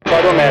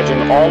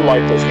imagine all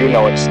life as you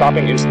know it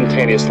stopping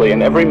instantaneously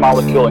and every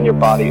molecule in your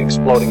body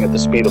exploding at the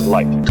speed of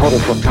light. Total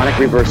protonic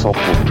reversal.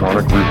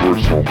 Protonic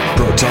reversal.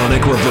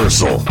 Protonic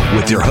reversal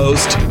with your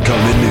host,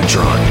 Conan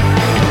Neutron.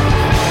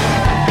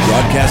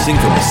 Broadcasting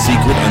from a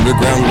secret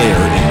underground lair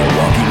in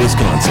Milwaukee,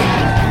 Wisconsin.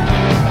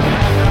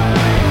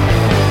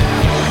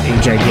 A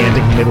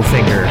gigantic middle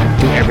finger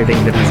to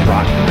everything that is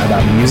rotten about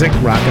music,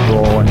 rock and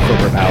roll, and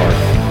Crover power.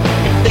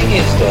 The thing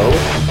is, though,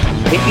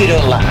 if you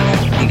don't laugh,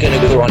 you're going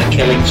to go on a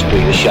killing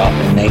spree with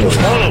sharpened nails.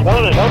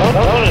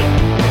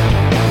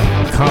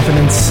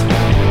 Confidence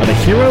of a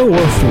hero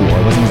or a fool. I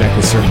wasn't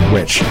exactly certain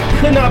which.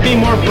 Could not be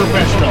more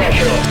professional.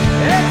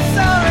 It's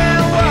only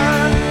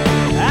one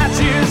I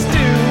choose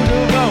to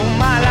devote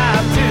my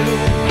life to.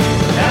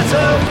 That's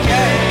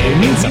okay. It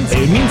means something.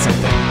 It means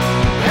something.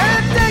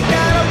 And take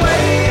that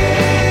away.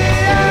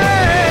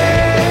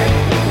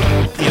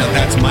 You know,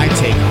 that's my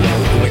take on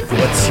it.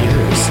 What's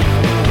yours?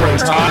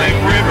 Protonic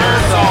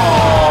reversal.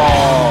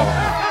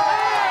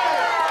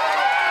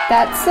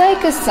 That's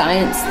like a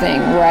science thing,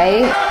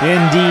 right?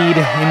 Indeed.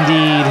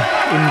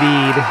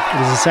 It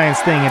is a science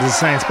thing. It is a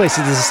science place.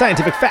 It is a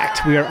scientific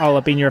fact. We are all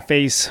up in your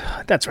face.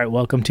 That's right.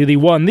 Welcome to the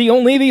one, the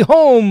only, the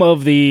home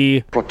of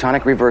the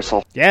Protonic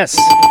reversal. Yes,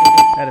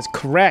 that is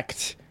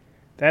correct.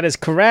 That is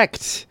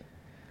correct.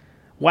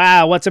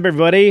 Wow, what's up,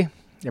 everybody?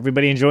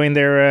 Everybody enjoying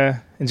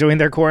their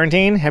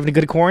quarantine? Having a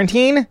good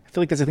quarantine? I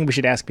feel like that's a thing we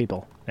should ask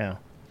people. No.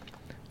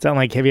 It's not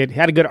like, have you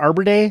had a good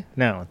Arbor Day?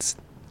 No, did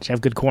you have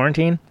a good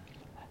quarantine?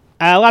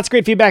 Lots of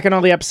great feedback on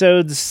all the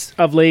episodes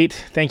of late.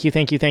 Thank you,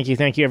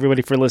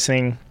 everybody, for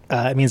listening.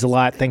 It means a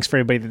lot. Thanks for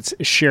everybody that's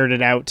shared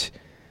it out,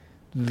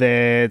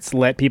 that's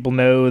let people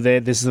know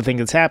that this is the thing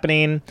that's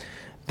happening.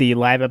 The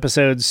live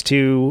episodes,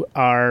 too,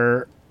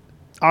 are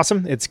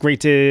awesome. It's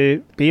great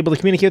to be able to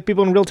communicate with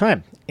people in real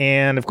time.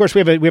 And, of course, we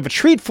have a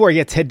treat for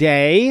you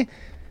today.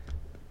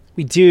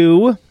 We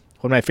do one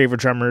of my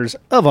favorite drummers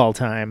of all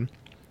time,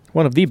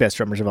 one of the best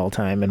drummers of all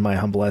time, in my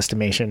humble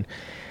estimation,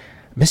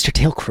 Mr.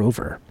 Dale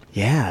Crover.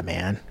 Yeah,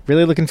 man.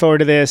 Really looking forward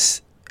to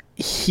this.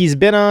 He's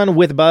been on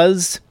with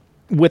Buzz,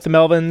 with the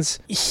Melvins.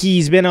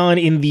 He's been on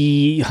in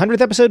the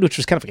 100th episode, which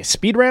was kind of like a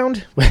speed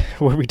round,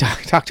 where we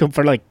talked to him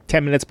for like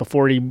 10 minutes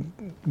before he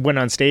went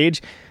on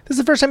stage. This is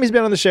the first time he's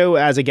been on the show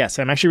as a guest.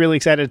 I'm actually really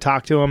excited to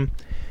talk to him.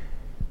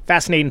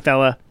 Fascinating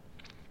fella.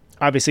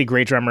 Obviously,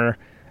 great drummer.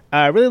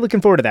 Really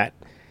looking forward to that.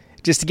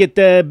 Just to get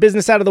the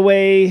business out of the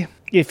way,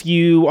 if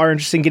you are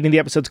interested in getting the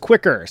episodes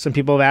quicker, some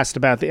people have asked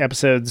about the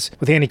episodes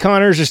with Andy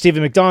Connors or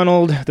Stephen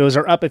McDonald. Those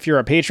are up if you're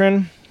a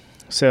patron.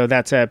 So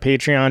that's at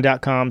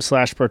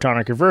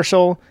patreon.com/Protonic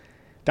Reversal.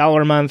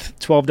 $1 a month,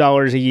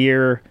 $12 a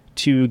year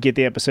to get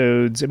the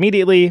episodes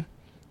immediately.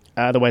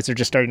 Otherwise, they're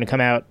just starting to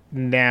come out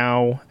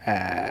now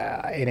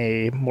in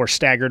a more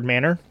staggered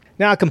manner.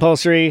 Not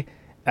compulsory.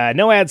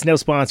 No ads, no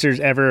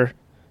sponsors ever.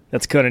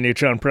 That's Conan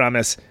Neutron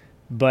promise.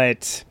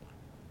 But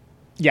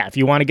yeah, if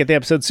you want to get the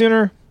episode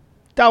sooner,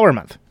 $1 a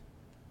month.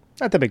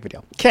 Not that big of a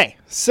deal. Okay,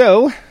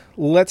 so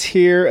let's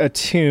hear a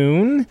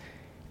tune,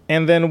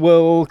 and then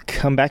we'll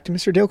come back to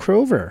Mr. Dale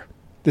Crover.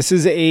 This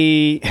is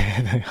a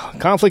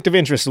conflict of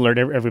interest alert,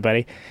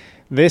 everybody.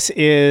 This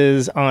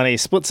is on a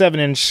split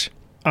 7-inch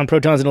on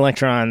Protons and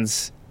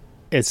Electrons.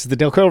 It's the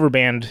Dale Crover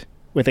Band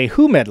with a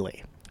Who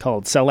medley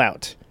called Sell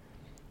Out,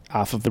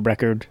 off of the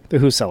record The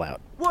Who Sell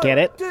Out. Get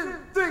it? 1, 2,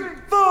 3,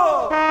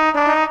 4.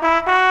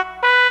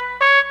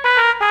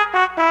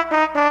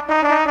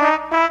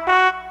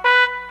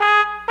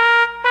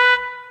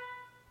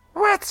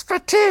 What's for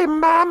tea,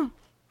 Mom?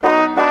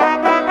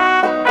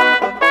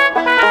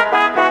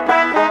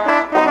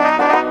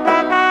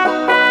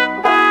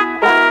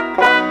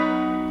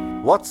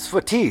 What's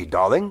for tea,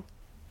 darling?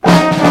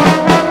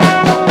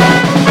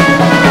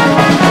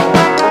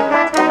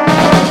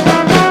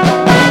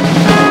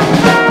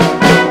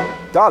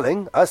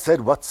 Darling, I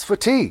said, what's for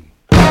tea?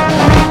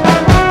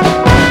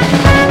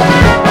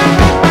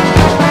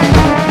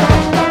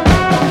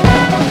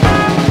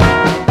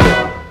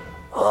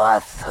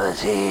 What's for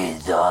tea,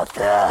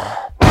 daughter?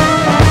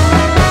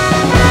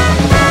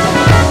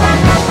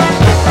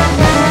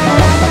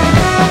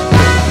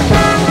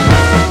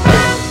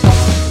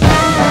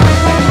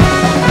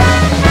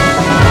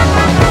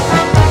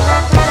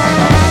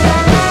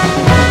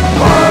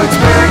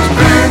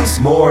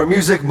 More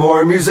music,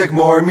 more music,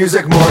 more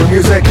music, more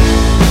music.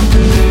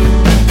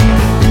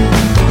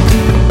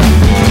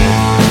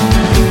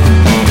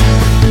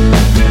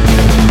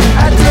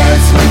 I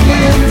dance with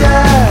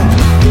Linda.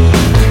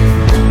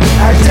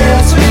 I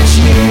dance with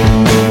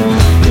Jean.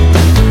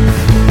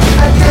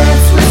 I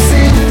dance with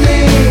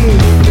Cindy.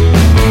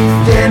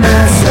 Then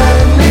I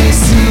suddenly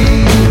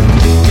see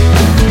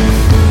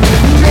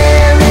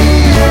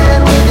Mary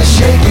Ann with the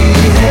shaky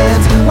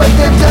hands. What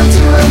they've done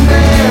to a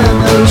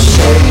man, those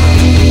shaky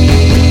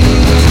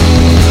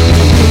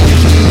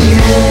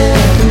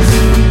hands.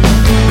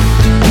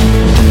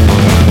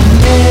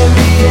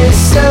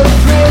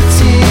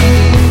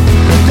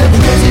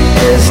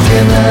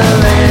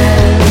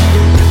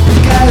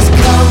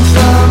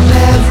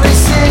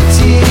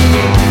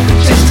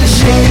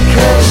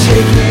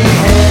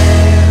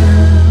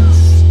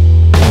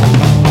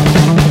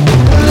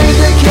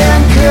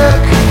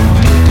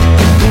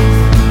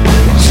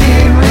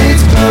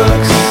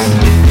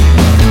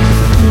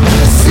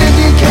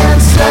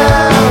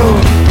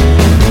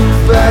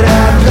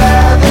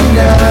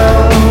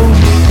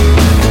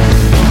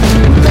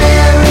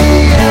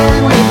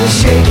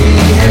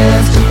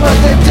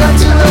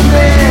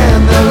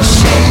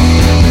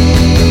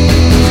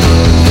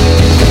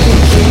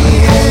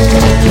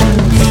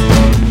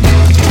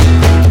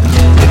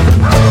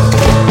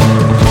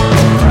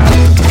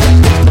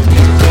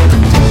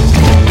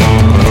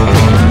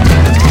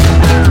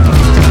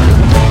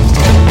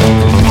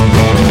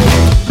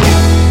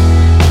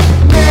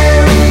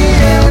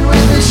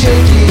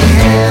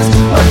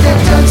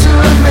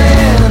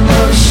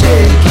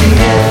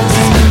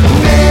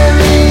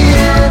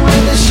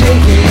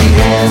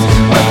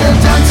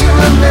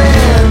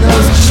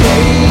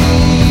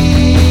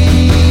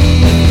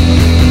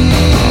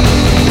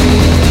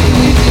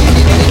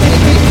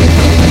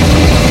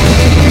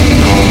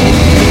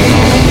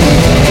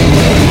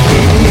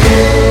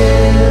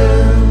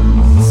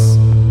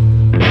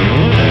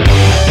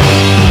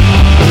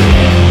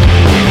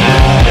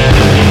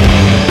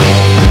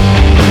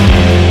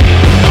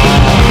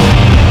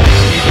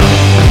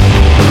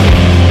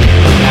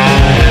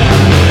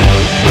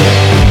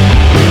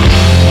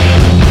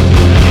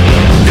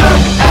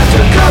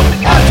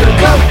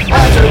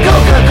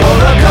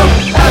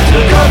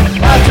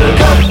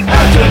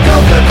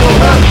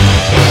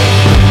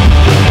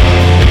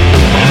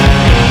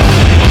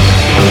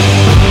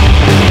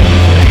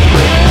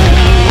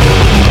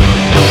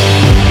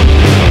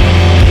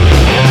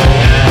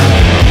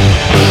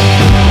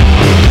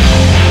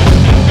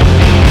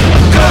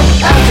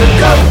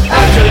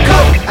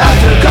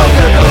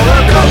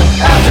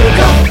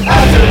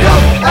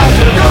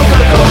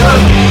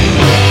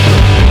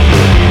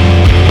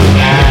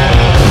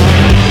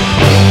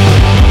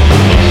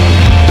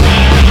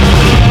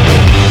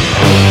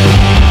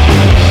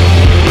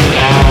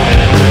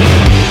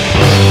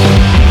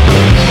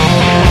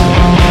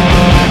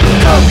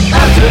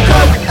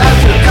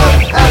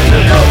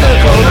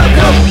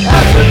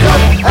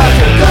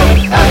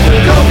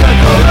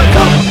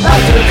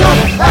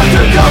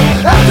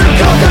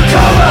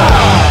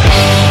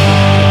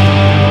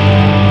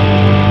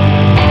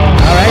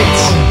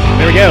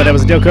 that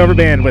was Dale Crover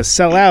Band with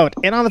Sell Out.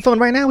 And on the phone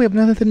right now, we have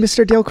none other than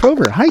Mr. Dale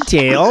Crover. Hi,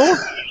 Dale.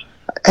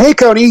 Hey,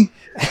 Cody.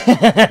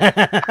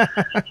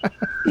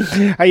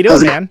 How you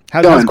doing, man?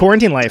 How's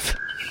quarantine life?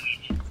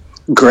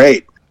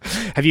 Great.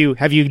 Have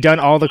you done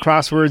all the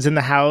crosswords in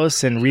the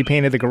house and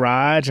repainted the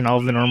garage and all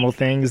of the normal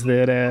things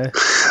that...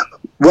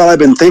 Well, I've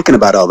been thinking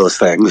about all those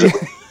things, at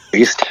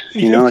least.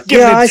 Give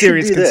it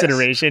serious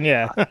consideration,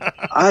 yeah.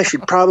 I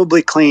should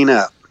probably clean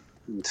up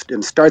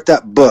and start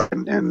that book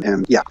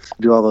and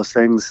do all those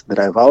things that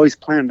I've always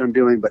planned on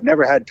doing but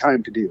never had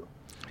time to do.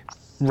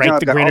 Write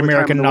the Great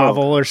American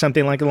Novel or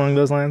something like along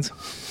those lines?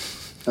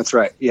 That's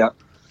right, yeah.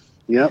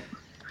 Yep.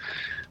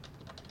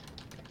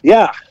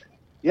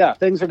 Yeah,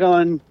 things are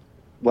going...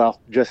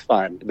 Well, just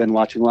fine. I've been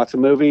watching lots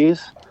of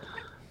movies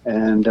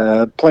and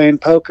playing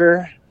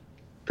poker,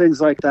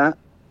 things like that.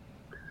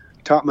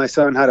 Taught my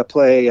son how to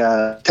play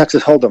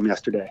Texas Hold'em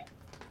yesterday.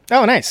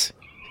 Oh, nice.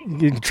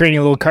 You training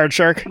a little card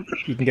shark?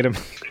 You can get him.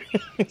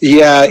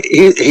 Yeah,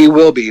 he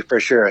will be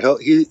for sure.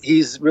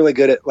 He's really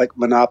good at like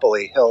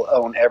Monopoly. He'll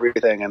own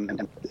everything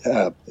and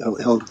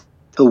he'll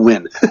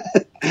win.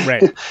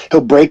 Right.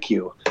 He'll break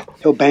you.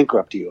 He'll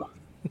bankrupt you.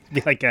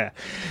 Be like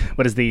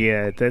what is the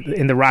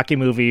in the Rocky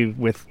movie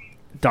with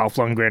Dolph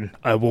Lundgren?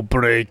 I will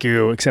break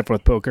you, except for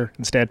with poker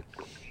instead.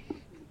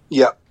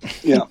 Yeah.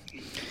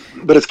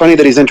 But it's funny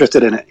that he's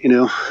interested in it.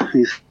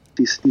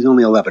 He's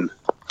only 11.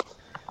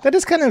 That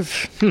is kind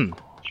of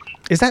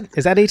Is that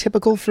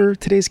atypical for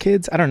today's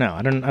kids? I don't know.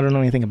 I don't know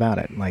anything about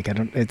it. Like I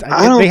don't think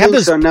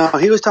so. No,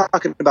 he was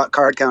talking about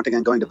card counting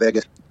and going to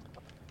Vegas.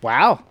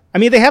 Wow. I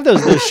mean, they have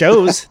those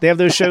shows. They have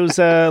those shows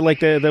like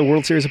the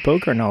World Series of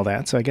Poker and all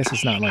that. So I guess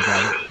it's not like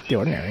the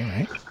ordinary,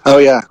 right? Oh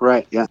yeah,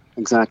 right. Yeah,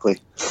 exactly.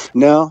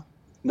 No,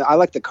 I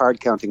like the card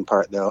counting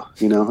part though.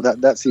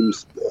 That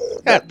seems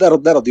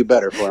that'll do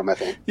better for him, I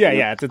think.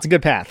 Yeah, it's a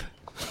good path.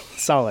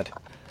 Solid.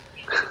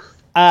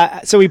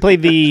 So we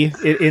played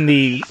in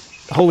the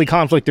Holy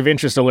Conflict of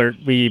Interest alert.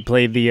 We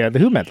played the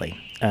Who medley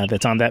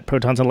that's on that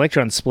Protons and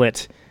Electrons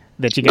split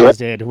that you guys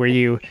did, where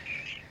you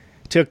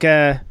took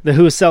the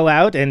Who Sell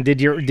Out and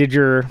did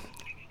your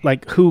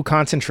like Who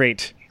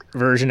Concentrate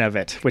version of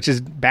it, which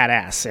is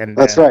badass and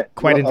that's right,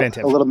 quite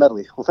inventive. A little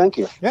medley. Well, thank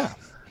you. Yeah.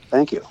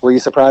 Thank you. Were you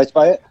surprised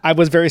by it? I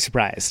was very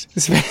surprised,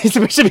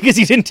 especially because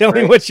you didn't tell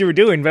me what you were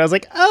doing. But I was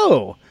like,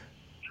 "Oh,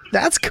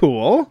 that's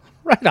cool.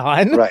 Right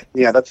on." Right.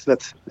 Yeah. That's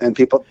and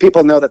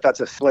people know that's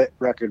a split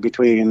record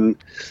between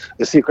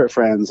the Secret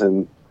Friends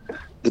and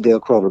the Dale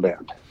Crover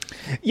Band.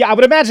 Yeah, I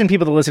would imagine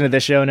people that listen to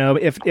this show know.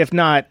 If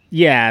not,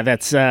 yeah,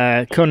 that's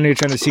Conan,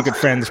 Neutron, the Secret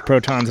Friends,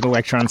 Protons and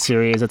Electrons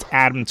series. It's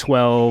Adam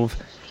 12.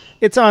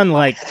 It's on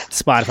like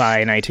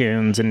Spotify and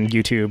iTunes and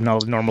YouTube and all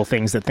the normal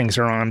things that things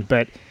are on.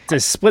 But it's a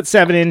split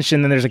 7-inch,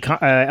 and then there's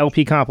a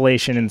LP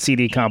compilation and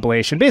CD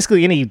compilation.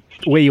 Basically, any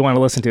way you want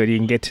to listen to it, you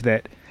can get to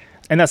that.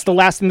 And that's the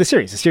last in the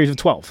series, a series of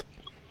 12.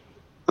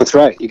 That's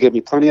right. You gave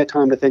me plenty of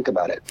time to think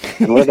about it.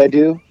 And what did I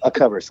do? A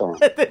cover song.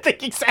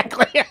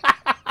 Exactly.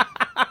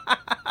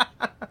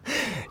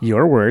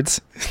 Your words.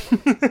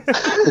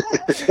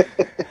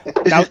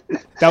 that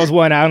was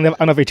one. I don't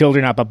know if he told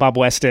you or not, but Bob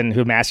Weston,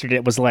 who mastered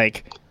it, was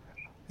like,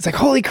 it's like,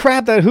 holy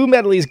crap, that Who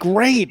medley is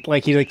great.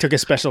 Like, he took a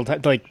special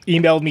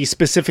emailed me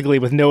specifically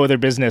with no other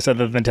business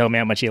other than tell me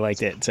how much he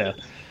liked it. So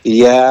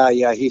yeah,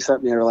 he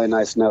sent me a really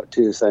nice note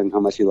too, saying how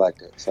much he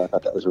liked it. So I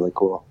thought that was really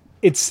cool.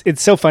 It's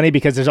so funny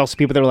because there's also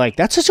people that are like,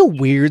 that's such a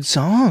weird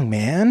song,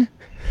 man.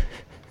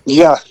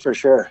 Yeah, for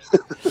sure.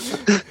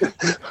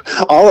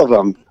 All of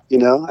them.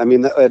 I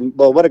mean,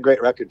 what a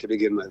great record to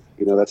begin with.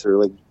 That's a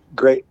really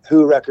great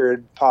Who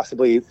record,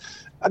 possibly.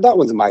 That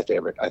one's my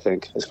favorite, I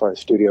think, as far as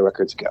studio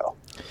records go,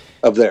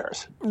 of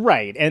theirs.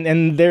 Right,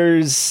 and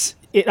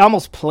it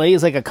almost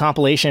plays like a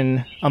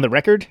compilation on the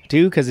record,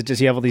 too,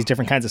 because you have all these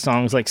different kinds of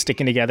songs, like,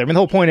 sticking together. I mean,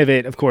 the whole point of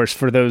it, of course,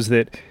 for those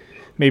that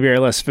maybe are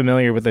less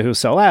familiar with the Who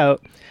Sell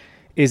Out,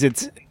 is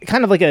it's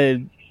kind of like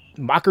a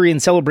mockery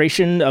and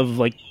celebration of,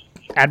 like,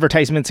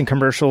 advertisements and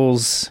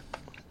commercials.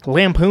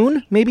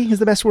 Lampoon, maybe, is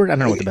the best word? I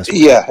don't know what the best word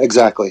is. Yeah,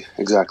 exactly.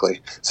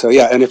 So,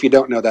 yeah, and if you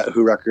don't know that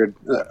Who record,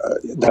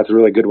 that's a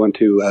really good one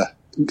to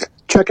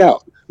check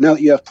out. Now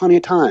that you have plenty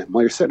of time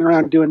while you're sitting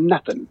around doing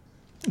nothing.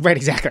 Right,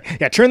 exactly.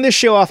 Yeah, turn this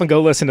show off and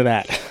go listen to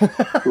that.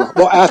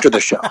 well, after the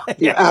show.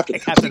 After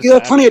you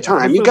have plenty of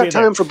time. You've got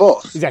time for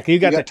both. Exactly. You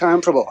got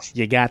time for both.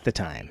 You got the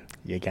time.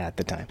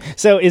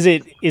 So is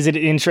it an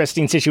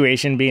interesting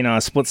situation being on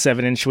a split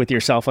 7-inch with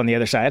yourself on the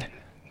other side?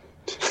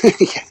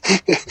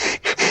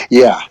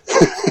 Yeah.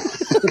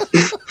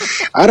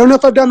 I don't know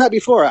if I've done that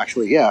before,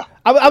 actually. Yeah.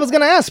 I was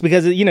going to ask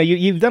because,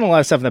 you've done a lot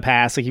of stuff in the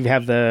past. Like you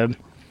have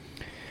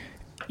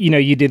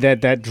you did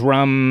that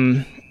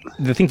drum,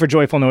 the thing for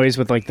Joyful Noise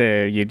with like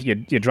you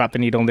drop the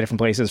needle in the different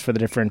places for the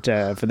different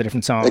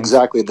songs.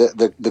 Exactly.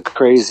 The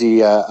crazy,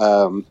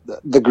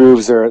 the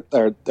grooves are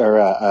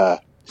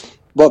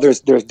well,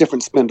 there's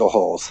different spindle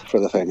holes for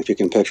the thing. If you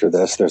can picture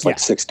this, there's like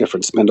 6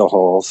 different spindle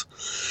holes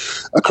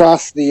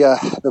across the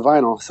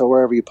vinyl. So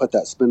wherever you put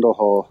that spindle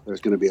hole, there's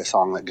going to be a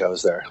song that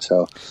goes there.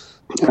 So,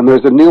 and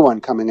there's a new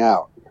one coming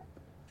out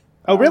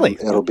Oh, really?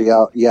 It'll be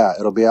out. Yeah,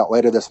 it'll be out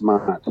later this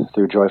month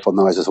through Joyful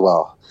Noise as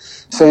well.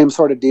 Same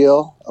sort of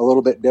deal, a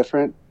little bit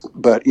different,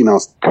 but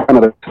it's kind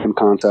of the same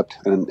concept.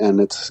 And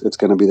it's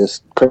going to be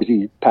this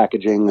crazy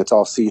packaging. It's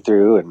all see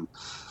through,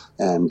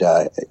 and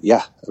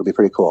yeah, it'll be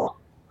pretty cool.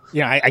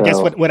 Yeah, I guess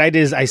what I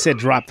did is I said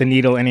drop the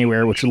needle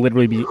anywhere, which would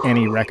literally be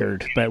any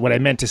record. But what I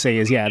meant to say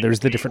is, yeah, there's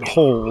the different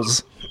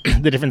holes,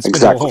 the different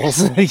spindle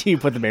holes you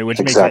put them in, which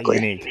makes that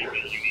unique.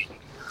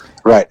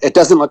 Right. It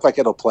doesn't look like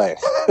it'll play.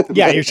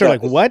 Yeah, you're sort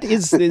of like, what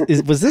is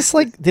was this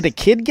like, did a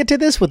kid get to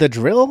this with a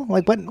drill?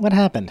 Like, what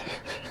happened?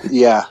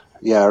 Yeah,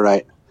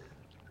 right.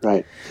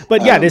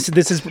 But yeah, this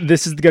is going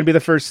to be the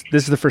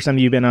first time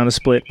you've been on a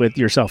split with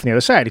yourself on the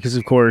other side, because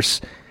of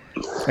course,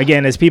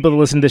 again, as people that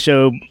listen to the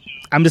show,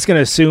 I'm just going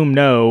to assume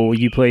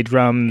you play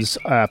drums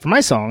for my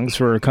songs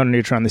for Conan,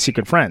 Neutron, The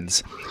Secret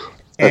Friends.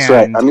 That's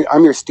right.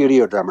 I'm your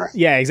studio drummer.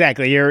 Yeah,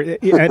 exactly.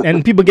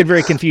 And people get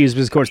very confused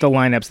because, of course, the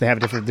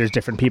lineups there's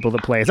different people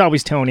that play. It's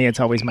always Tony. It's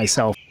always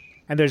myself.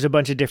 And there's a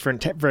bunch of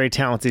different, very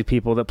talented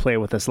people that play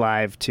with us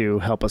live to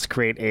help us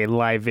create a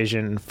live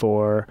vision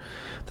for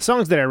the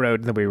songs that I wrote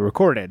and that we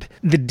recorded.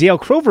 The Dale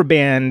Crover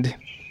band,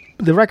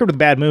 the record with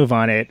Bad Move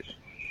on it,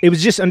 it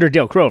was just under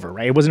Dale Crover,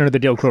 right? It wasn't under the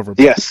Dale Crover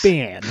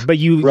band. But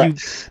you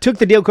took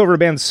the Dale Crover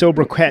band's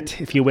sobriquet,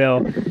 if you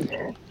will,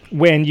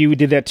 when you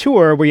did that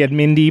tour where you had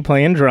Mindy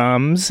playing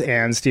drums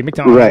and Steve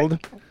McDonald,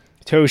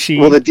 Toshi.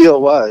 Well, the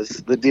deal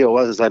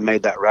was I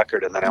made that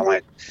record and then I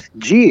went,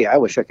 gee, I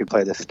wish I could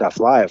play this stuff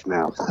live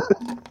now.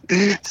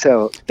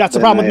 So that's the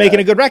problem with making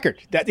a good record.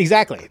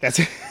 Exactly. That's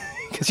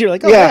because you're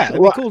like,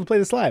 it'd be cool to play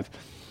this live.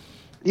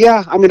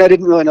 Yeah, I mean, I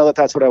didn't really know that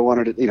that's what I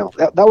wanted to,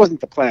 that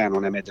wasn't the plan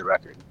when I made the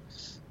record,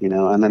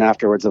 and then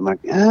afterwards I'm like,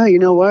 you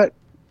know what?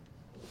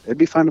 It'd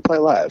be fun to play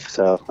live.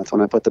 So that's when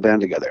I put the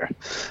band together.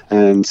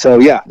 And so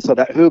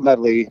that Who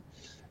medley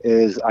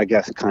is, I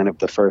guess, kind of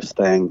the first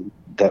thing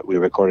that we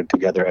recorded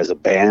together as a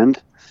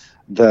band.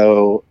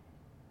 Though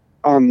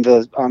on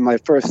my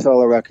first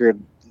solo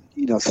record,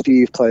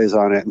 Steve plays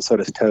on it and so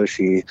does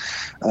Toshi.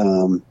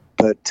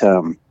 But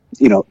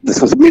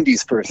this was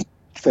Mindy's first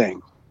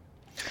thing.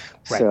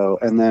 Right. So,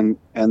 and then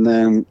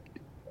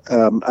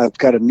I've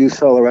got a new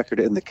solo record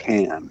in the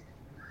can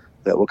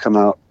that will come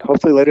out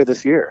hopefully later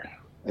this year,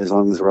 as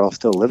long as we're all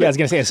still living. Yeah, I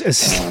was going to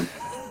say,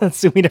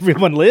 assuming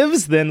everyone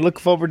lives, then look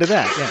forward to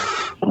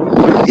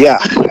that. Yeah,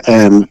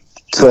 and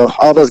so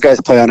all those guys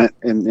play on it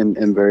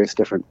in various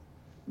different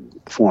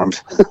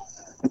forms.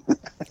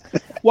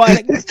 Well,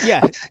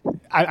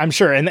 I'm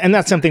sure, and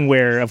that's something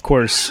where, of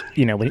course,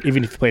 even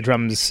if you play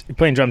drums, you're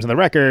playing drums on the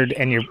record,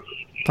 and you're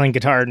playing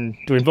guitar and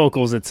doing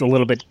vocals, it's a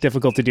little bit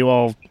difficult to do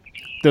all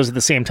those at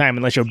the same time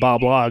unless you're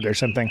Bob Log or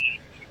something.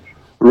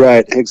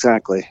 Right.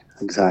 Exactly.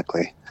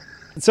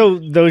 So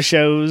those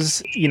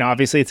shows,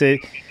 obviously it's a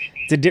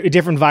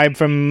different vibe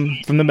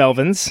from the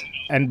Melvins,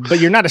 but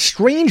you're not a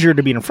stranger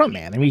to being a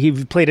frontman. I mean,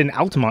 you've played in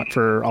Altamont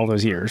for all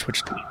those years,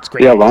 which is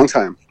great. Yeah, long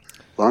time.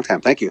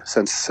 Thank you.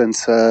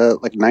 Since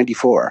like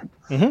 94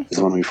 is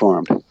when we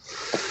formed.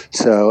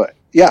 So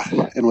yeah,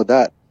 and with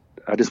that,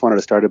 I just wanted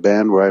to start a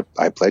band where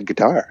I played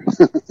guitar,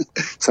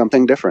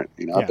 something different.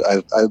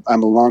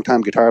 I'm a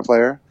longtime guitar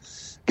player.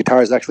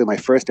 Guitar is actually my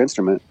first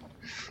instrument.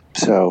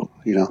 So,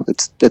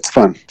 it's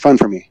fun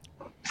for me.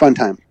 Fun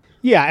time.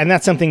 Yeah. And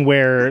that's something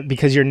where,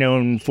 because you're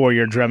known for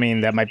your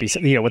drumming, that might be,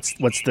 what's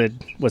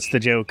the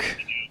joke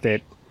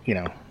that,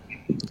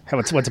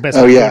 what's the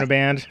best way in a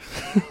band?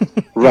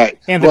 Right.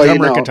 And the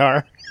drummer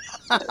guitar.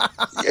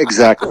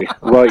 Exactly.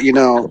 Well,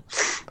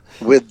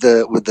 with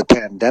the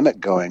pandemic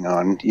going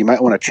on, you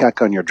might want to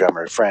check on your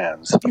drummer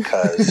friends,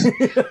 because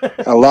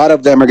a lot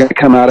of them are going to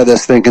come out of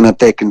this thinking that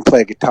they can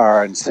play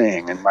guitar and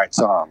sing and write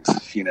songs.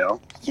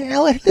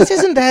 This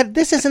isn't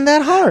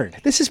that hard.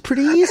 This is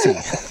pretty easy.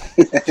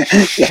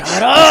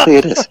 Shut up!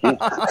 It is. Yeah.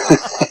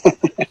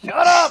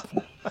 Shut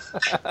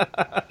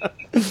up!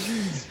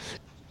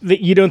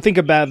 You don't think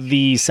about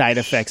the side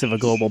effects of a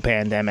global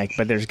pandemic,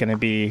 but there's going to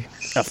be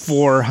a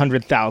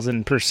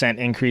 400,000%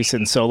 increase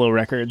in solo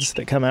records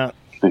that come out.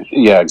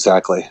 Yeah,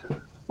 exactly.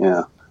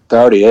 Yeah,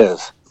 there already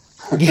is.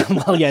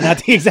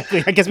 Not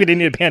exactly. I guess we didn't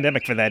need a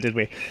pandemic for that, did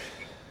we?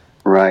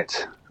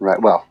 Right.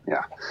 Well,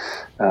 yeah.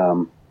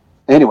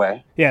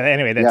 Anyway. Yeah.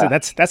 Anyway,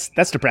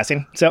 that's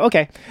depressing. So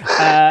okay.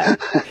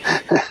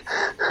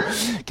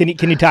 Can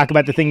you talk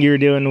about the thing you were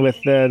doing with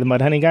the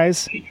Mudhoney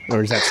guys,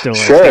 or is that still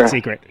a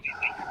secret?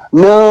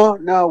 No.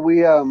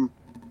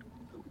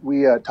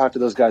 We talked to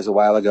those guys a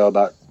while ago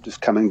about just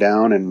coming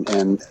down and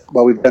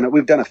we've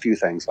done a few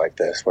things like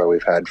this where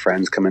we've had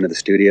friends come into the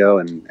studio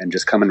and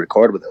just come and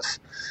record with us.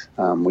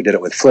 We did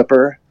it with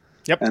Flipper.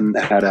 Yep. And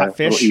had Hot a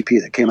Fish. little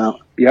EP that came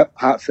out. Yep,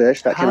 Hot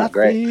Fish. That came out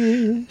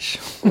great.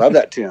 Love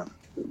that tune.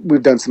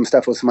 We've done some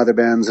stuff with some other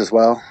bands as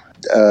well.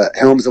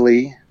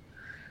 Helmsley.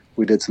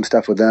 We did some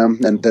stuff with them,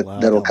 and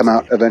that'll come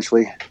out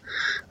eventually.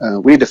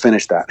 We need to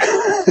finish that.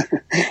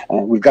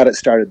 We've got it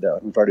started, though.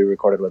 We've already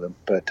recorded with them,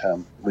 but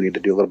we need to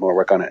do a little more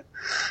work on it.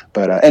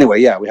 But anyway,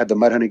 we had the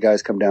Mudhoney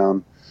guys come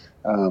down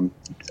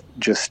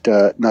just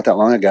not that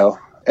long ago,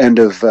 end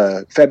of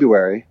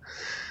February,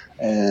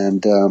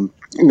 and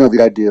the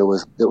idea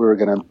was that we were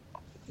going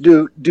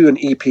to do an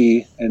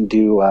EP and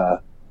do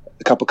a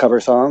couple cover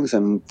songs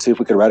and see if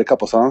we could write a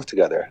couple songs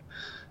together.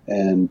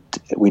 And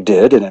we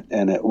did,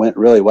 and it went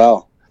really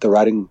well. The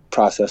writing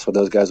process with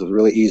those guys was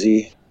really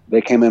easy.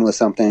 They came in with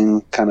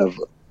something kind of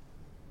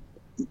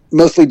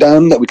mostly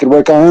done that we could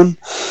work on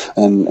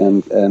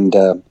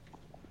and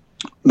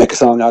make a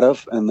song out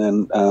of. And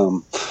then,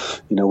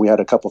 we had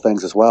a couple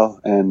things as well.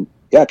 And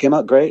yeah, it came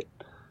out great.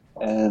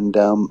 And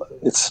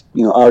it's,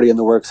 already in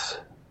the works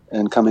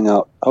and coming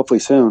out hopefully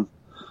soon,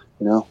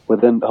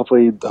 within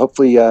hopefully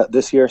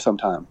this year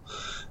sometime.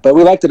 But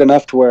we liked it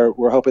enough to where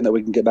we're hoping that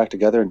we can get back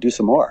together and do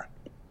some more,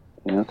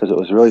 because it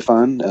was really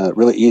fun,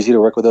 really easy to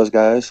work with those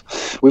guys.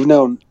 We've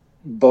known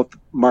both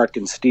Mark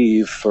and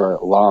Steve for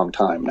a long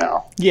time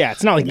now. Yeah,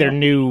 it's not like they're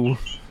new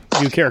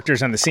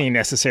characters on the scene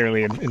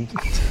necessarily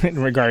in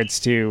regards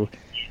to,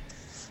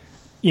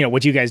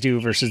 what you guys do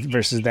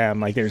versus them.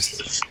 Like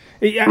there's...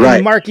 I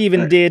mean, Mark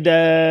even did,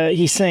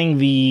 he sang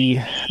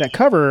that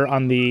cover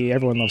on the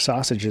Everyone Loves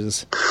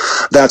Sausages.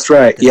 That's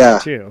right, yeah.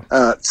 Too.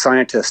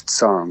 Scientist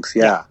songs,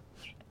 yeah.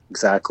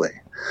 Exactly.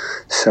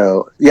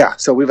 So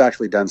we've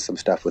actually done some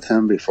stuff with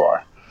him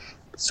before.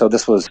 So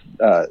this was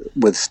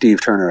with Steve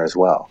Turner as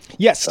well.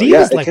 Yeah, Steve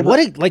is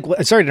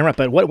sorry to interrupt,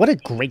 but what a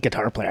great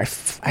guitar player. I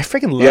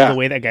freaking love the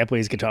way that guy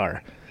plays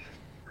guitar.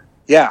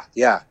 Yeah.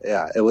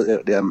 It was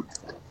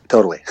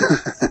totally.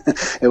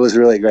 It was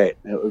really great.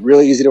 It was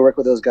really easy to work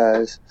with those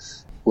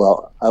guys.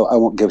 Well, I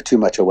won't give too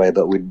much away,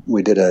 but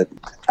we did a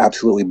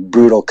absolutely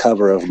brutal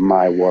cover of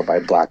My War by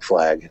Black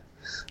Flag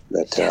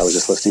that I was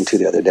just listening to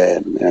the other day,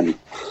 and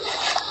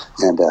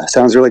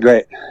sounds really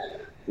great.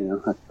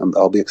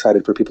 I'll be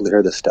excited for people to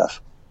hear this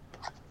stuff.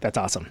 That's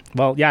awesome.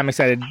 Well, yeah, I'm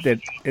excited that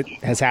it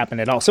has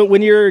happened at all. So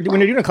when you're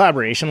doing a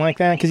collaboration like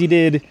that, because you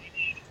did,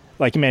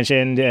 like you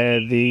mentioned,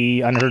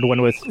 the Unheard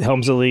one with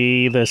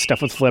Helmsley, the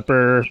stuff with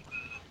Flipper,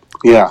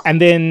 yeah,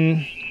 and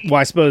then, well,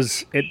 I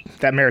suppose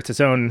that merits its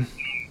own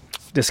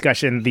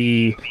discussion.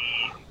 The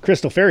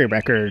Crystal Fairy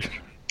record,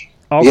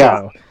 also.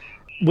 Yeah.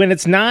 When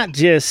it's not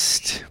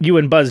just you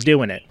and Buzz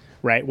doing it,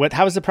 right?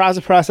 How is the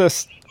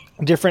process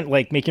different,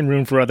 like making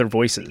room for other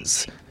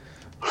voices?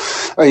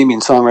 Oh, you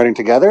mean songwriting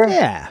together?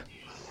 Yeah.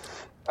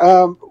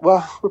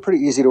 Well, we're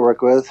pretty easy to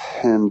work with,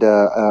 and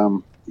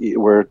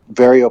we're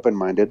very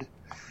open-minded.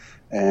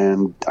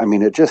 And I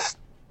mean, it's just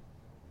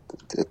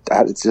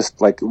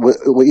like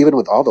even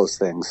with all those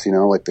things,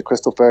 like the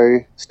Crystal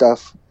Fairy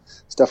stuff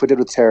we did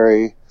with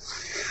Terry,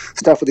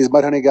 stuff with these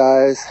Mudhoney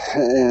guys,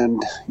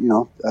 and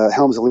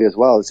Helmsley as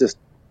well. It's just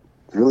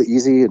really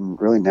easy and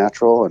really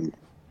natural and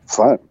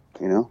fun.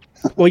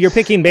 Well, you're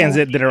picking bands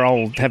that are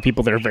all have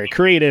people that are very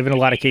creative. In a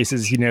lot of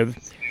cases, you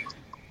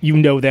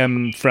know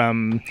them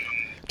from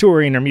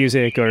touring or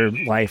music or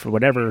life or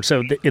whatever.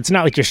 So it's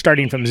not like you're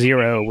starting from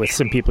zero with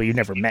some people you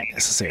never met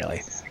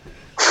necessarily.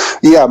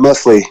 Yeah,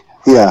 mostly.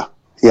 Yeah.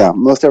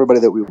 Most everybody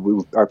that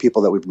we are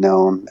people that we've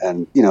known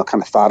and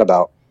kind of thought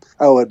about.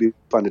 Oh, it'd be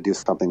fun to do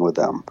something with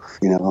them.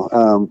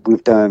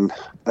 We've done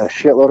a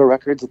shitload of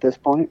records at this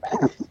point,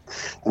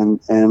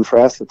 and for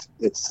us,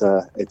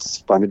 it's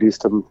fun to do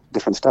some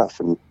different stuff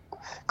and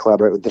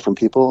collaborate with different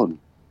people, and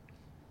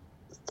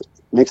it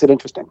makes it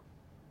interesting.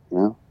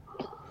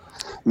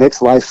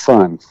 Makes life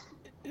fun.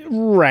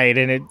 Right,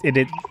 and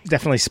it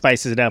definitely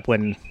spices it up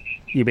when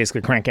you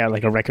basically crank out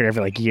like a record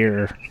every like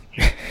year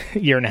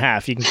and a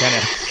half. You can kind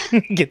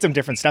of get some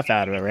different stuff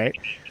out of it, right?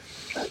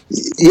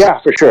 Yeah,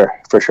 for sure.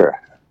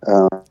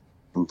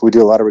 We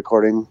do a lot of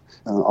recording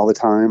all the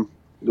time.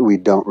 We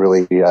don't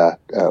really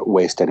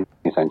waste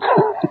anything.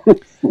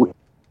 We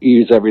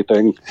use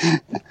everything.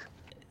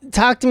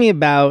 Talk to me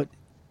about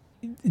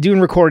doing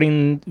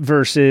recording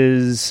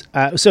versus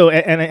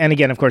and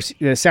again, of course,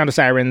 Sound of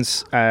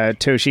Sirens,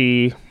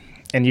 Toshi,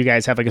 and you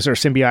guys have like a sort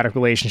of symbiotic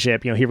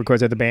relationship. He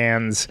records other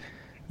bands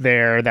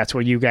there. That's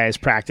where you guys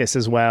practice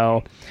as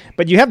well.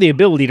 But you have the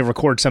ability to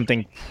record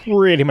something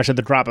pretty much at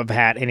the drop of a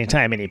hat,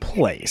 anytime, any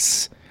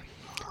place.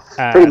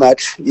 Pretty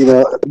much,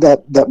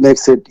 that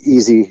makes it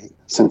easy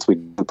since we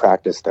do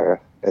practice there.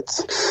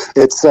 It's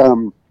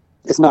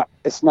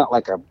not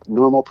like a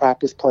normal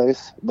practice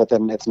place, but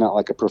then it's not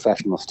like a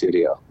professional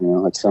studio.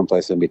 It's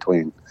someplace in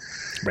between.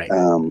 Right.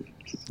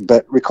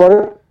 But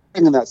recording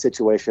in that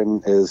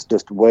situation is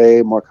just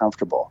way more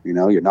comfortable.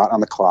 You're not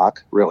on the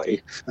clock,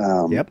 really.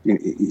 Yep.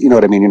 You know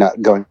what I mean? You're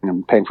not going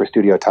and paying for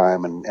studio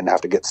time and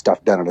have to get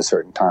stuff done at a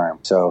certain time.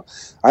 So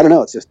I don't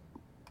know. It's just.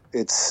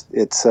 It's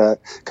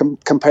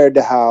compared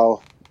to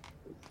how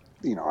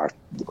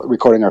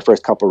recording our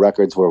first couple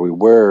records where we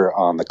were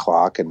on the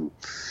clock and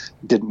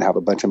didn't have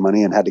a bunch of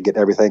money and had to get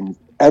everything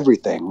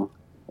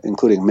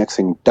including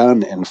mixing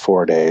done in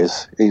 4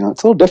 days. It's a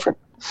little different,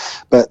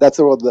 but that's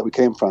the world that we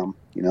came from.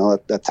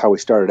 That's how we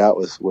started out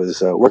was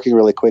working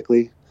really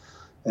quickly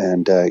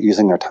and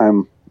using our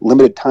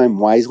limited time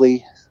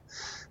wisely,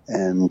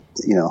 and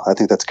I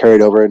think that's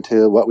carried over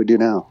into what we do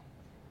now.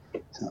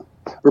 So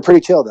we're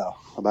pretty chill though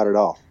about it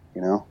all.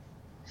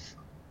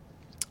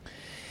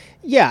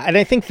 Yeah, and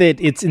I think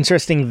that it's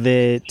interesting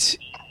that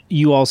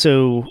you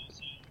also,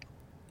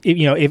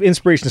 if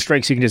inspiration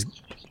strikes, you can just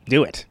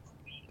do it.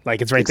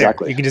 Like, it's right there.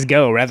 You can just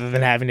go rather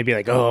than having to be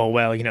like, oh,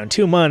 well, in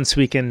 2 months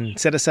we can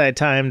set aside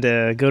time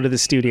to go to the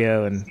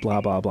studio and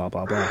blah, blah, blah,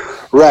 blah, blah.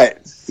 Right.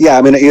 Yeah,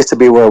 I mean, it used to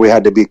be where we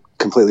had to be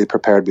completely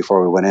prepared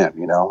before we went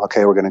in,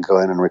 Okay, we're going to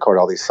go in and record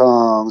all these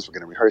songs. We're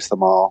going to rehearse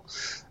them all.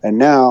 And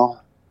now,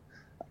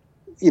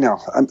 it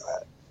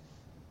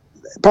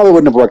probably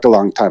wouldn't have worked a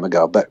long time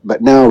ago,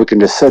 but now we can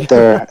just sit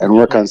there and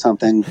work on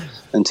something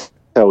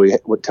until we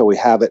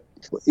have it.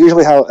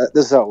 Usually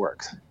this is how it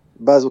works.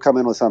 Buzz will come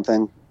in with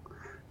something.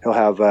 He'll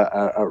have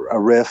a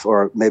riff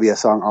or maybe a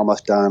song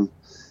almost done.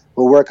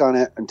 We'll work on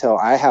it until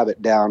I have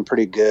it down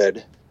pretty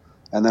good,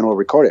 and then we'll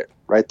record it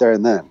right there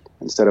and then,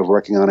 instead of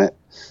working on it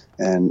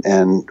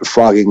and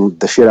flogging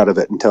the shit out of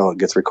it until it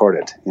gets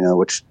recorded,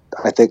 which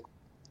I think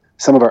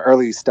some of our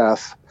early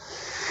stuff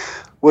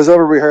was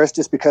over-rehearsed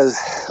just because,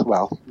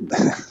 well,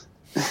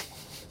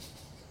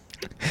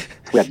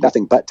 we had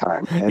nothing but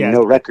time and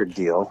no record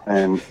deal,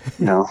 and,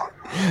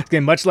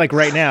 Again, much like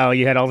right now,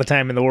 you had all the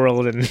time in the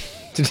world and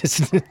to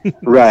just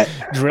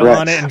drill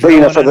on it and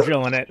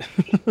drill on it.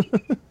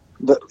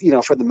 But,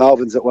 for the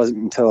Melvins, it wasn't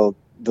until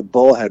the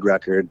Bullhead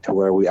record to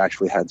where we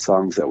actually had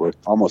songs that were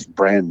almost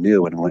brand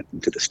new when we went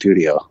into the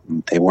studio.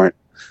 They weren't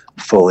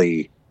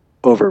fully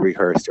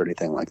over-rehearsed or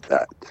anything like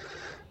that.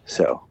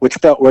 So, which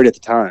felt weird at the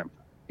time.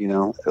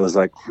 It was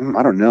like,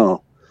 I don't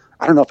know.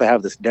 I don't know if I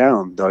have this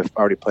down, though I've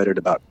already played it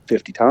about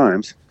 50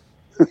 times.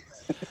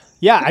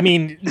 Yeah, I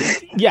mean,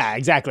 yeah,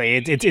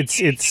 exactly.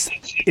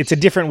 It's a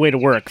different way to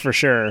work for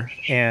sure,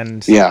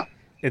 and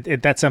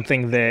that's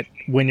something that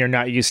when you're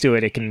not used to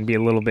it, it can be a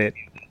little bit,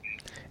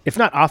 if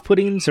not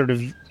off-putting, sort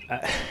of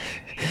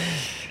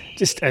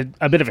just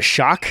a bit of a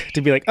shock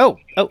to be like, oh,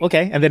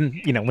 okay, and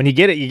then when you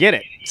get it, you get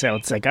it. So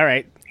it's like, all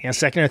right,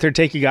 second or third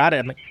take, you got it.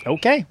 I'm like,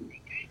 okay,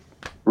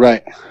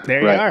 right,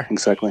 there you are,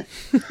 exactly.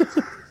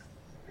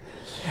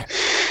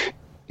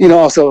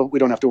 Also, we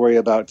don't have to worry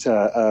about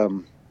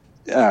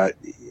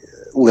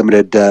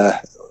limited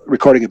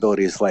recording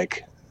abilities,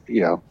 like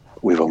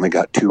we've only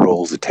got 2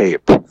 rolls of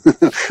tape.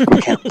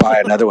 We can't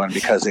buy another one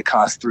because it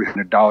costs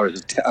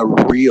 $300 a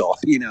reel.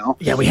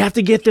 Yeah, we have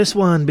to get this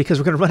one because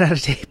we're going to run out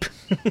of tape.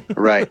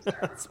 Right.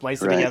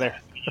 Splice it together.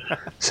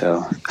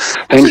 So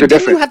things are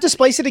different. You have to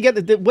splice it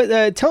together.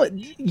 You told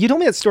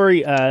me that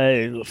story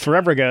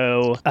forever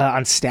ago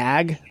on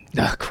Stag.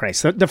 Oh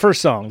Christ! The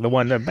first song, the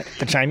one, the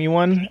chimey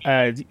one.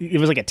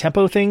 It was like a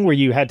tempo thing where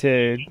you had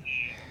to.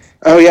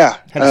 Oh yeah.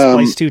 Had to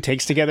splice 2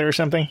 takes together or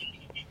something.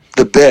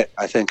 The bit,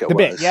 I think it was. The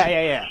bit,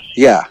 yeah.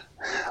 Yeah.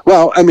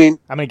 Well, I mean,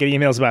 I'm gonna get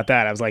emails about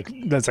that. I was like,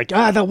 the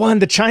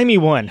chimey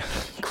one.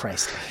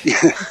 Christ.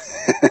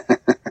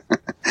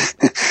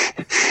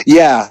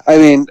 Yeah, I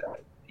mean,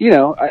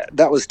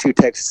 that was 2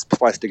 takes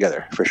spliced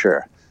together for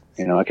sure.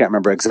 I can't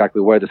remember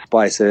exactly where the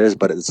splice is,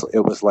 but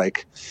it was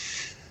like,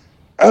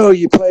 oh,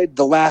 you played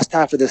the last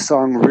half of this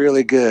song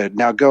really good.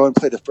 Now go and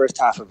play the first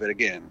half of it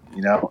again.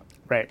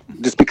 Right.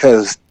 Just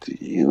because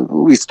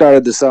we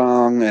started the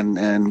song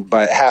and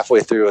by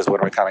halfway through is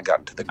when we kind of got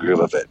into the groove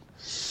of it.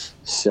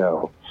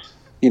 So,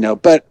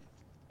 but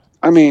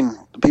I mean,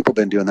 people have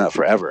been doing that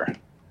forever.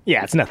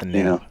 Yeah, it's nothing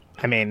new.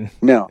 I mean,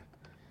 no,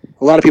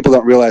 a lot of people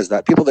don't realize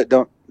that. People that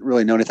don't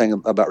really know anything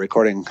about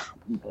recording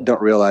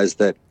don't realize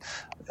that.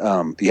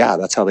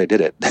 That's how they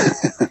did it.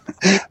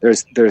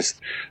 There's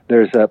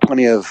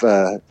plenty of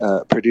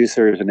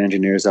producers and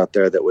engineers out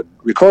there that would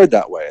record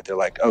that way. They're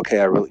like,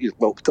 okay,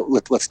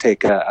 let's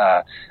take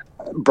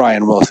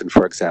Brian Wilson,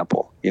 for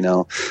example,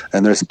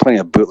 and there's plenty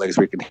of bootlegs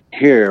where you can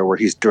hear where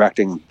he's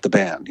directing the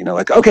band,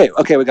 like, okay,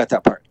 we got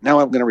that part.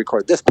 Now I'm going to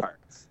record this part,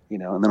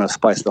 and then I'll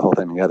splice the whole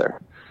thing together.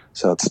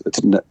 So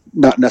it's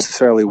not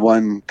necessarily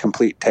one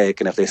complete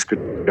take, and if they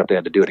screwed up, they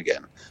had to do it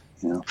again,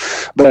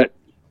 but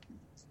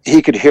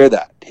he could hear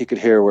that. He could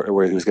hear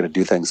where he was going to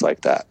do things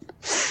like that.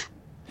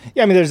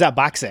 Yeah, I mean, there's that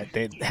box set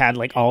that had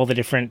like all the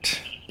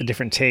different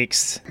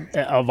takes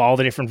of all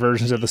the different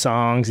versions of the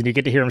songs, and you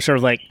get to hear him sort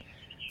of like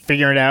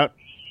figuring it out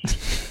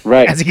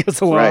right as he goes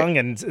along,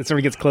 and it sort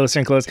of gets closer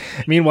and closer.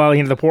 Meanwhile,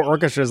 the poor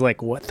orchestra is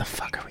like, "What the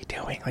fuck are we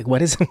doing? Like,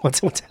 what's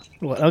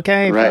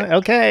okay, right.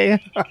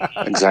 Okay."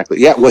 Exactly.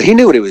 Yeah. Well, he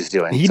knew what he was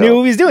doing. He knew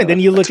what he was doing. Then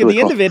you look at the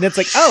end of it, and it's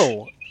like,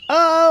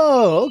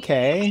 oh,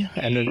 okay,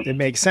 and it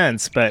makes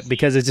sense, but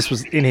because it just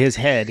was in his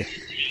head.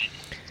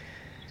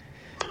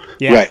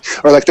 Yeah. Right.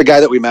 Or like the guy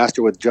that we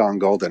mastered with, John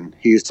Golden.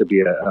 He used to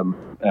be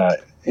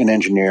an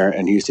engineer,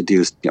 and he used to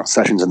do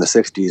sessions in the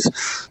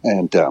 60s,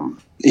 and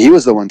he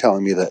was the one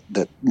telling me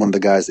that one of the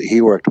guys that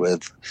he worked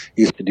with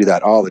used to do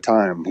that all the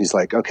time. He's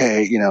like,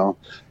 okay,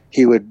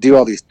 he would do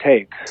all these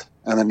takes,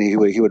 and then he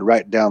would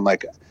write down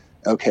like,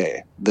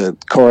 okay, the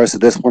chorus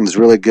of this one's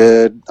really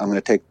good. I'm going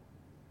to take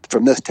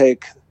from this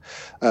take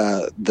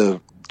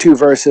the 2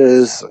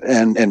 verses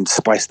and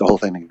splice the whole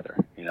thing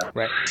together,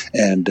 Right.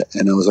 And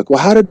I was like, well,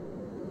 how did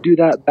do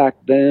that back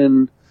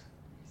then?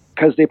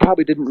 Because they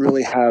probably didn't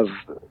really have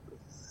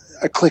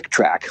a click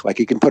track. Like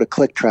you can put a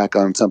click track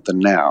on something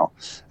now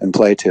and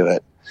play to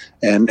it.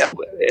 And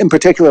in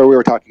particular, we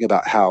were talking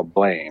about Hal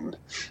Blaine.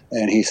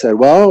 And he said,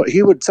 well,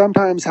 he would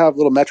sometimes have a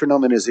little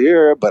metronome in his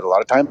ear, but a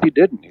lot of times he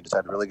didn't. He just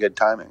had really good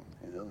timing.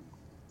 You know?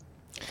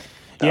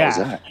 That was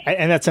that.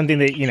 And that's something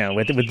that, you know,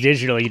 with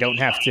digital, you don't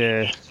have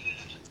to...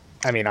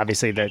 I mean,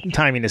 obviously the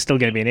timing is still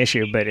going to be an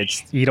issue, but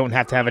you don't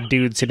have to have a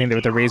dude sitting there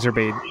with a razor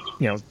blade,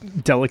 you know,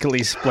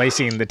 delicately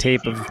splicing the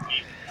tape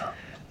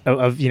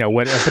of you know,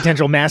 what a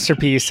potential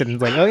masterpiece, and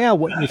like, oh yeah,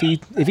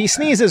 if he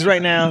sneezes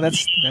right now,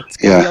 that's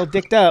gonna be all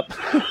dicked up.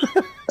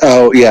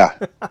 Oh yeah.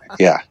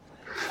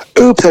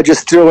 Oops! I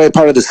just threw away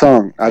part of the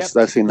song. I've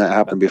seen that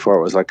happen before.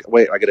 It was like,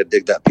 wait, I got to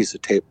dig that piece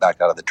of tape back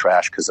out of the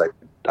trash because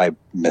I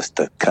missed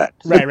the cut.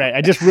 Right.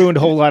 I just ruined a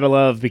whole lot of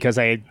love because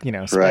I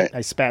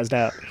spazzed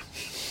out.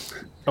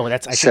 Oh, I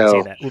shouldn't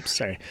say that. Oops,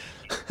 sorry.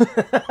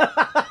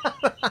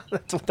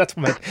 that's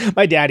what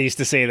my dad used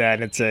to say that,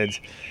 and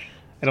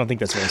I don't think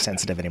that's very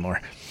sensitive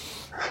anymore.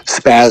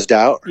 Spazzed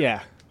out?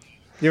 Yeah.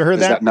 You ever heard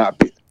that? Is that not...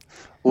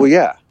 Well,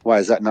 yeah. Why,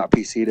 is that not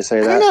PC to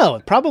say that? I don't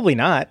know. Probably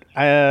not.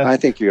 I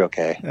think you're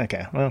okay.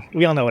 Okay. Well,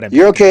 we all know what I'm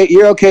You're okay.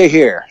 You're okay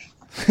here.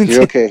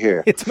 You're okay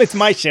here. It's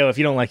my show. If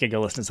you don't like it,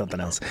 go listen to something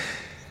else.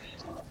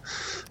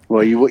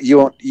 Well, you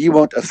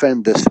won't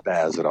offend this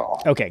spaz at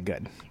all. Okay,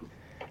 good.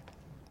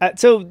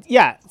 So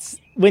yeah,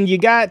 when you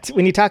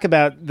talk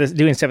about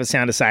doing stuff with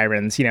Sound of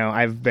Sirens, you know,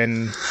 I've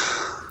been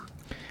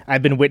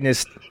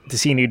witness to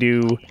seeing you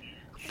do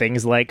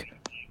things like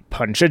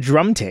punch a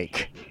drum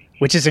take,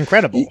 which is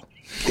incredible.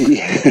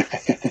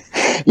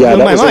 Yeah, that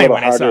was a little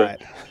harder.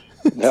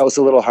 That was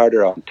a little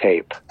harder on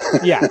tape.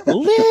 Yeah, a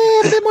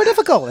little bit more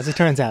difficult, as it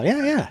turns out.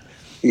 Yeah.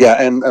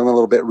 Yeah, and a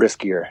little bit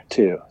riskier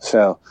too.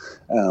 So,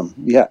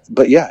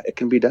 but it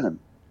can be done.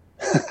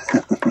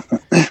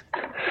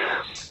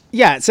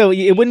 Yeah, so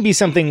it wouldn't be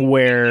something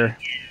where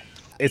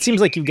it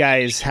seems like you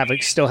guys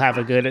still have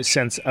a good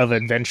sense of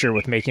adventure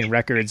with making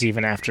records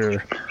even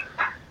after.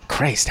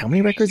 Christ, how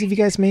many records have you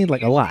guys made?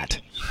 Like a lot.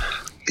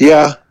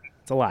 Yeah,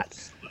 it's a lot.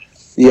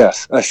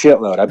 Yes, a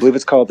shitload. I believe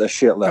it's called a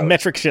shitload. A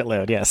metric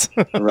shitload. Yes.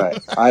 Right.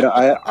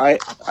 I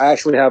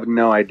actually have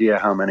no idea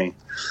how many.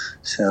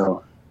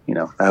 So you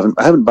know, I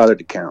haven't bothered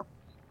to count.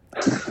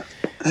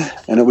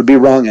 And it would be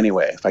wrong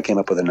anyway if I came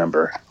up with a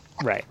number.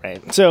 Right.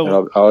 So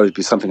it'll always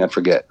be something I'd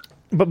forget.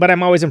 But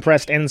I'm always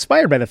impressed and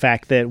inspired by the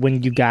fact that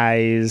when you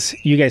guys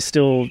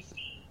still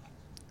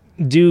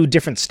do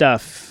different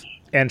stuff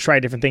and try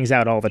different things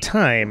out all the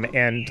time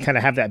and kind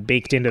of have that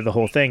baked into the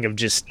whole thing of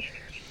just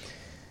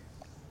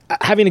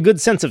having a good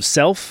sense of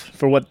self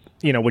for what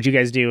you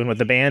guys do and what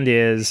the band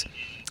is,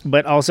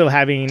 but also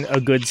having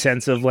a good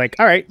sense of like,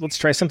 all right, let's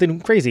try something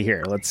crazy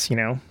here. Let's do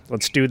an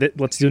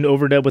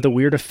overdub with a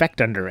weird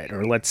effect under it,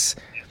 or let's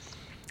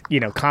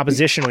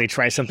compositionally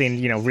try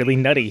something, really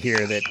nutty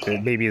here that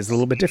maybe is a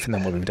little bit different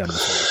than what we've done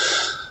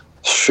before.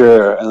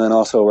 Sure. And then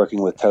also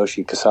working with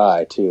Toshi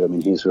Kasai too. I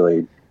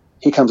mean,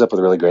 he comes up with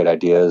really great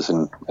ideas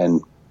and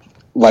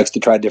likes to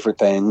try different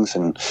things,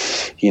 and,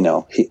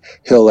 he'll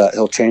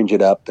change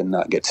it up and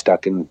not get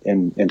stuck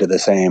into the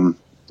same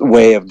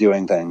way of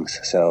doing things.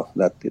 So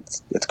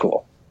it's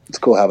cool. It's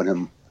cool having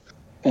him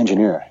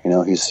engineer.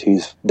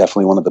 He's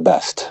definitely one of the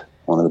best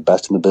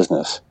in the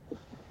business.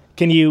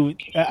 Can you?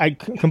 I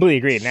completely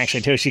agree. And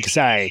actually, Toshi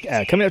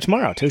Kasai coming up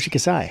tomorrow. Toshi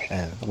Kasai,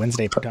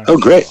 Wednesday. Protonic. Oh,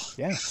 great!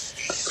 Yeah,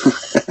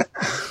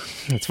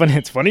 it's funny.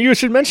 It's funny you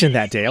should mention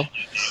that, Dale.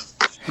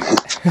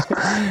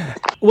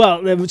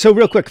 Well, so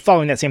real quick,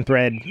 following that same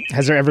thread,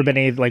 has there ever been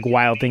any like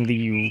wild thing that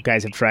you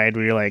guys have tried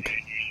where you're like,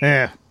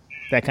 that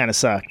kind of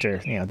sucked, or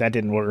that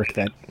didn't work,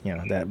 that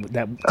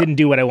didn't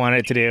do what I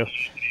wanted it to do?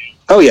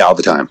 Oh yeah, all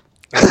the time.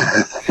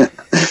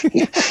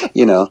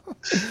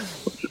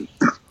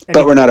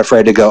 But we're not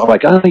afraid to go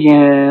like, oh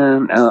yeah,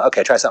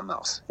 okay, try something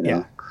else.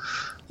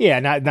 Yeah,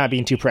 not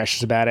being too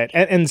precious about it.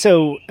 And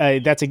so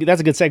that's a good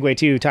segue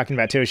too, talking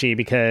about Toshi,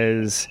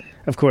 because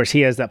of course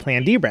he has that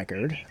Plan D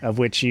record of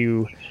which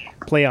you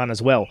play on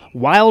as well.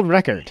 Wild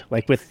record,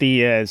 like with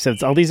the so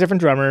it's all these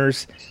different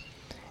drummers,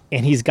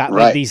 and he's got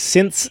like these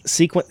synths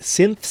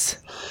sequenced.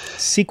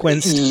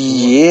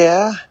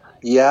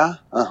 Yeah.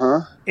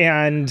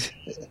 And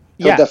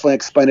he'll definitely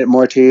explain it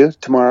more to you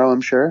tomorrow,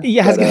 I'm sure.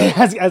 Yeah,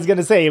 I was going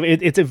to say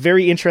it's a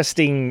very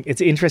interesting.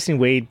 It's an interesting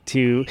way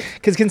to,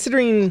 because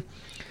considering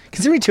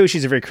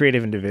Toshi's a very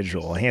creative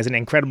individual. He has an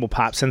incredible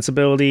pop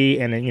sensibility,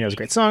 and he's a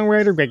great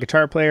songwriter, great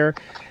guitar player.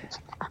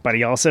 But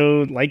he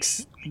also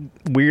likes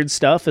weird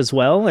stuff as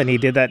well. And he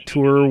did that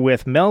tour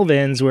with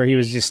Melvins where he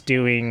was just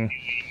doing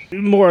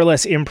more or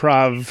less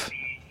improv,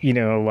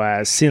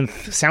 synth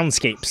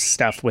soundscape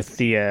stuff with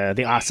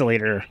the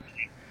oscillator.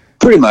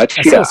 Pretty much,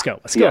 a skill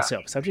scope. Is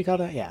that what you call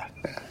that? Yeah.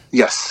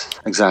 Yes,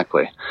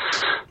 exactly.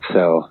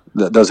 So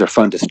those are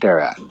fun to stare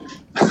at.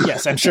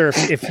 Yes, I'm sure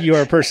if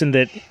you're a person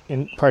that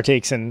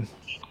partakes in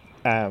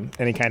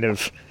any kind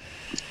of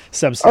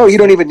substance. Oh, you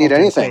don't even need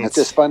anything. It's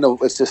just fun to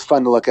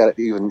look at it.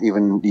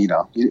 Even you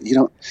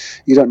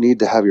don't need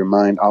to have your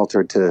mind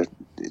altered to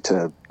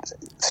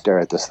stare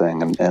at this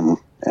thing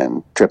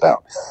and trip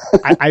out.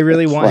 I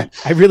really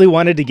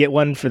wanted to get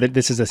one for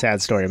this is a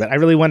sad story, but I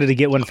really wanted to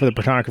get one for the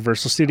Protonic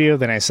Reversal Studio.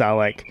 Then I saw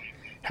like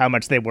how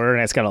much they were,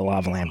 and it's got a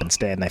lava lamp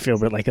instead, and I feel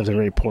like it was a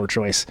very poor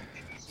choice.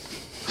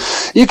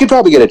 You could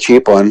probably get a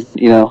cheap one,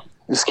 you know.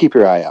 Just keep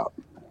your eye out.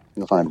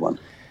 You'll find one.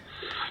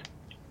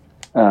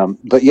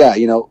 But yeah,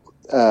 you know,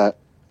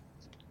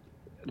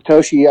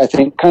 Toshi, I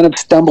think, kind of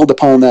stumbled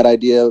upon that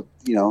idea,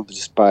 you know,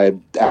 just by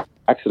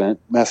accident,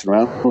 messing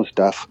around with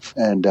stuff.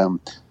 And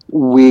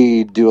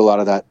we do a lot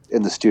of that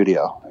in the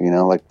studio, you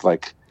know,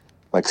 like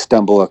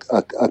stumble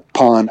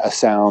upon a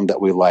sound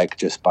that we like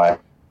just by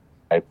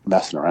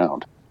messing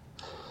around.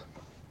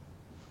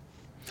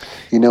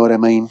 You know what I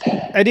mean?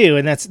 I do,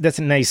 and that's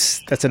a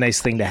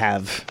nice thing to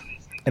have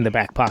in the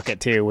back pocket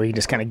too, where you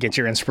just kind of get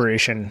your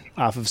inspiration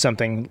off of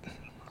something,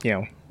 you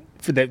know,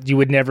 that you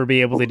would never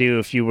be able to do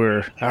if you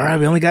were, all right,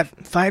 we only got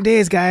 5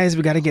 days, guys.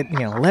 We got to get, you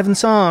know, 11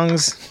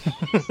 songs.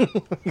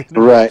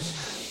 Right.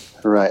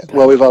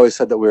 Well, we've always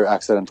said that we're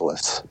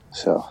accidentalists.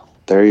 So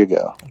there you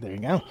go. There you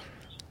go.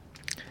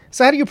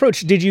 So how do you approach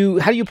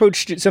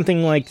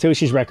something like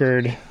Toshi's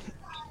record,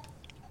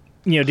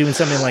 you know, doing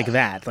something like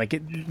that,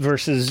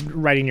 versus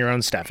writing your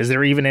own stuff? Is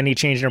there even any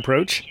change in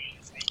approach?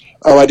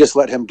 Oh, I just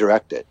let him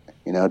direct it,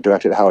 you know,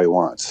 direct it how he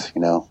wants, you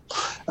know.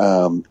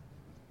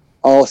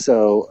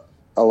 Also,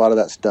 a lot of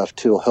that stuff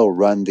too, he'll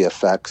run the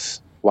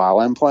effects while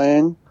I'm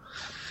playing.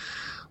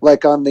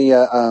 Like on the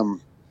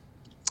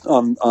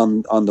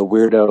on the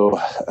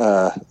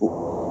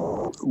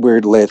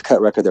weird lathe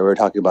cut record that we were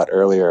talking about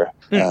earlier.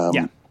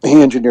 Yeah.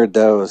 He engineered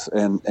those,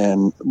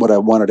 and what I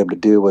wanted him to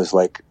do was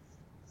like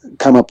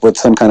come up with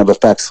some kind of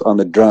effects on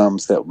the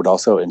drums that would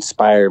also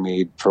inspire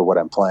me for what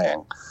I'm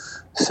playing.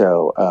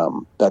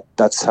 So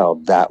that's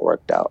how that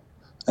worked out.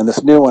 And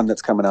this new one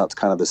that's coming out is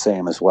kind of the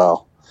same as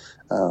well.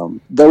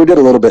 Though we did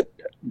a little bit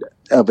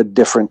of a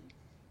different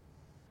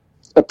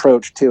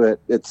approach to it.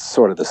 It's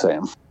sort of the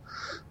same.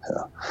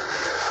 So.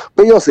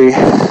 But you'll see.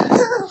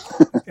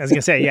 I was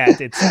gonna say, yeah,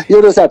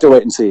 you'll just have to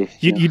wait and see.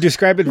 You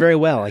described it very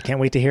well. I can't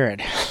wait to hear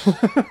it.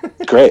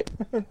 Great.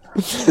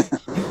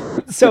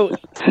 So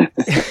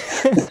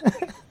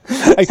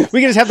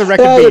we can just have the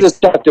record. You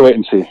just have to wait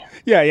and see.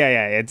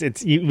 Yeah.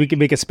 We can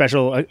make a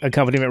special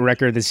accompaniment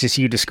record that's just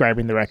you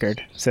describing the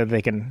record, so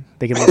they can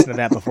listen to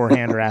that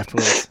beforehand or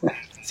afterwards.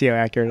 See how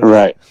accurate it is.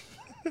 Right.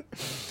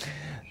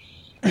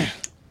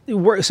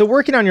 So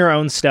working on your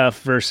own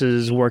stuff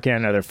versus working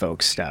on other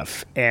folks'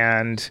 stuff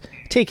and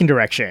taking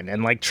direction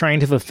and like trying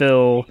to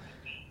fulfill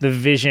the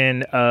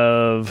vision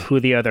of who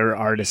the other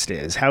artist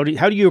is. How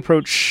do you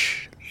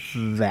approach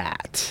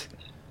that?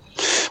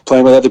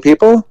 Playing with other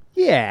people?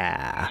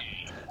 Yeah.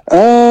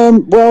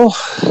 Well,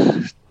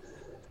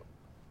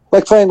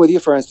 like playing with you,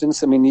 for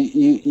instance. I mean,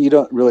 you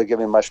don't really give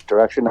me much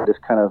direction. I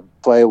just kind of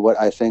play what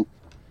I think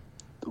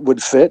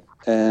would fit,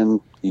 and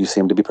you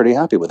seem to be pretty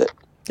happy with it.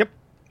 Yep.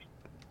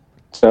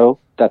 So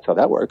that's how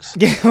that works.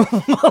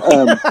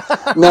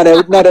 Not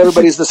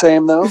everybody's the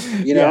same, though.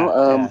 You know.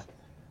 Yeah.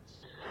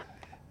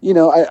 You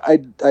know,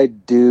 I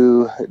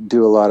do a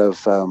lot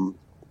of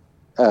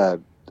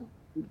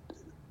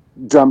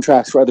drum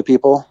tracks for other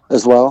people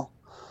as well,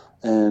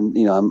 and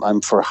you know,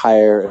 I'm for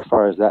hire as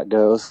far as that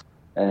goes,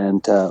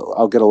 and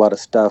I'll get a lot of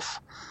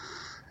stuff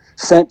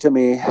sent to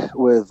me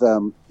with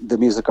the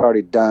music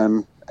already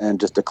done and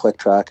just a click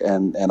track,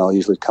 and I'll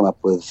usually come up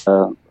with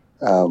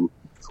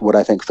what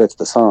I think fits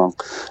the song.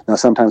 Now,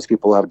 sometimes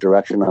people have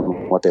direction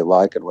on what they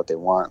like and what they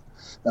want,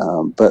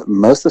 but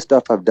most of the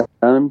stuff I've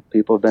done,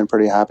 people have been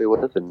pretty happy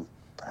with, and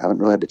haven't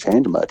really had to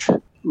change much.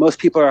 Most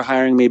people are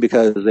hiring me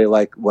because they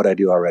like what I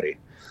do already.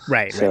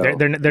 Right. So,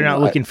 They're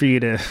not looking for you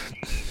to.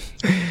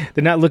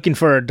 They're not looking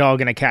for a dog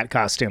in a cat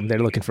costume. They're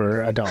looking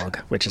for a dog,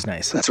 which is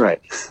nice. That's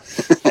right.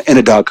 In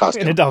a dog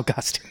costume.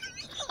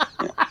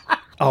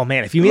 Oh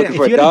man, if you had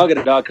a dog in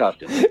a dog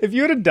costume. If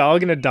you had a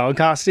dog in a dog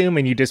costume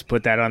and you just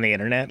put that on the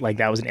internet, like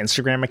that was an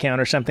Instagram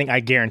account or something, I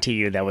guarantee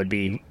you that would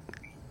be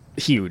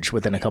huge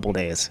within a couple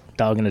days.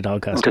 Dog in a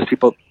dog costume. Because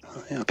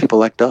people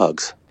like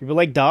dogs. People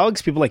like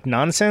dogs. People like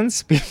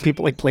nonsense.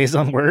 People like plays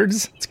on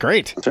words. It's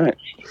great. That's right.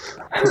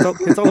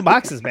 It's all the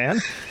boxes, man.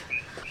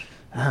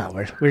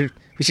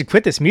 We should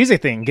quit this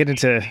music thing. Get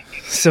into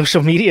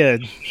social media,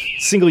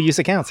 single-use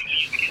accounts.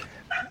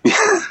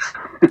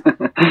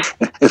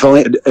 If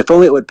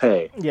only it would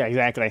pay. Yeah,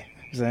 exactly.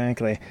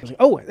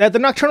 Oh, the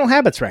Nocturnal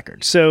Habits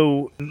record.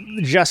 So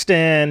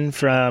Justin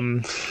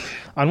from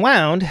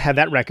Unwound had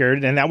that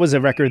record, and that was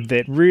a record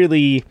that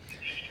really,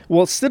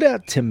 well, it stood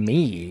out to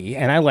me,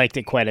 and I liked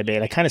it quite a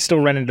bit. I kind of still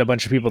run into a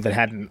bunch of people that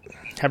haven't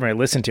really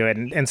listened to it,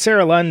 and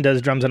Sarah Lund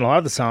does drums on a lot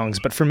of the songs,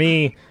 but for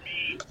me,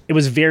 it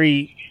was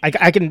very.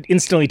 I can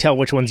instantly tell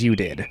which ones you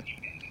did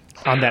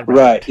on that record.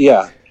 Right.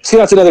 Yeah. See,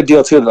 that's another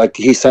deal too. Like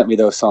he sent me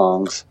those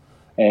songs,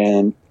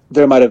 and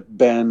there might have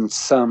been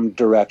some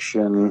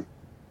direction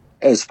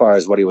as far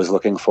as what he was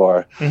looking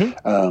for.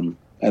 Mm-hmm.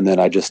 And then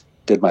I just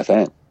did my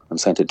thing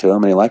and sent it to him,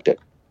 and he liked it.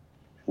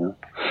 You know?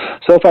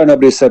 So far,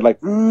 nobody said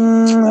like,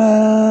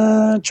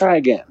 try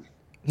again.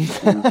 You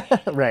know?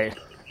 Right.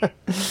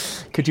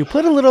 Could you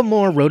put a little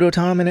more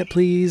Rototom in it,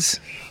 please?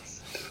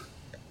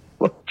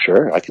 Well,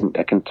 sure. I can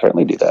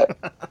certainly do that.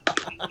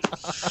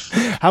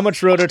 How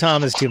much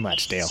Rototom is too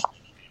much, Dale?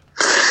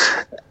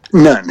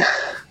 None.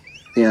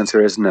 The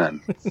answer is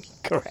none.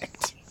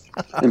 Correct.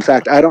 In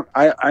fact, I don't.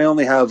 I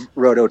only have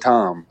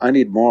rototom. I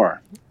need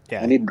more.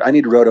 Yeah. I need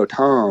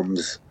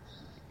rototoms.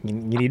 You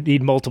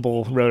need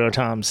multiple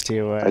rototoms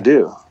to. I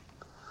do.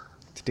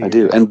 I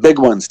do, and big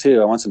ones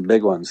too. I want some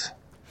big ones.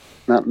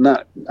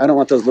 Not. I don't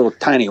want those little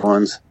tiny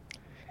ones.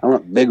 I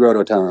want big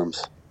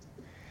rototoms.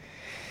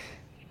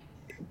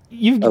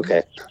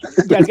 Okay.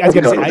 Yeah, I was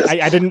gonna say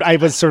I didn't. I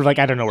was sort of like,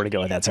 I don't know where to go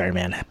with that. Sorry,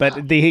 man.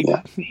 But the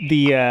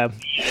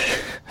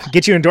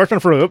get you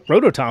endorsement for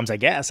rototoms, I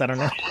guess. I don't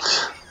know.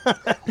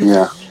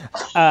 Yeah.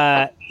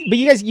 But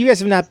you guys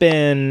have not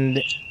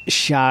been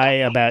shy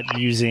about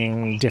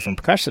using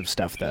different percussive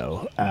stuff,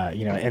 though.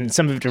 And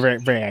some of it are very,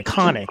 very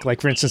iconic.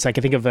 Like, for instance, I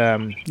can think of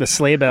the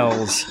sleigh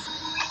bells.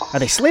 Are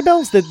they sleigh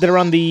bells that are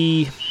on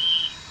the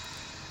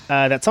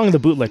that song of the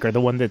Bootlicker,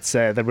 the one that's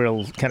the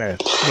real kind of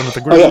one with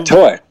the groove? Oh yeah,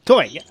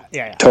 toy.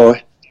 Yeah.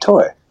 Toy.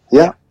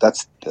 Yeah,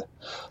 that's the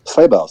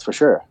sleigh bells for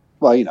sure.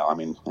 Well, I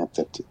mean,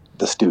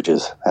 the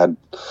Stooges had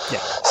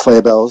sleigh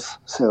bells,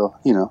 so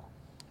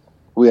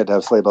we had to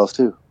have sleigh bells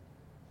too.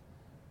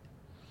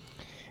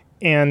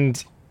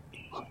 And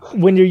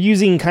when you're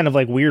using kind of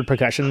like weird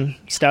percussion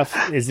stuff,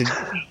 is it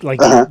like,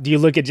 do you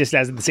look at just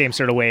as the same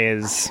sort of way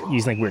as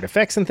using like weird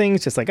effects and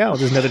things? Just like, oh,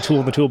 there's another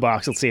tool in the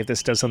toolbox. Let's see if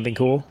this does something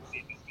cool.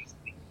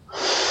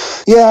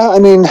 Yeah, I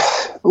mean,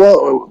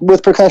 well,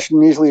 with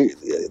percussion, usually,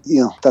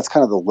 that's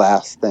kind of the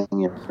last thing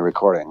you're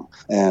recording.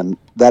 And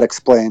that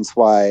explains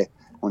why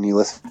when you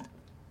listen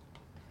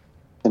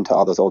to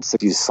all those old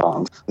 60s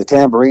songs, the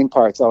tambourine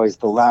part's always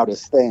the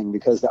loudest thing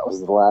because that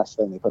was the last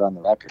thing they put on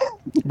the record.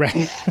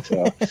 Right.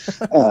 So,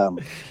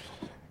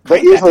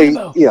 but usually,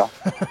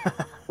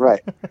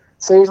 right.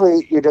 So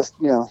usually you're just,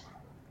 you're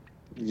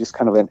just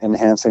kind of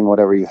enhancing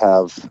whatever you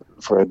have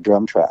for a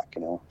drum track,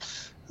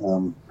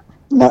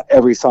 Not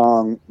every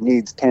song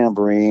needs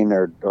tambourine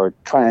or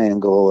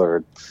triangle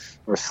or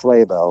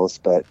sleigh bells,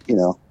 but,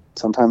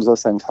 sometimes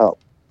those things help.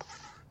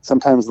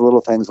 Sometimes the little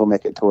things will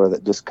make it to where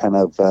that just kind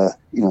of,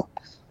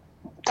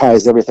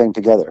 ties everything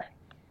together.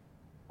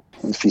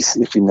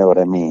 If you know what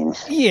I mean.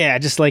 Yeah,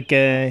 just like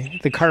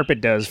the carpet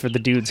does for the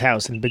dude's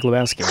house in Big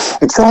Lebowski.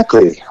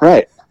 Exactly,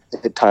 right.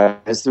 It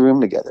ties the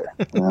room together.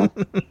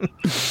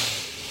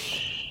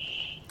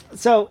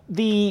 So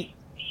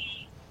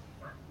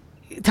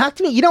talk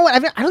to me. You know what? I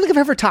don't think I've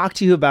ever talked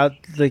to you about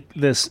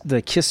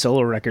the Kiss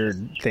solo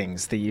record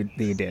things that you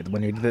did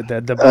when you did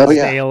the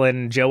Dale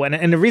and Joe.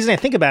 And the reason I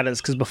think about it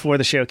is because before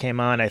the show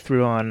came on, I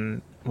threw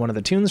on one of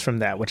the tunes from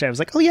that, which I was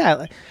like, oh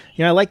yeah,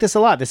 I like this a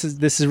lot. This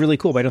is really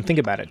cool, but I don't think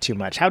about it too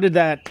much. How did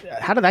that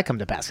come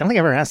to pass? I don't think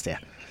I've ever asked you.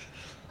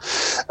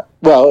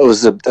 Well, it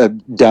was a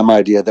dumb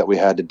idea that we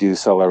had to do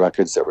solo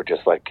records that were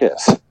just like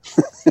Kiss.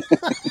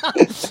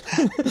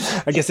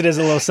 I guess it is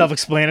a little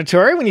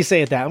self-explanatory when you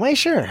say it that way,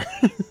 sure.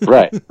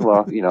 Right.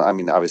 Well, I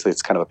mean, obviously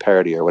it's kind of a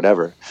parody or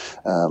whatever,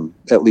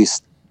 at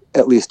least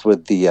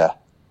with the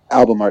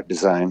album art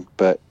design.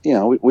 But,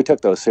 we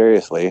took those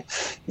seriously,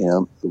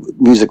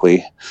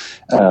 musically.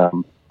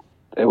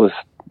 It was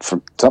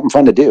something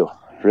fun to do,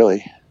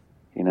 really,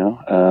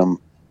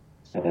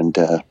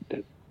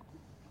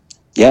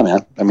 yeah,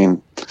 man. I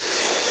mean,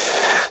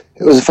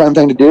 it was a fun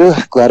thing to do.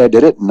 Glad I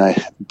did it, and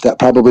that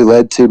probably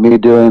led to me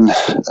doing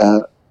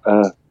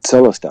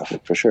solo stuff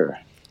for sure.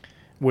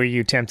 Were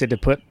you tempted to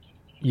put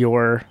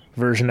your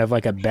version of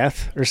like a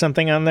Beth or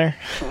something on there?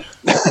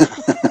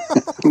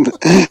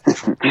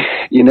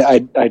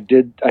 I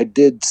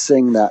did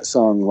sing that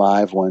song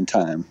live one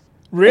time.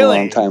 Really?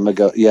 A long time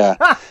ago.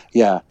 Yeah,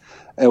 yeah.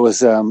 It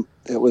was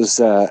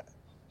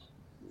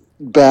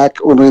back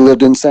when we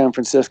lived in San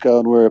Francisco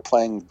and we were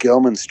playing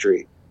Gilman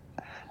Street,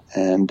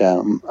 and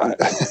it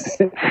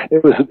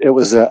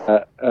was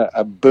a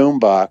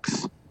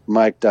boombox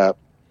mic'd up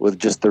with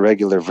just the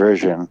regular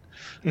version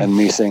and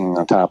me singing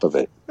on top of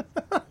it.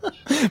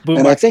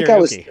 And I think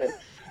karaoke.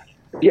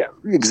 Yeah,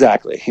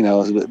 exactly.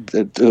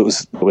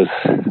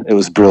 It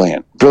was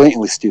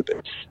brilliantly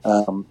stupid.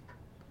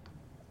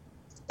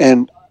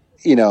 And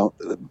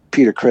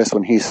Peter Criss,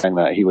 when he sang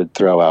that, he would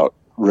throw out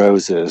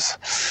roses.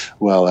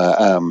 Well,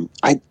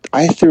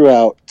 I threw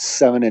out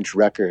 7-inch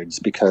records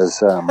because,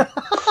 the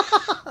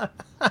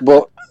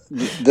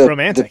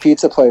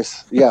pizza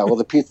place. Yeah, well,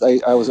 the pizza.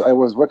 I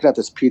was working at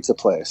this pizza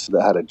place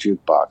that had a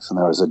jukebox, and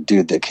there was a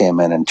dude that came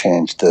in and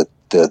changed the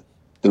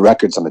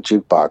records on the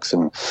jukebox,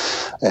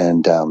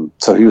 and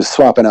so he was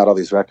swapping out all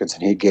these records,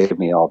 and he gave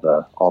me all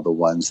the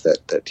ones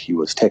that he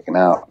was taking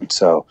out. And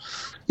so,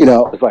 it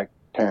was like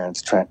Terrence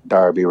Trent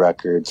D'Arby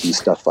records and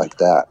stuff like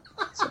that.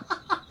 So.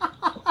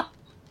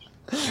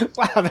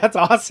 Wow, that's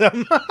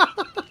awesome.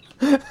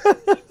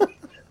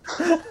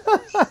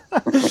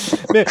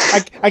 Man,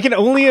 I can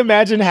only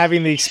imagine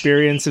having the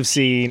experience of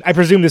seeing, I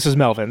presume this was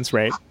Melvins,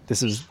 right?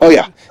 This is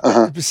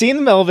seeing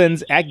the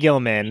Melvins at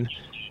Gilman,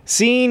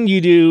 seeing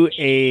you do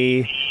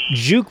a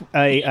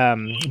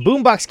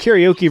boombox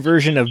karaoke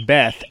version of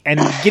Beth, and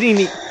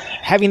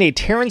having a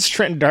Terrence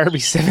Trent D'Arby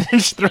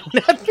 7-inch thrown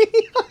at me.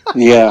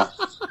 Yeah.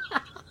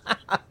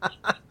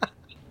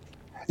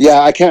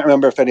 Yeah, I can't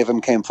remember if any of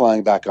them came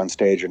flying back on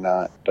stage or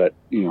not, but,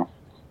 you know,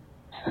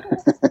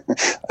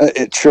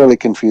 it surely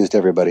confused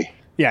everybody.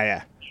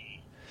 Yeah.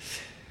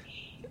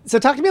 So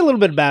talk to me a little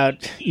bit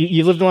about,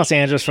 you lived in Los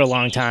Angeles for a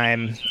long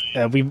time.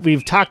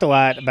 We've talked a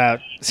lot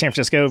about San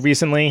Francisco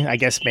recently, I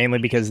guess mainly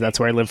because that's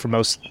where I lived for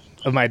most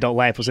of my adult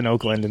life, was in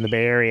Oakland in the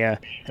Bay Area.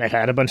 And I've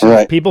had a bunch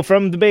of people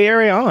from the Bay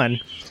Area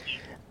on.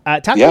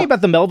 Talk to me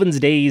about the Melvins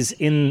days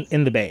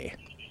in the Bay.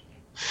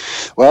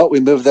 Well, we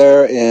moved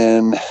there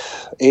in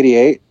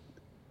 88,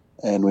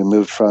 and we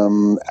moved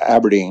from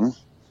Aberdeen.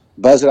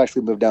 Buzz had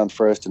actually moved down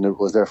first and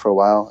was there for a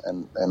while,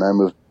 and I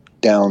moved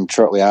down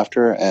shortly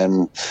after,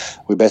 and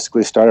we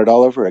basically started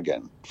all over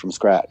again from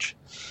scratch.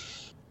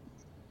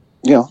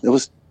 You know, it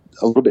was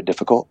a little bit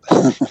difficult.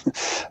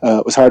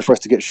 It was hard for us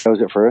to get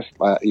shows at first.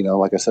 You know,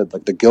 like I said,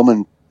 like the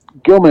Gilman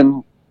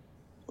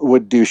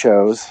would do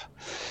shows.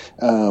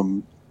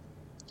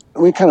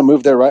 We kind of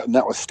moved there right when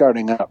that was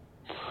starting up,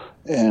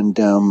 and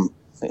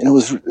it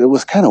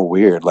was kind of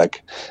weird.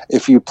 Like,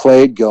 if you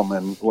played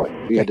Gilman, what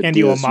you had to and do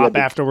you is a mop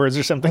afterwards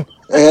or something.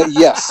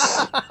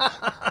 Yes,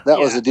 that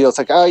was the deal. It's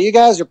like, oh, you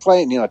guys are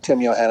playing. You know, Tim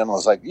Yohannan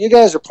was like, you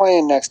guys are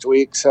playing next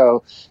week,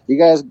 so you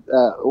guys,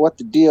 what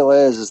the deal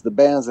is the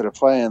bands that are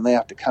playing, they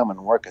have to come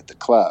and work at the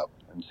club,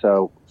 and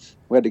so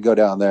we had to go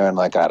down there and,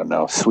 like, I don't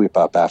know, sweep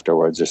up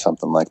afterwards or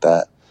something like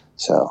that.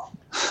 So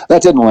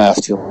that didn't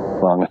last too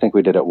long. I think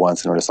we did it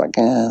once, and we're just like,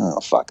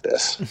 fuck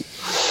this.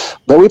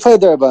 But we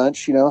played there a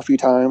bunch, you know, a few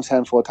times,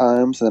 handful of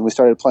times, and then we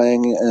started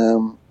playing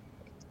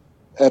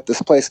at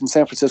this place in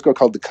San Francisco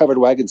called the Covered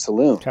Wagon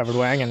Saloon. Covered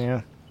Wagon,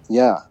 yeah.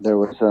 Yeah, there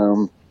was...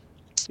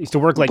 used to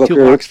work like Booker.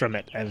 2 blocks from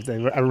it.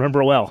 I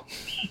remember well.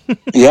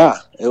 Yeah,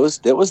 it was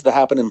the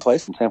happening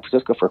place in San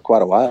Francisco for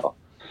quite a while.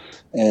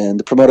 And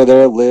the promoter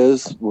there,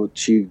 Liz,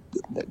 she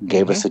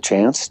gave us a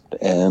chance,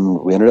 and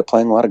we ended up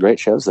playing a lot of great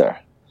shows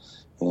there.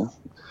 Yeah.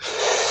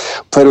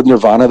 Played with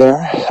Nirvana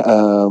there,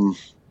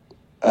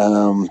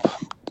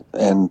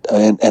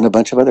 and a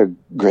bunch of other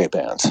great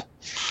bands.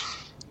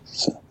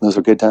 So those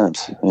were good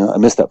times. You know, I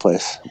miss that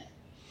place.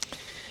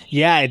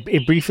 Yeah,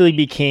 it briefly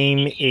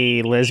became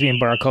a lesbian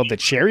bar called the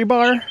Cherry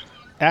Bar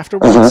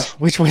afterwards,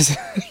 which was,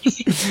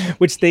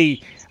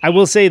 I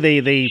will say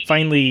they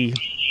finally.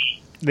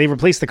 They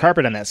replaced the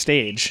carpet on that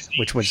stage,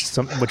 which was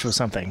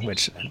something.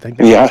 Which I think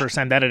that was the first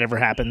time that had ever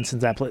happened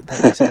since that place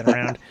had been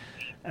around.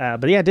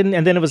 But yeah, it didn't.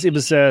 And then it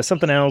was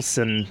something else,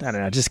 and I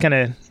don't know, just kind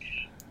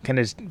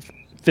of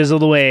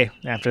fizzled away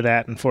after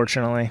that.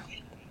 Unfortunately,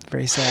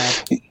 very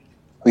sad.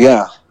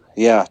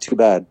 Yeah, too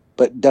bad.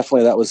 But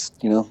definitely, that was,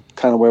 you know,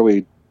 kind of where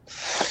we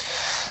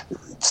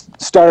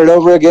started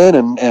over again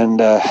and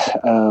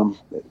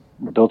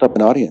built up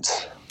an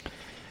audience.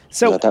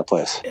 So at that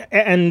place,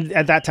 and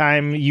at that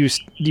time, you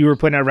were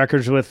putting out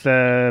records with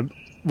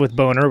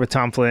Boner, with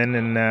Tom Flynn,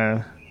 and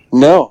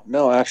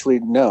no, actually,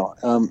 no.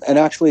 And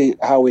actually,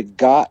 how we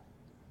got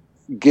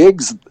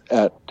gigs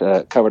at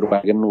Covered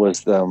Wagon was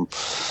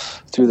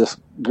through this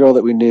girl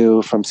that we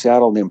knew from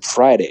Seattle named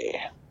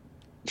Friday.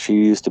 She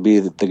used to be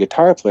the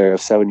guitar player of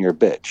 7 Year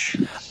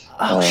Bitch.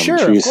 Oh, sure.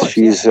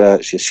 She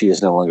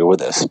is no longer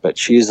with us, but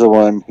she's the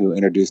one who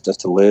introduced us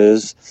to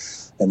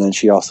Liz, and then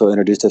she also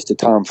introduced us to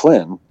Tom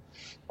Flynn.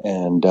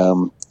 And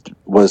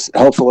was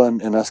helpful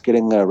in us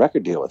getting a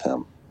record deal with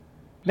him.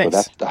 Nice. So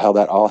that's how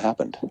that all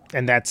happened.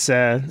 And that's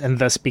and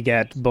thus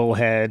begat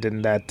Bullhead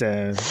and that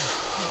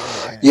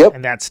yep.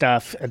 And that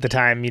stuff at the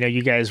time. You know,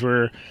 you guys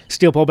were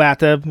Steel Pole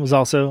Bathtub was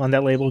also on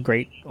that label.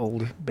 Great old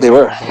band. They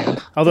were.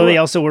 Although they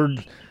also were,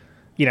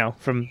 you know,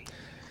 from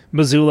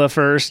Missoula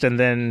first and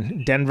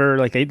then Denver.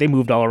 Like they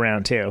moved all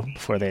around too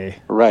before they.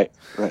 Right.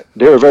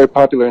 They were very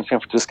popular in San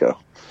Francisco.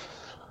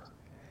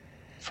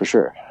 For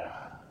sure.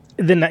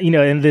 Then, you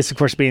know, and this, of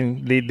course,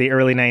 being the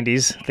early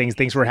 90s,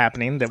 things were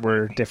happening that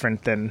were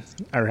different than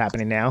are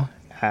happening now.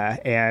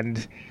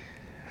 And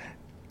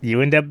you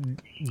end up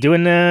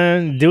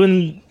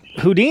doing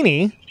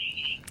Houdini,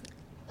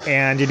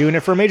 and you're doing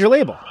it for a major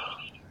label.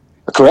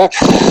 Correct.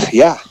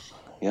 Yeah.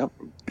 Yep.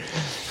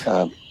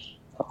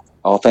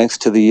 All thanks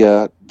to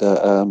the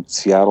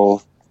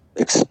Seattle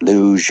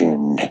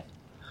explosion.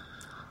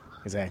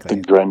 Exactly.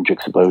 The grunge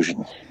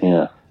explosion.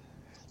 Yeah.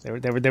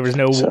 There was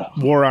no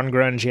war on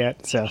grunge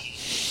yet, so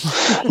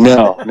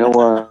no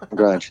war on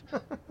grunge.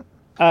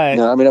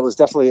 No, I mean, it was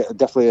definitely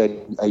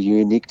a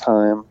unique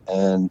time,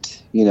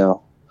 and you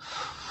know,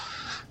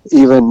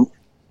 even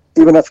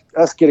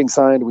us getting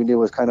signed, we knew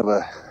was kind of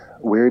a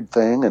weird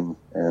thing,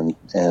 and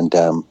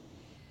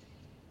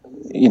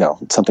you know,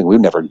 something we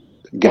never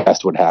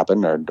guessed would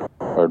happen or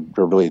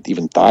really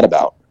even thought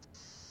about,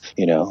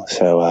 you know.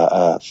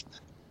 So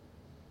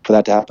for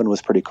that to happen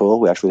was pretty cool.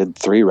 We actually did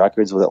 3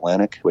 records with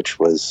Atlantic, which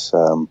was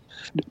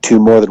 2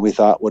 more than we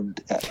thought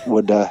would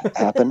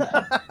happen.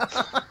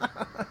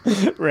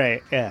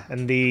 Right. Yeah.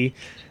 And the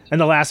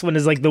last one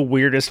is like the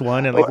weirdest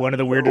one, and like one of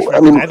the weirdest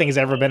records I think has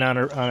ever been on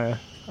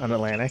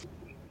Atlantic.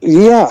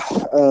 Yeah.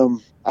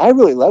 I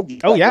really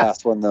loved that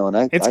last one though, and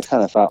I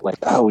kind of thought like,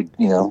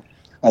 you know,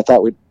 I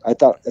thought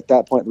at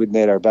that point we'd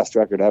made our best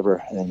record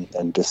ever,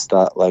 and just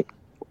thought like,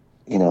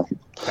 you know,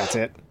 that's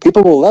it.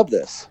 People will love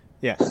this.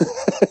 Yeah.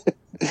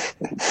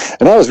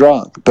 And I was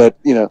wrong, but,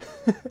 you know.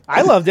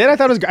 I loved it. I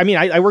thought it was, I mean,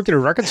 I worked at a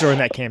record store when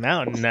that came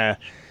out, and I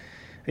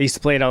used to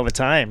play it all the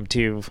time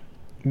to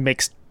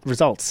mixed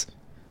results.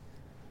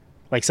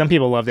 Like, some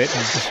people loved it.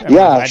 And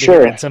yeah,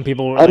 sure. And some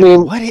people were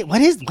like,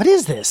 what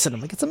is this? And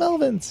I'm like, it's a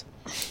Melvins.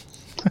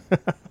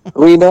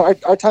 Well, you know,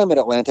 our time at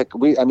Atlantic,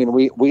 we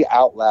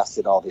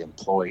outlasted all the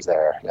employees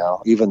there. You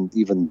know, even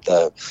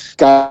the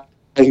guy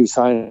who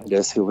signed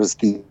us, who was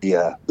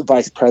the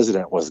vice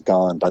president, was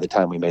gone by the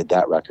time we made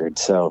that record.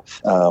 So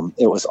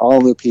it was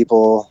all new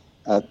people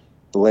at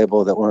the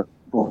label that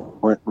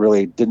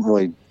didn't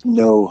really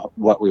know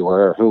what we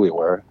were or who we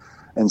were,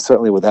 and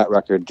certainly with that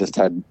record, just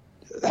had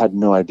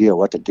no idea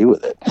what to do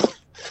with it.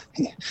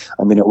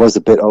 I mean, it was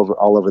a bit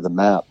all over the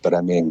map, but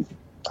I mean,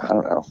 I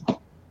don't know.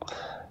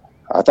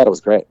 I thought it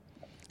was great.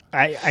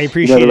 I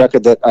appreciate the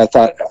record that I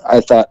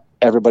thought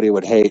everybody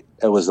would hate.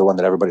 It was the one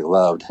that everybody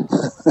loved.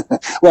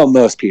 Well,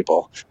 most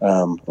people,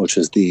 which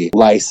is the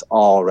Lice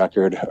All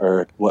record,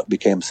 or what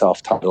became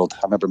self-titled. I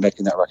remember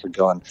making that record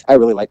going, I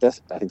really like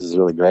this. I think this is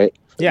really great.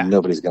 Yeah.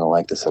 Nobody's going to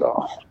like this at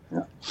all.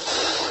 Yeah.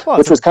 Well,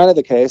 which was kind of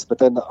the case, but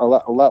then a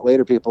lot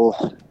later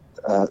people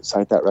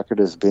cite that record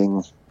as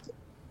being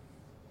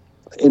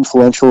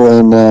influential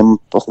in a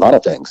lot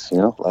of things. You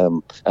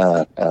know,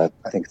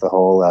 I think the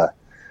whole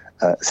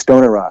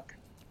stoner rock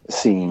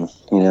scene,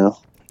 you know.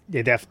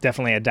 It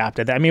definitely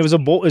adopted that. I mean, it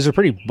was a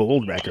pretty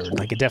bold record.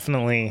 Like, it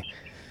definitely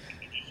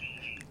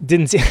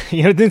didn't seem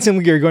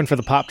like you were going for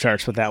the pop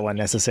charts with that one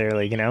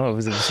necessarily. You know, it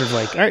was sort of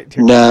like, all right,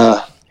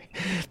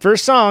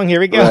 first song, here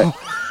we go.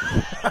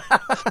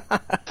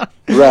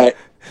 Right.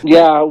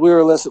 Yeah, we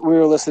were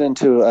listening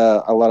to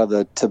a lot of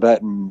the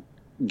Tibetan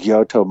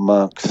Gyoto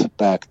monks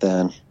back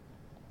then,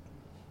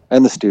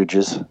 and the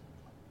Stooges.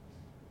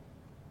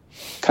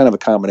 Kind of a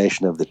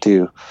combination of the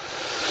two.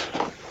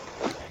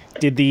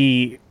 Did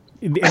the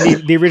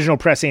original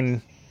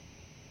pressing,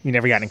 you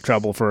never got in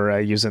trouble for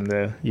using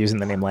the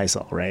name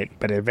Lysol, right?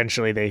 But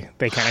eventually they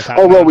kind of caught.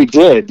 Oh well, we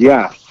did,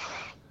 yeah.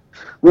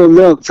 Well,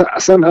 no,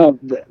 somehow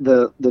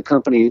the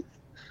company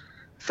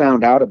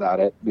found out about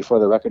it before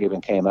the record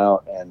even came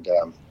out, and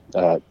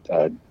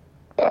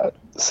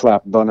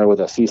slapped Boner with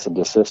a cease and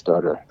desist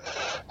order.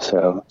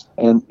 So,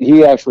 and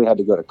he actually had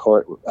to go to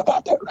court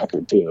about that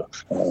record too.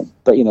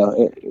 But you know,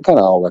 it kind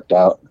of all worked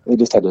out. They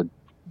just had to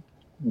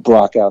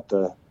black out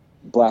the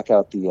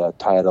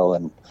title,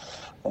 and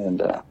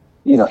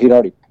you know, he'd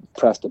already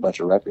pressed a bunch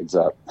of records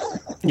up.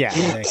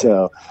 Yeah.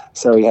 So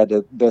he had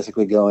to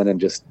basically go in and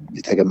just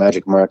take a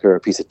magic marker or a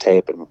piece of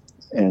tape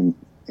and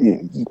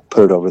you know,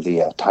 put it over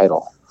the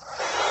title.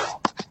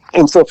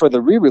 And so for the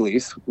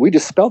re-release, we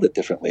just spelled it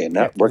differently, and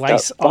that worked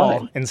out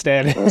fine.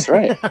 Instead. That's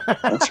right.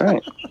 That's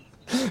right.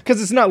 Because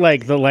it's not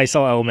like the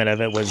Lysol element of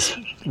it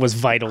was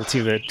vital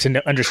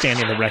to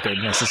understanding the record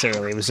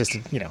necessarily. It was just,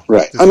 you know.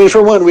 Right. I mean,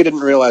 for one, we didn't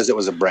realize it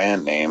was a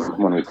brand name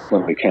when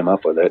we came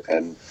up with it,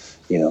 and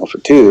you know, for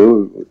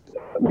two,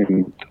 I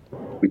mean,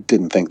 we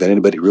didn't think that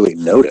anybody really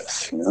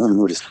noticed. You know, I mean,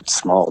 we're just a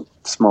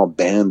small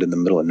band in the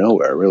middle of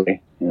nowhere,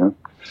 really. You know.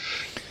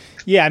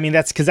 Yeah, I mean,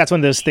 that's because that's one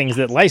of those things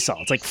that Lysol,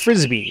 it's like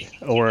Frisbee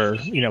or,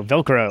 you know,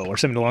 Velcro or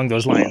something along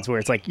those lines, where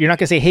it's like, you're not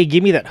going to say, hey,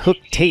 give me that hook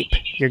tape.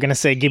 You're going to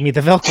say, give me the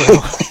Velcro.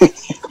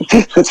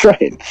 That's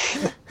right.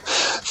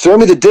 Throw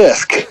me the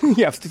disc.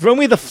 Yeah, throw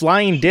me the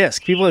flying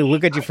disc. People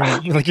look at you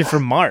like you're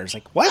from Mars.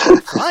 Like, what?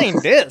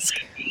 Flying disc?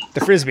 The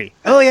Frisbee.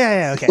 Oh,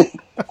 yeah, okay.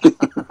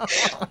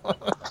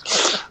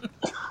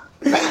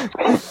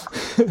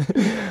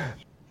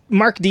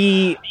 Mark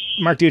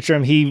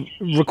Neutron, he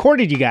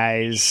recorded you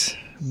guys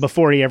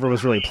before he ever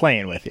was really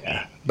playing with you.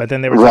 But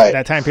then there was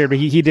that time period. But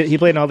he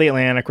played in all the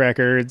Atlantic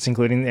records,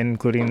 including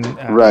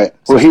right.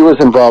 Well, he was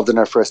involved in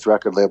our first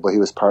record label. He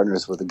was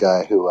partners with a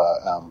guy who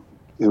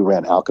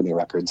ran Alchemy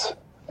Records,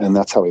 and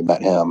that's how we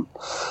met him.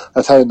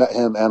 That's how we met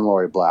him and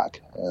Lori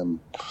Black.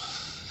 And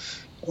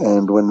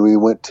when we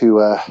went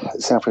to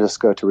San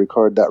Francisco to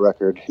record that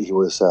record, he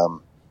was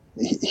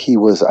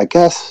I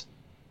guess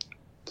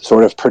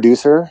sort of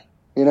producer,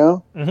 you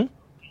know,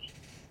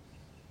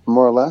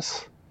 more or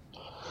less.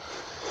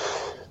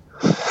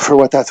 For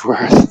what that's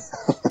worth.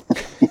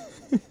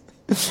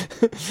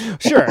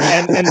 Sure,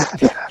 and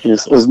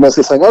it was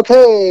mostly saying,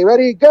 "Okay,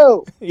 ready,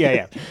 go."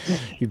 Yeah.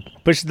 You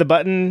push the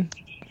button,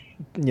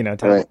 you know,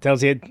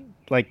 tells you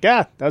like,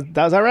 yeah, that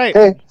was all right.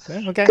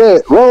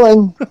 Okay,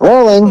 rolling.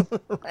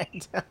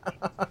 Right.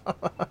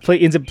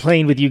 Ends up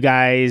playing with you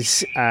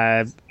guys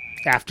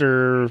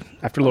after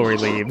Lori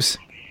leaves,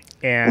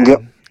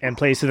 and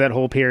plays through that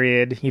whole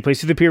period. He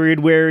plays through the period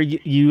where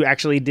you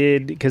actually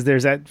did, because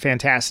there's that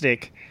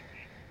fantastic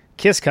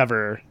Kiss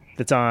cover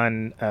that's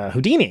on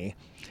Houdini.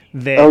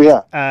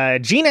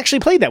 Gene actually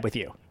played that with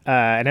you.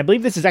 And I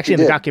believe this is actually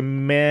in the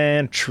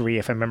documentary,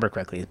 if I remember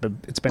correctly. But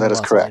it's been a while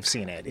since I've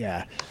seen it.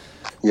 Yeah.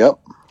 Yep.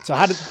 So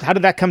how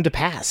did that come to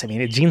pass? I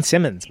mean, Gene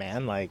Simmons,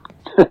 man, like.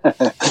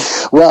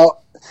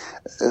 Well,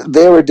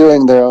 they were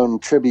doing their own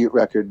tribute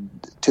record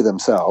to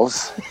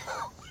themselves.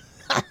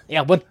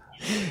 Yeah,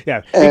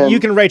 Yeah, And- you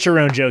can write your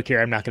own joke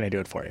here. I'm not going to do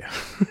it for you.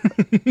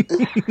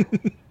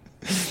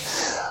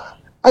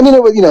 I mean,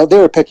 it was, they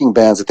were picking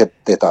bands that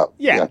they thought.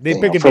 Yeah, they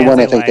pick for bands one,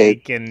 they I think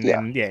like, they,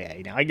 and yeah,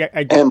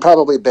 I and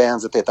probably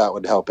bands that they thought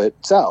would help it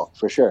sell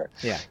for sure.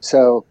 Yeah.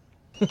 So,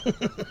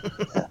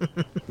 yeah.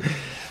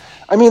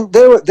 I mean,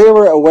 they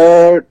were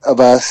aware of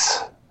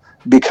us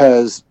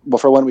because, well,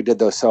 for one, we did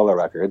those solo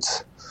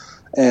records,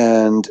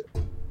 and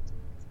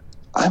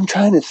I'm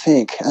trying to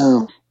think.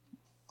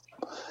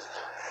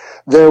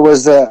 There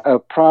was a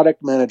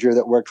product manager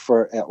that worked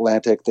for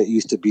Atlantic that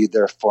used to be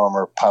their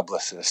former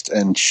publicist,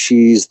 and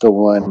she's the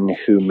one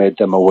who made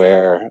them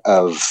aware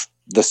of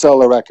the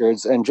solo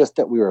records and just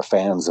that we were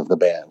fans of the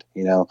band.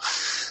 We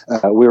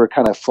were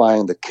kind of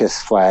flying the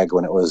KISS flag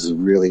when it was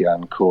really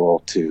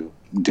uncool to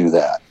do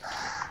that.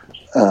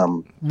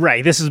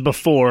 Right. This is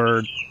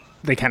before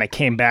they kind of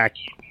came back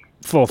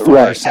full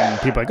force, and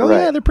people were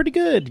like, yeah, they're pretty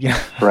good. Yeah.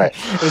 Right.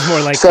 It was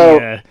more like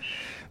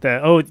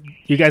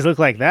you guys look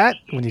like that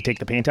when you take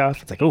the paint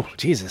off. It's like, oh,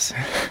 Jesus.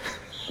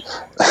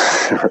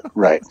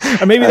 Right.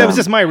 Or maybe that was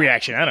just my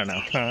reaction. I don't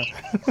know.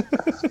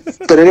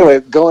 But anyway,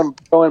 going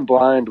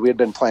blind, we had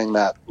been playing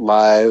that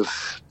live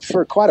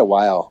for quite a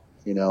while,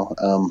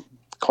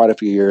 quite a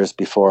few years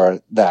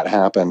before that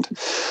happened.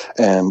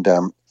 And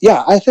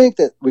I think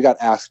that we got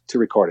asked to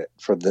record it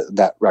for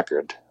that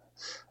record.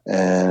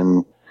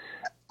 And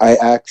I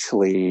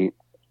actually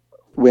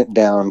went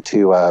down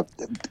to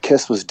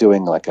KISS was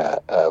doing like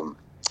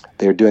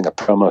they were doing a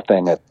promo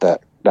thing at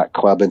that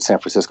club in San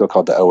Francisco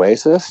called the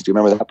Oasis. Do you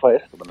remember that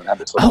place?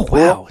 Oh,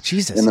 wow.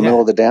 Jesus. In the middle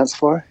of the dance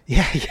floor?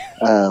 Yeah.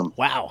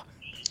 Wow.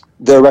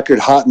 The record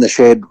Hot in the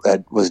Shade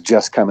was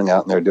just coming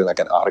out, and they were doing like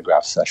an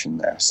autograph session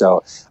there.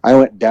 So I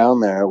went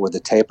down there with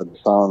a tape of the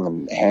song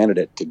and handed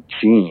it to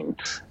Gene,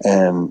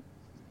 and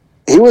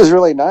he was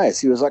really nice.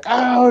 He was like,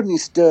 oh, and he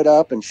stood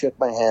up and shook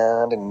my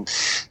hand, and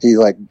he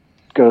like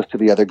goes to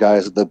the other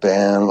guys of the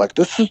band, like,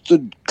 this is the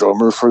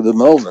drummer for the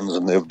Melvins,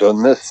 and they've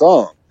done this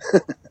song.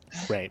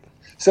 Right.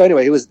 So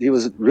anyway, he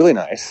was really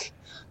nice.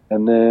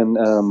 And then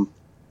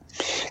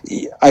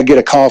I get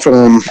a call from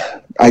him.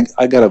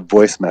 I got a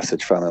voice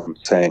message from him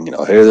saying,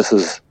 hey, this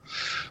is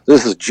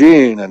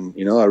Gene, and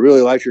I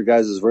really liked your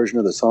guys' version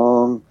of the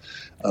song.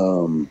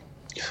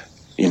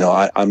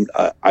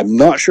 I'm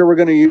not sure we're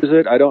going to use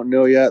it. I don't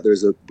know yet.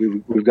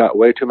 We've got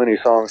way too many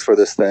songs for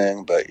this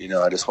thing, but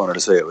I just wanted to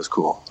say it was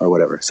cool or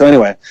whatever. So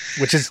anyway,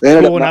 which is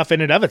cool enough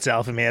in and of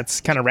itself. I mean,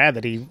 it's kind of rad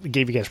that he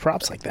gave you guys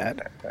props like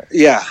that.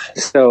 Yeah.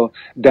 So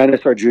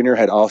Dinosaur Jr.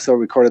 had also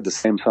recorded the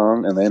same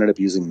song, and they ended up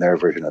using their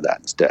version of that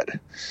instead.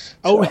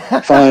 So,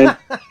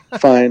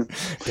 fine.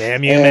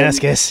 Damn you,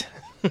 Maskus.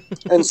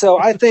 And so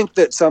I think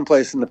that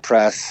someplace in the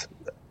press,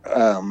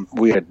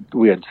 we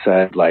had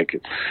said like,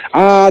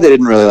 they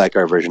didn't really like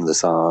our version of the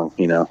song,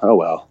 oh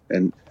well.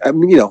 And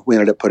we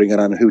ended up putting it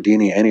on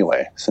Houdini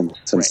anyway,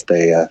 since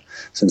they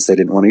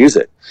didn't want to use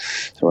it.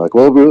 So we're like,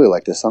 well, we really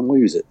like this song, we'll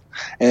use it.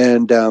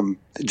 And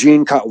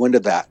Gene caught wind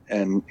of that,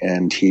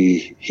 and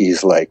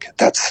he's like,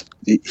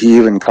 he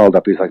even called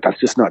up, he's like, that's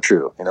just not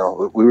true.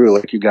 We really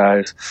like you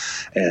guys,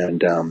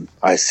 and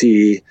I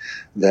see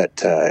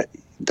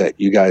that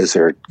you guys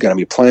are going to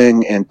be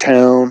playing in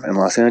town in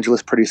Los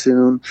Angeles pretty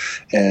soon,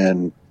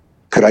 and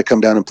could I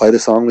come down and play the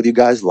song with you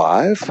guys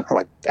live? I'm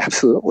like,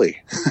 absolutely.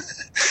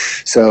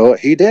 So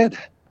he did,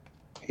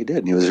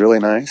 and he was really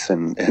nice,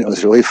 and it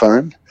was really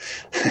fun.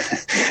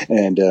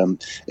 And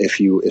if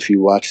you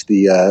watch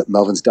the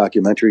Melvins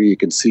documentary, you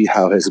can see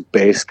how his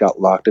bass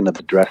got locked into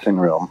the dressing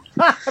room.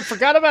 I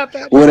forgot about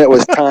that. When it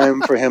was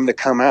time for him to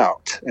come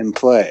out and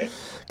play.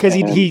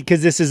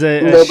 Because this is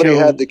a nobody show,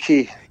 had the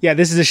key. Yeah,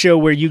 this is a show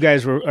where you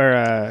guys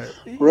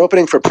we're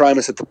opening for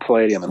Primus at the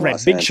Palladium in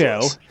Los big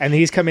Angeles. Show, and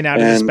he's coming out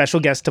as a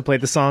special guest to play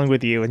the song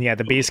with you, and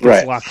the bass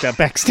gets locked up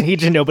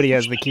backstage, and nobody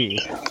has the key.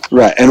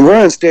 Right, and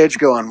we're on stage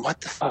going,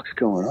 "What the fuck's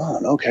going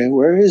on? Okay,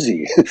 where is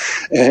he?"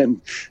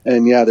 and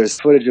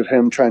there's footage of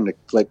him trying to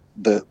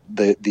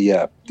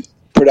the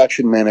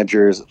production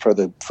managers for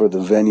the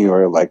venue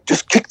are like,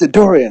 "Just kick the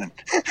door in,"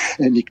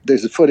 and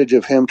there's a footage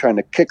of him trying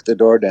to kick the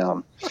door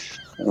down.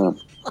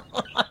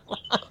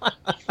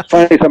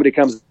 Finally, somebody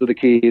comes with the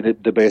key.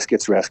 The bass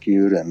gets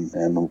rescued,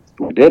 and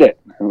we did it.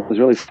 It was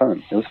really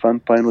fun. It was fun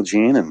playing with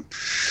Gene, and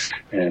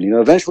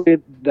eventually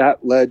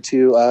that led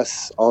to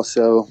us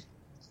also.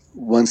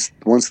 Once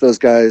those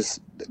guys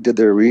did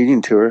their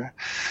reunion tour,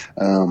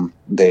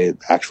 they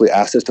actually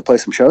asked us to play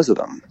some shows with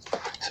them.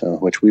 So,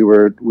 which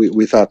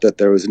we thought that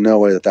there was no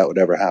way that would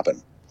ever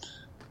happen.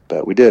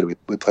 But we did.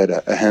 We played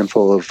a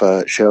handful of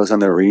shows on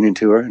their reunion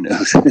tour, and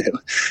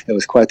it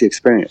was quite the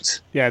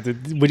experience. Yeah.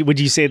 Would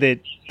you say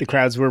that the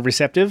crowds were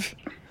receptive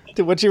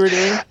to what you were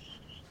doing?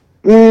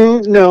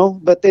 No,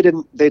 but they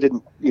didn't. They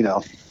didn't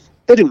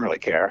really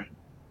care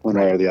one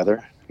way or the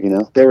other.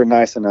 They were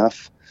nice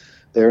enough.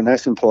 They were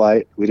nice and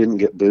polite. We didn't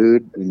get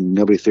booed, and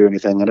nobody threw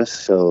anything at us,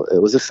 so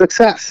it was a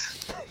success.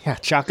 Yeah,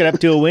 chalk it up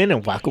to a win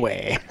and walk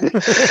away.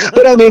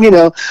 But I mean,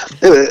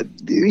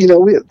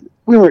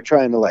 we weren't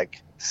trying to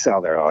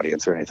sell their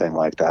audience or anything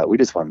like that. We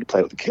just wanted to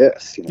play with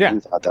Kiss. You know, Yeah. we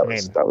thought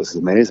that was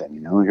amazing.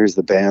 You know, here's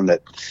the band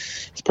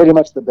it's pretty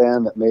much the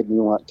band that made me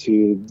want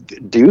to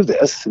do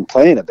this and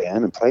play in a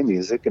band and play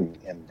music and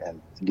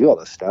do all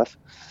this stuff.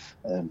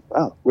 And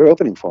wow, we're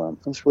opening for them.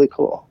 It was really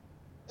cool.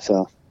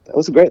 So that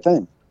was a great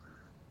thing.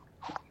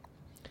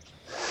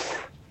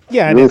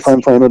 Yeah, really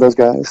fun playing with those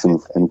guys and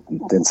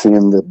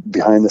seeing the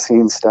behind the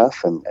scenes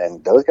stuff.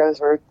 And those guys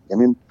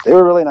they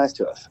were really nice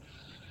to us.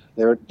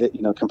 They were,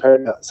 you know,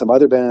 compared to some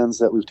other bands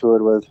that we've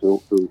toured with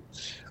who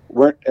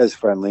weren't as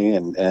friendly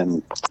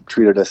and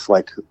treated us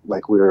like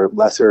we were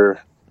lesser,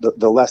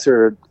 the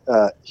lesser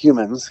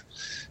humans.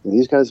 And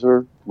these guys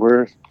were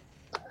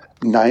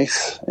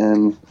nice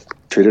and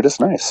treated us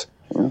nice.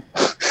 You know?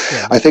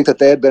 Yeah. I think that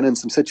they had been in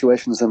some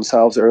situations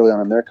themselves early on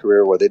in their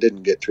career where they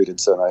didn't get treated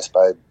so nice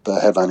by the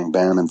headlining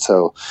band, and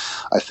so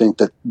I think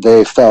that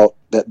they felt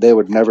that they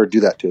would never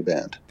do that to a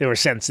band. They were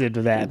sensitive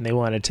to that, and they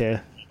wanted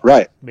to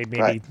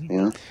maybe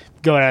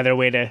go out of their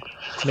way to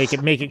make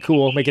it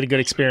cool, make it a good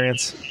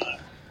experience.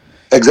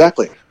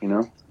 Exactly.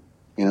 You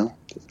know,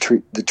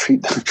 treat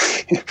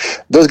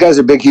those guys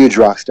are big, huge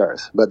rock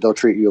stars, but they'll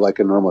treat you like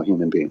a normal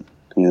human being.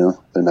 You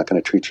know, they're not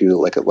going to treat you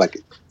like a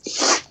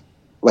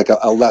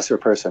lesser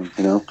person.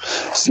 You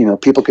know,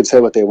 people could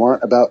say what they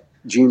want about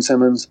Gene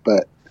Simmons,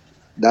 but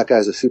that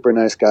guy's a super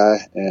nice guy,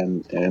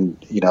 and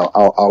you know,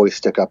 I'll always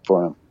stick up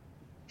for him.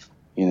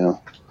 You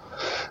know,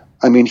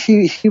 I mean,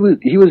 he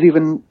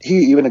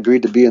even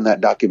agreed to be in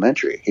that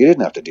documentary. He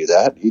didn't have to do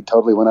that. He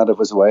totally went out of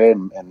his way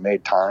and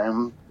made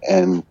time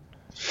and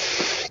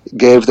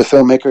gave the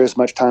filmmaker as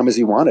much time as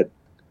he wanted.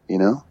 You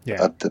know,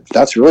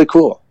 that's really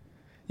cool.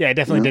 Yeah, I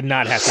definitely did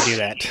not have to do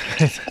that,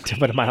 to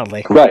put it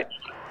mildly. Right.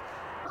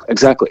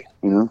 Exactly.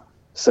 You know,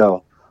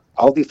 so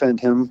I'll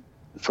defend him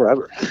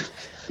forever.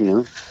 You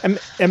know, and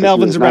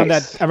Melvins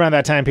around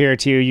that time period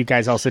too. You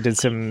guys also did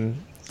some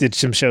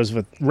shows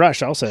with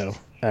Rush also.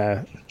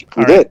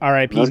 We did.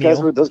 R.I.P.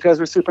 Those guys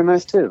were super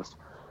nice too.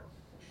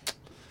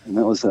 And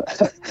that was,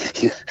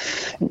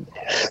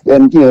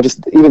 and you know,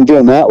 just even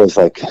doing that was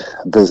like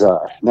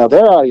bizarre. Now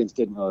their audience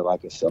didn't really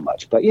like us so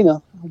much, but you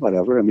know,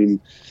 whatever. I mean,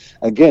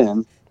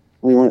 again,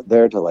 we weren't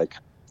there to like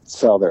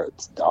sell the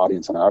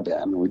audience on our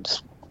band. We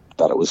just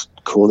thought it was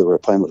cool that we were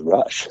playing with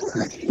Rush.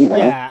 You know?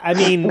 Yeah, I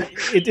mean,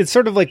 it's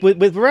sort of like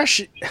with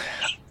Rush.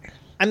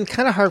 I'm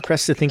kind of hard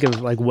pressed to think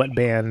of like what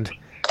band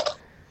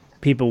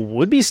people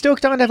would be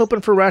stoked on to have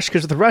open for Rush,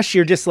 because with Rush,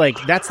 you're just like,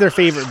 that's their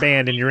favorite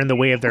band, and you're in the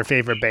way of their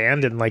favorite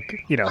band, and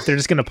like, you know, if they're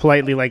just going to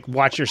politely like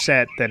watch your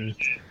set, then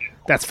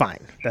that's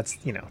fine.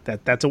 That's, you know,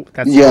 that's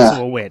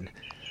also a win.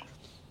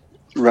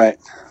 Right.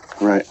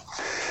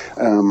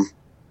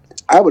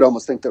 I would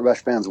almost think that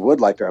Rush fans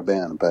would like our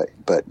band, but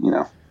you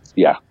know,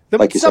 yeah,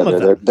 like you said,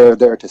 they're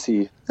there to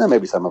see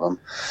maybe some of them,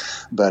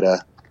 but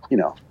you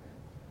know,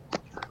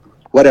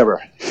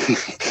 whatever.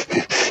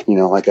 You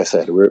know, like I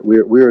said,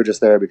 we were just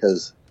there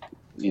because,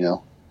 you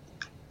know,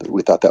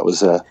 we thought that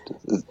was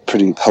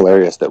pretty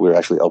hilarious that we were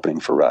actually opening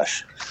for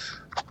Rush.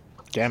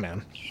 Yeah,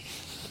 man.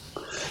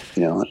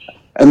 You know,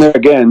 and there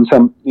again,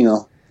 some, you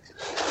know,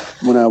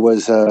 when I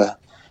was you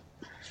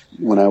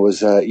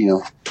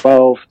know,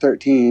 12,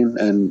 13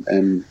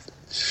 and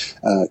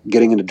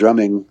getting into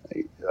drumming,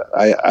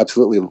 I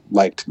absolutely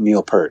liked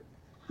Neil Peart,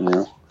 you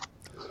know.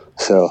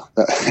 So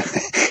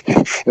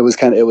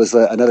it was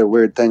another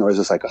weird thing where I was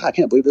just like, oh, I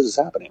can't believe this is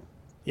happening.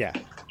 Yeah.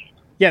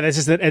 Yeah, that's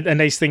just a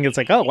nice thing. It's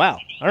like, oh, wow.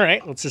 All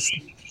right, let's just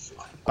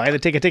buy the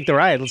ticket, take the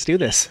ride. Let's do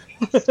this.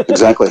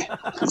 Exactly.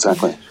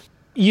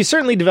 You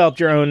certainly developed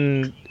your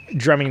own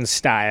drumming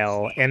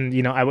style, and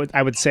you know,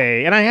 I would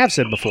say, and I have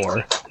said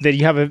before, that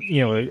you have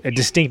a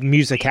distinct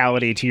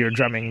musicality to your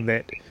drumming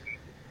that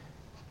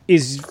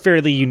is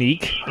fairly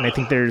unique, and I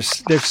think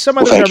there's some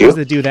other drummers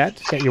that do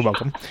that. Yeah, you're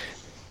welcome.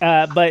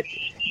 But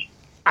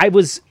I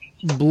was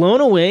blown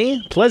away,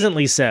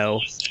 pleasantly so,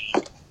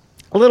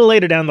 a little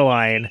later down the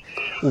line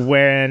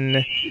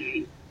when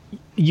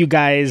you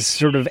guys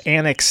sort of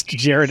annexed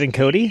Jared and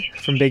Cody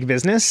from Big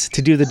Business to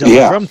do the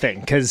double drum thing,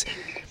 because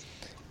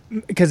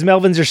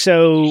Melvins are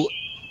so,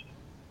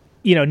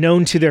 you know,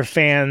 known to their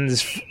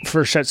fans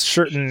for such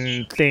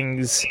certain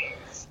things,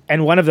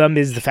 and one of them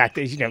is the fact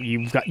that, you know,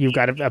 you've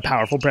got a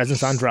powerful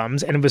presence on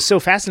drums, and it was so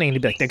fascinating to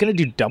be like, they're going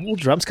to do double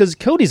drums, because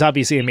Cody's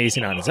obviously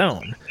amazing on his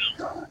own.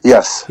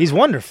 Yes, he's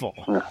wonderful,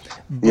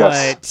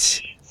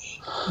 but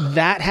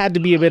that had to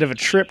be a bit of a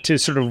trip to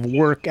sort of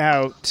work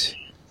out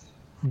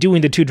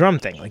doing the two drum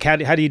thing. Like, how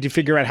do you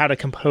figure out how to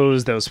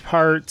compose those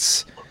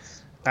parts?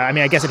 I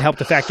mean, I guess it helped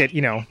the fact that,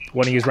 you know,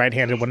 one of you is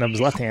right-handed, one of them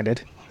is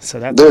left-handed. So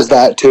there's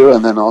that too,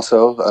 and then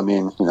also, I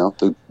mean, you know,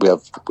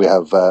 we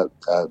have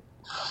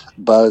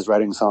Buzz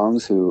writing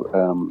songs,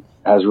 who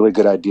has really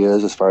good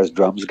ideas as far as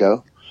drums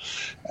go,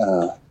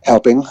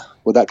 helping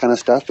with that kind of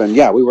stuff. And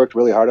yeah, we worked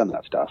really hard on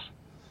that stuff,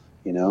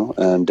 you know.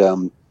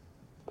 And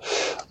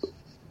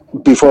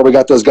before we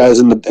got those guys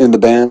in the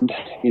band,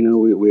 you know,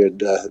 we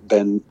had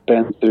been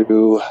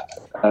through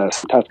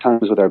some tough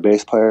times with our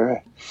bass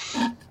player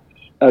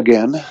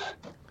again,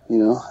 you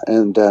know,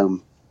 and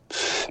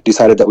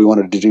decided that we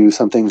wanted to do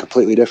something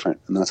completely different,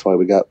 and that's why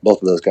we got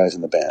both of those guys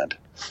in the band.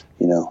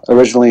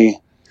 Originally,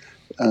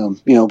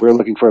 we were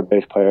looking for a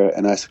bass player,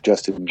 and I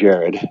suggested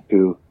Jared,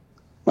 who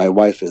my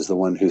wife is the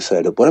one who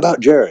said, "What about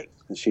Jared?"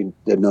 And she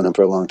had known him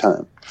for a long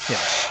time. Yeah.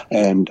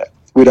 And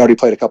we'd already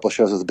played a couple of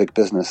shows with the Big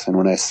Business, and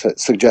when I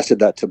suggested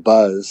that to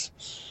Buzz,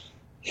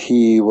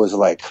 he was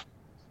like,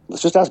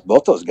 "Let's just ask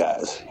both those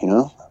guys,"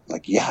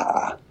 Like,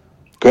 yeah,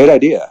 great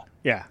idea.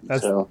 Yeah,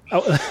 that's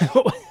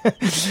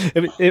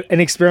an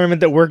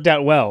experiment that worked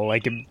out well.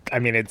 Like,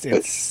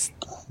 it's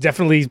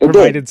definitely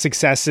provided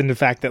success in the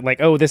fact that, like,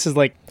 oh, this is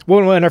like,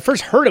 when I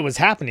first heard it was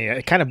happening,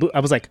 it kind of, I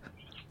was like,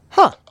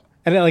 huh.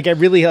 And then, like, it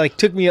really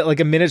took me like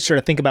a minute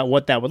to think about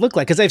what that would look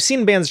like, because I've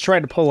seen bands try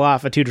to pull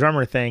off a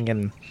 2-drummer thing,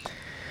 and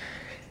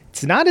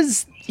it's not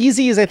as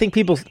easy as I think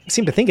people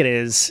seem to think it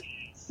is.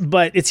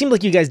 But it seemed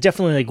like you guys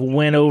definitely like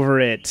went over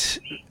it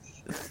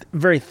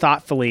very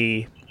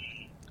thoughtfully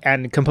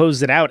and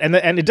composed it out, and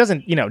it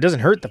doesn't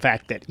hurt the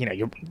fact that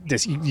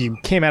you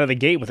came out of the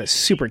gate with a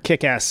super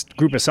kick-ass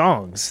group of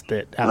songs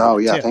that. Oh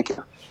yeah, thank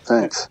you,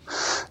 thanks.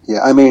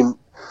 Yeah, I mean,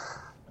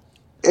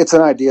 it's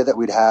an idea that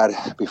we'd had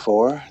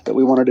before that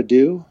we wanted to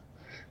do.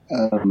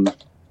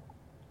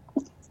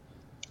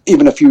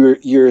 Even a few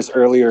years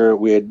earlier,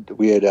 we had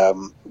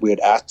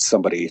asked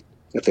somebody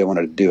if they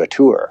wanted to do a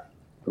tour.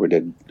 We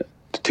did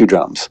 2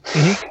 drums,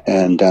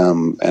 and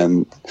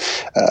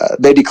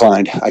they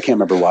declined. I can't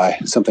remember why.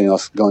 Something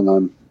else going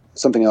on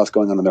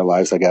in their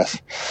lives, I guess.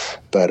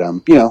 But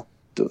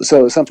so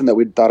it was something that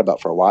we'd thought about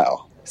for a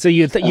while. So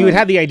you had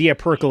had the idea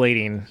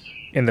percolating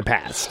in the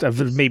past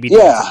of maybe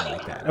doing something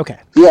like that. Okay.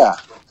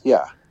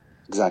 Yeah,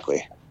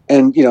 exactly.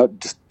 And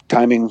just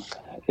timing,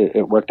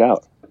 it worked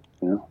out.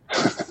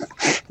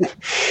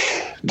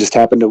 Just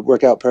happened to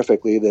work out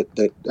perfectly that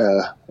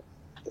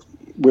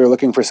we were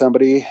looking for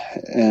somebody,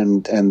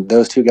 and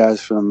those 2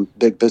 guys from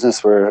Big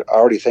Business were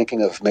already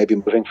thinking of maybe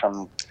moving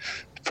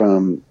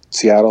from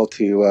Seattle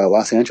to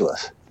Los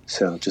Angeles.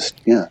 So just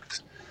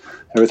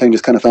everything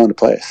just kind of fell into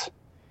place.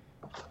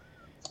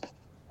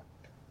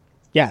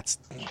 Yeah,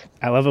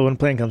 I love it when a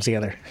plan comes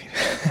together.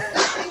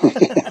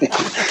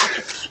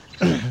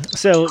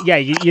 So yeah,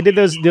 you did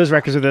those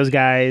records with those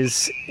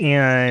guys,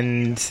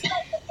 and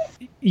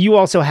you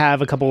also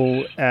have a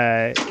couple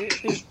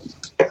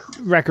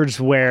records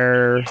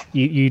where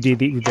you did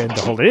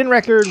the Hold It In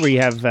record, where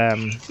you have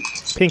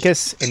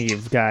Pincus, and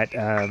you've got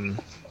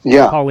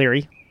Paul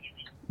Leary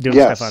doing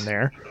stuff on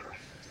there.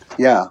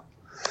 Yeah.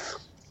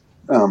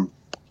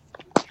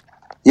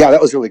 Yeah,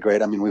 that was really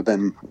great. I mean, we've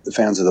been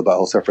fans of the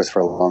Butthole Surfers for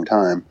a long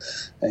time,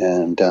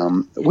 and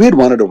we had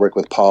wanted to work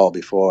with Paul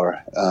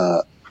before,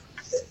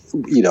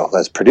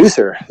 as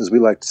producer, as we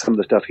liked some of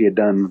the stuff he had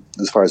done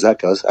as far as that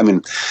goes. I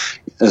mean,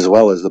 as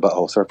well as the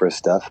Butthole Surfers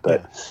stuff,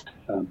 but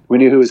we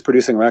knew who was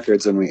producing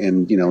records, and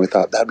we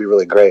thought that'd be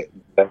really great.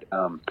 But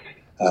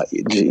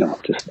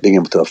just being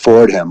able to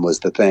afford him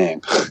was the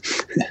thing.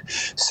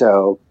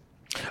 So.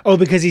 Oh,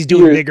 because he's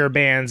doing bigger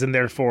bands, and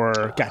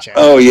therefore, gotcha.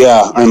 Oh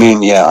yeah, I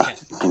mean, yeah,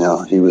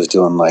 he was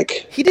doing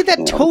like he did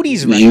that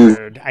Toadies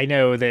record. I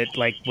know that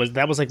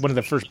was like one of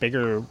the first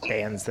bigger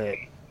bands that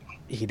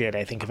he did.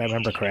 I think, if I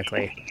remember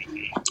correctly.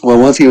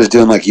 Well, once he was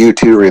doing like U2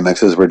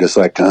 remixes, we're just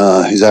like,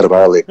 he's out of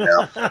our league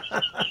now.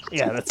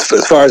 Yeah, that's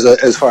as far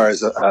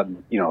as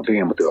being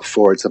able to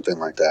afford something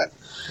like that.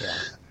 Yeah.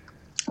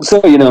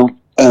 So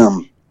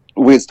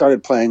we had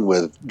started playing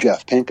with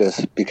Jeff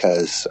Pincus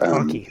because.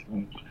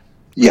 Honky.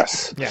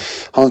 Yes. Yeah.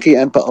 Honky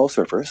and Butthole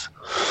Surfers.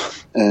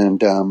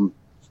 And,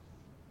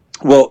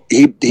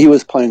 he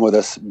was playing with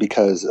us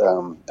because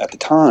at the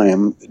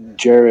time,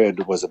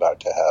 Jared was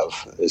about to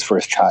have his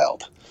first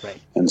child. Right.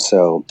 And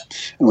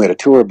we had a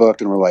tour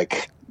booked, and we're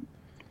like,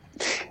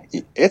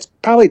 it's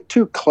probably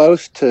too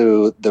close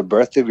to the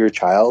birth of your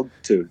child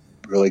to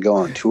really go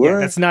on tour. Yeah,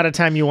 that's not a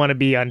time you want to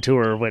be on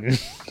tour when...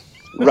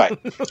 Right.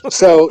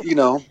 So,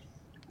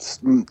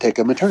 take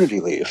a maternity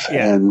leave.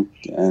 Yeah.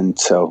 And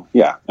so,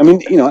 yeah. I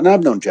mean, and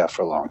I've known Jeff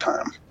for a long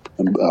time.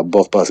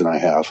 Both Buzz and I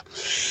have.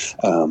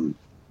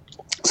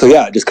 So,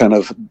 yeah, it just kind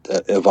of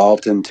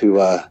evolved into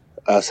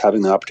us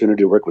having the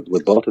opportunity to work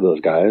with both of those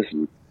guys.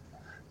 And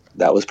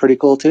that was pretty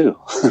cool, too.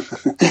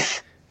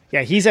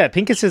 Yeah,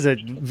 Pincus is a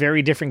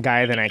very different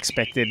guy than I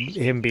expected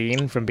him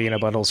being from being a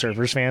Butthole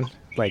Surfers fan.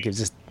 Like, it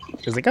was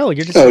like, oh,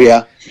 you're just... Oh,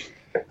 yeah.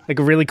 Like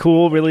a really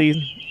cool, really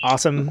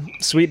awesome,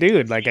 sweet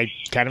dude. Like, I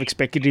kind of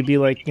expected to be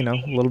like, a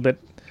little bit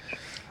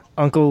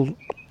Uncle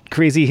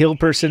Crazy Hill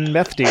Person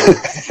meth dude.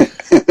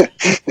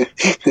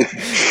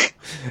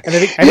 And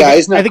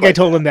I think I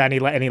told him that,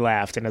 and he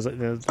laughed, and I was like,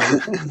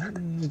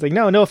 he's like,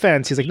 no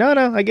offense. He's like, no,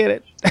 I get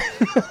it.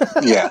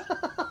 Yeah.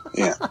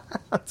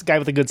 It's a guy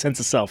with a good sense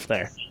of self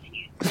there.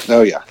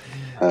 Oh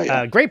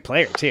yeah. Great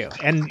player too,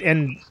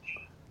 and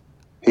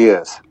he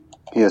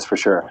is for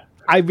sure.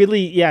 I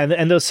really,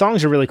 and those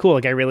songs are really cool.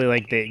 Like, I really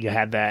like that you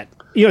had that.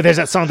 There's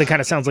that song that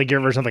kind of sounds like your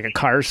version of like a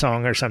car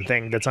song or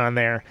something that's on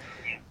there.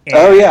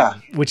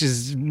 which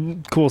is a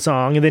cool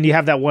song. And then you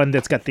have that one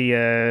that's got the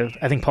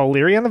I think Paul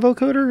Leary on the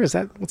vocoder. Is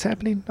that what's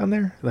happening on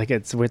there? Like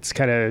it's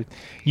kind of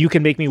you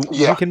can make me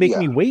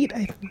wait.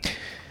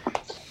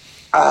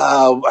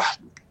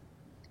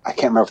 I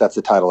can't remember if that's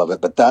the title of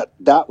it, but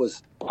that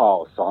was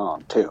Paul's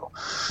song too,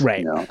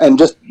 right? You know, and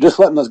just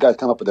letting those guys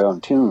come up with their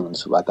own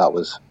tunes, I thought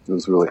was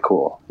really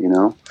cool. You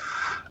know,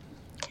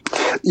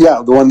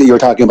 yeah, the one that you were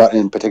talking about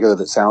in particular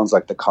that sounds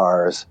like the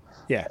Cars.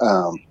 Yeah,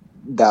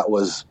 that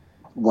was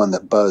one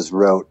that Buzz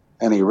wrote,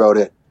 and he wrote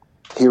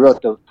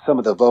some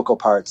of the vocal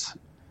parts,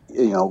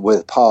 you know,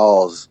 with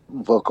Paul's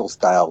vocal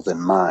styles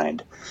in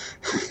mind.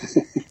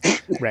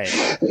 Right.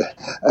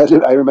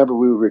 I remember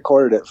we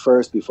recorded it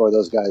first before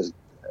those guys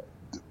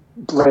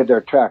laid their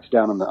tracks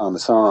down on the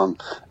song,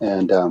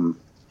 and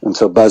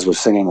so Buzz was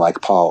singing like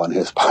Paul in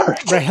his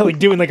part. Right, like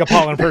doing like a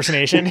Paul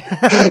impersonation.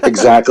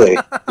 Exactly.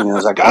 And I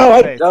was like,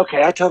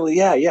 okay, I totally,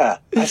 yeah,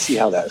 I see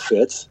how that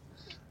fits.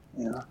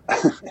 You know.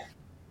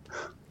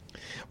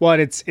 Well,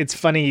 it's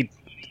funny,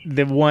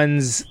 the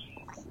ones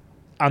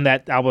on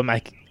that album,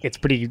 it's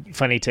pretty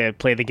funny to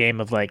play the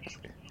game of like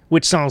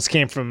which songs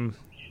came from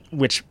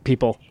which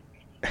people.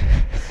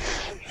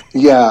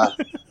 Yeah.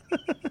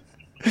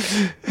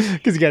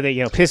 Because you got that,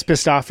 you know, Piss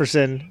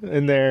Pistofferson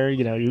in there,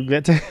 you know, you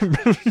get to.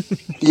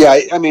 Yeah,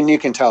 I mean, you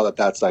can tell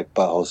that's like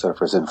Butthole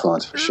Surfer's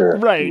influence for sure.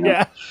 Right, you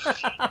know?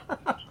 Yeah.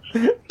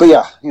 But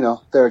yeah, you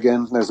know, there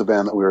again, there's a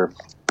band that we were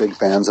big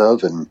fans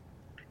of, and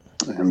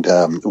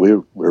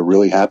we're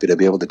really happy to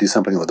be able to do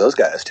something with those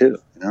guys too,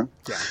 you know?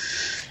 Yeah.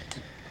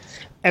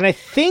 And I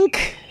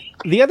think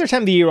the other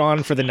time that you were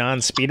on for the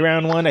non-speed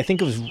round one, I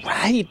think it was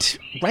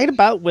right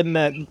about when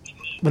that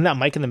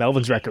Mike and the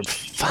Melvins record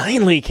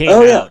finally came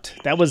out.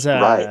 That was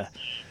right.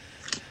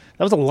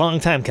 That was a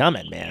long time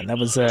coming, man. That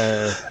was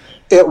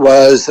It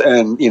was,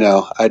 and you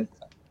know,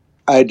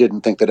 I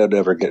didn't think that it'd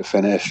ever get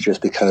finished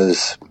just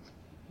because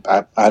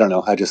I don't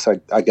know. I guess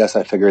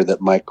I figured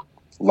that Mike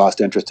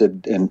lost interest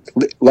in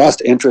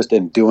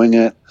doing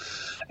it,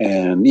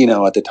 and you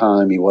know, at the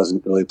time he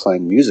wasn't really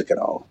playing music at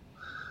all.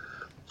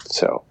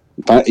 So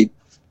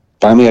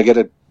finally I get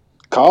a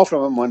call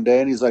from him one day,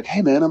 and he's like,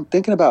 "Hey man, I'm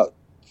thinking about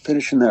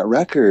finishing that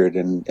record,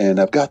 and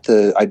I've got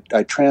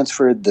I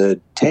transferred the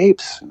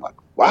tapes." I'm like,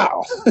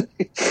 wow.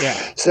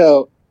 Yeah.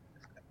 So,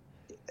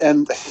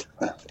 and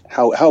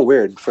how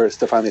weird for us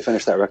to finally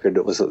finish that record.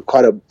 It was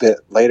quite a bit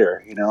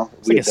later, you know.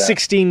 It's like a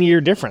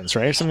 16-year difference,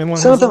 right? Something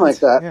like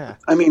that. Yeah.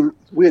 I mean,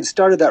 we had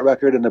started that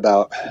record in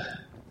about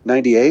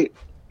 98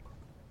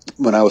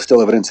 when I was still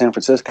living in San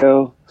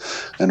Francisco,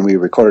 and we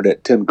recorded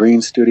at Tim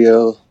Green's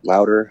studio,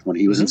 Louder, when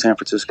he was in San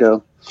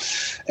Francisco,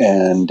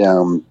 and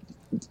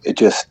it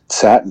just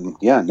sat and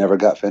never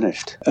got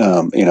finished.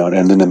 You know,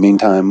 and in the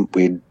meantime,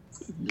 we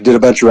did a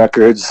bunch of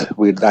records.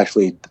 We'd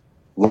actually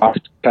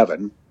lost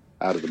Kevin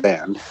out of the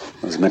band,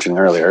 I was mentioning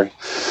earlier,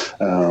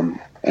 and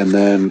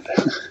then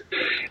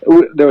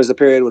there was a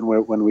period when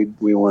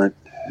we weren't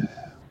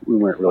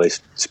really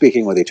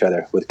speaking with each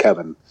other with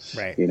Kevin,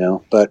 right? You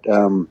know, but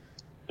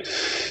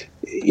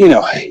you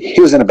know, he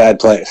was in a bad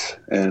place,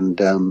 and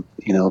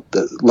you know,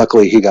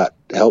 luckily he got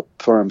help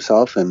for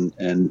himself and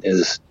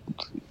is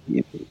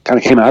kind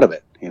of came out of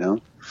it, you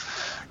know,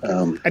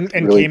 and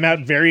really came out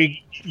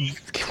very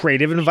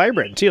creative and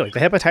vibrant too. Like the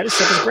hepatitis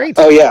stuff is great.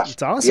 Oh yeah,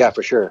 it's awesome. Yeah,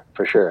 for sure.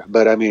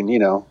 But I mean, you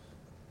know,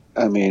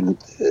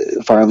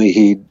 finally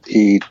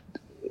he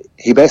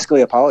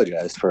basically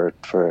apologized for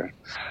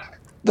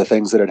the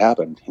things that had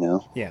happened, you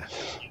know. Yeah.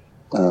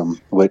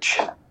 Which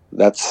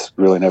that's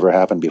really never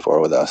happened before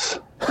with us.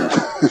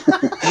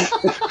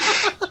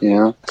 You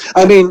know,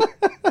 I mean,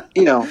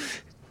 you know.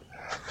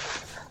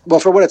 Well,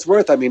 for what it's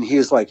worth, I mean,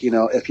 he's like, you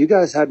know, if you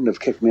guys hadn't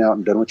have kicked me out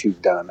and done what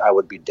you've done, I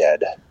would be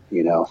dead,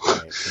 you know.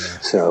 Right, yeah.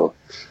 So,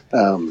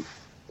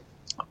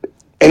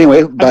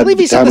 anyway, I believe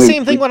he said the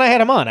same thing when I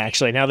had him on.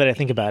 Actually, now that I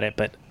think about it,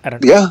 but I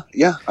don't know.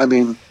 Yeah. I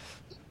mean,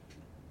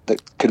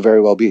 that could very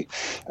well be,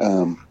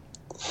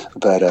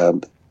 but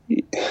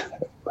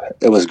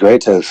it was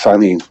great to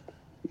finally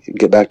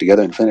get back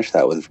together and finish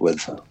that with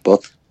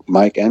both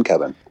Mike and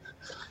Kevin.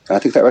 And I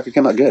think that record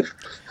came out good.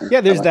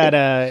 Yeah, there's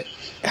that.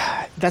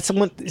 That's the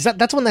one.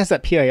 That's one that has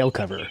that PIL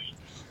cover.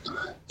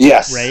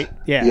 Yes. Right.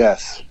 Yeah.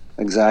 Yes.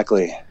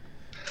 Exactly.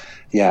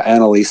 Yeah,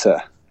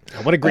 Annalisa.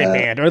 What a great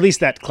band, or at least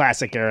that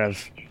classic era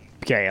of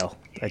PIL.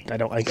 I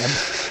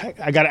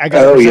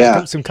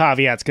got some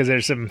caveats because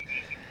there's some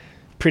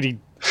pretty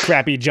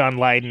crappy John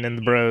Lydon and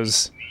the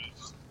Bros.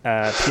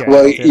 PIL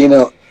well, you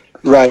know,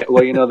 right.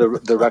 Well, you know,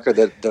 the record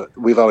that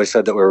we've always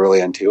said that we are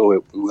really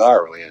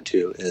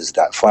into is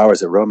that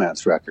Flowers of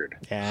Romance record.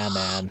 Yeah,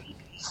 man.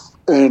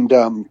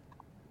 And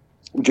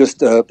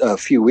just a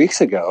few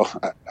weeks ago,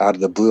 out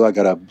of the blue, I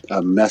got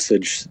a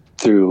message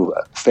through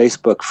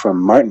Facebook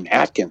from Martin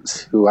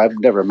Atkins, who I've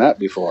never met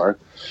before,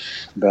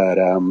 but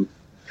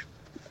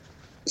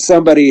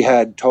somebody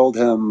had told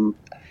him,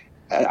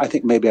 I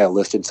think maybe I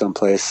listed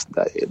someplace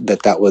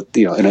that was,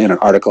 you know, in an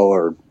article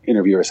or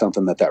interview or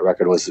something, that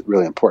record was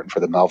really important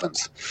for the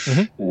Melvins.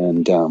 Mm-hmm.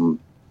 And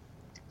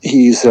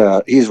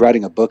he's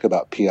writing a book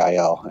about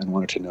PIL and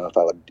wanted to know if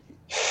I would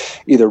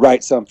either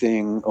write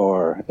something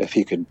or if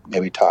he could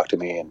maybe talk to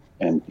me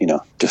and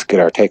just get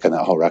our take on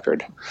that whole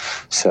record.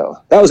 So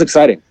that was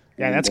exciting.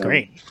 Yeah, that's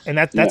great. And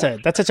that's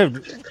such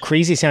a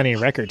crazy sounding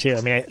record too.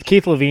 I mean,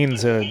 Keith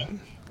Levine's a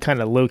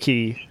kind of low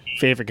key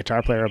favorite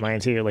guitar player of mine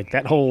too. Like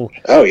that whole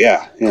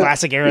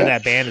classic era of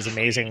that band is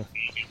amazing.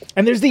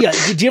 And there's the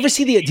did you ever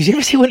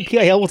see when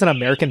PIL was an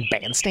American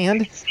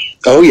Bandstand?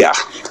 Oh yeah.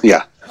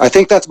 I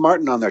think that's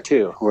Martin on there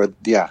too.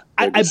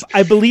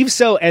 I believe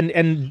so. And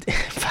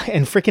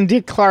freaking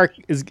Dick Clark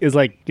is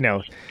like,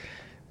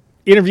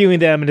 interviewing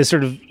them and is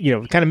sort of,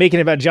 kind of making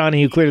it about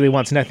Johnny, who clearly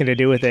wants nothing to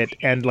do with it.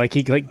 And like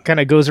he kind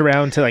of goes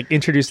around to like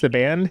introduce the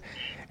band,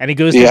 and he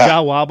goes to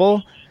Jah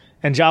Wobble,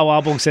 and Jah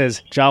Wobble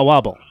says, "Jah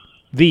Wobble,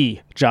 the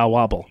Jah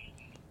Wobble."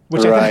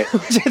 Which I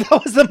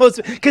thought was the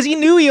most, because he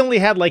knew he only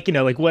had like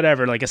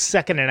a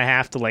second and a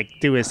half to like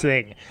do his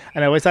thing,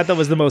 and I always thought that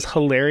was the most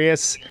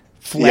hilarious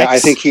flex. Yeah, I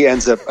think he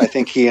ends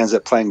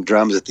up playing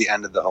drums at the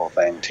end of the whole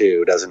thing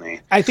too, doesn't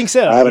he? I think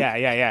so.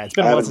 Yeah. It's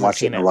been a while since I've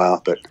seen it. In a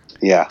while, but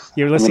yeah.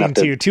 You're listening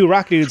to two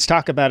rock dudes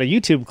talk about a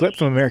YouTube clip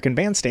from American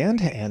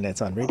Bandstand, and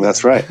it's on radio.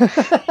 That's right.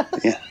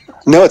 Yeah.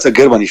 No, it's a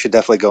good one. You should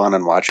definitely go on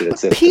and watch it.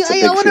 It's a big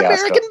an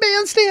American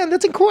Bandstand.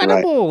 That's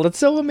incredible. Right. That's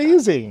so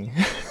amazing.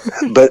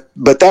 but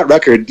that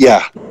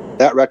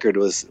record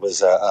was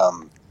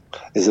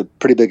is a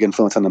pretty big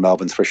influence on the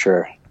Melvins for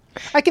sure.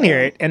 I can hear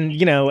it, and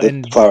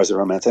and Flowers of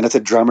Romance, and it's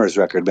a drummer's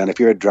record, man. If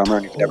you're a drummer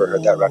and you've never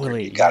heard that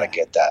record, you got to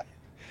get that.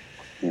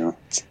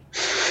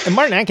 And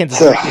Martin Atkins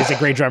is a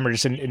great drummer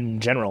just in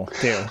general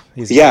too.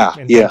 He's an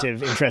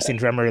inventive, interesting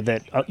drummer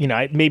that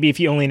maybe if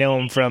you only know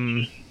him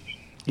from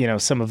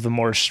some of the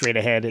more straight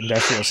ahead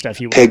industrial stuff,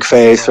 you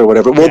Pigface or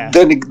whatever. Well,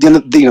 then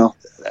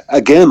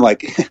again,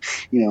 like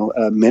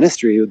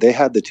Ministry, they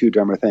had the two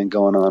drummer thing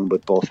going on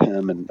with both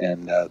him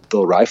and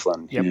Bill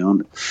Rieflin.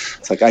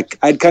 It's like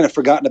I'd kind of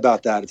forgotten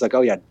about that. It's like,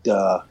 oh yeah,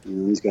 duh.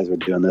 These guys were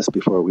doing this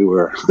before we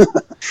were.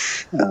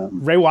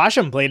 Ray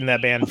Washam played in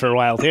that band for a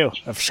while too.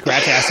 Of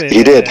Scratch Acid.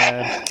 He did.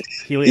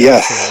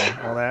 Helios and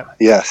all that.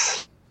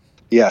 Yes.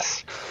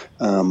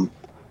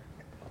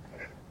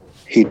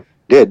 He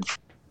did.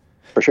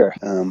 For sure.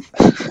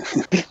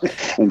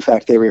 In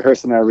fact, they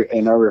rehearsed in our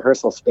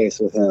rehearsal space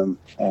with him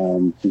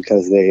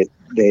because they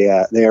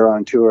are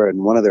on tour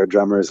and one of their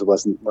drummers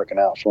wasn't working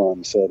out for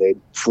him, so they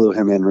flew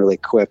him in really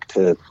quick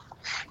to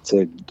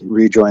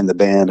rejoin the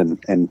band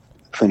and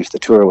finish the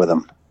tour with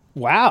him.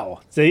 Wow!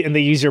 And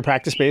they use your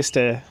practice space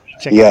to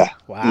check. Yeah.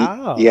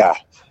 Wow. Yeah.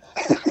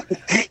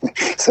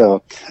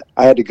 So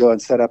I had to go and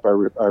set up our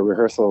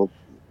rehearsal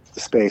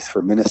space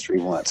for Ministry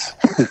once.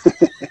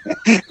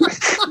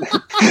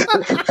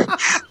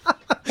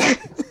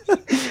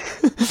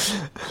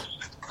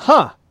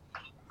 Huh.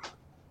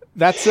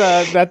 That's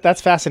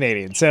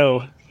fascinating.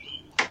 So,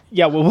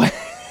 yeah. Well,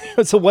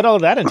 so what all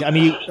of that? I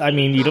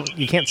mean,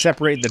 you can't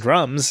separate the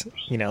drums,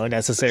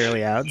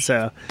 necessarily out.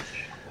 So.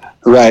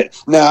 Right.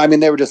 No, I mean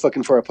they were just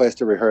looking for a place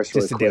to rehearse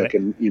really quick,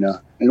 and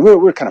and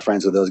we're kind of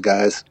friends with those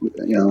guys.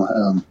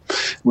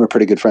 We're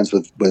pretty good friends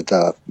with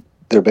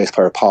their bass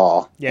player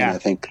Paul. Yeah. And I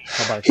think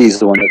he's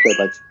the one that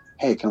said like,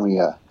 "Hey, can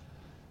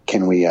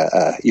we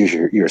use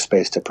your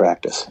space to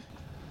practice?"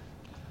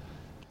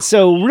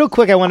 So real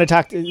quick, I want to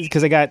talk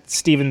because I got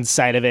Steven's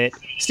side of it.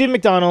 Stephen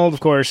McDonald,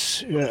 of course,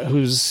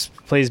 who's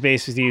plays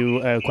bass with you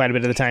quite a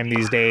bit of the time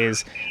these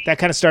days. That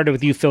kind of started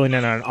with you filling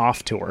in on an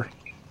off tour.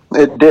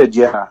 It did,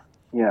 yeah.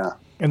 Yeah.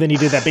 And then you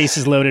did that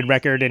Bases Loaded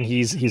record, and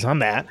he's on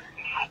that.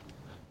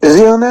 Is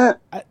he on that?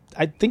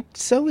 I think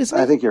so, isn't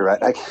he? I think you're right.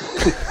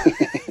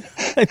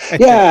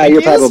 Yeah,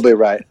 you're probably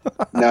right.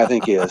 No, I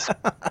think he is.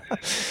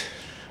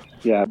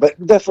 Yeah, but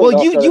definitely.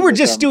 Well, you were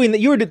just doing that.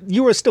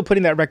 You were still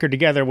putting that record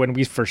together when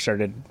we first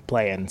started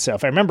playing. So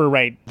if I remember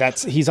right,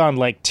 he's on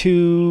like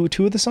two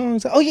of the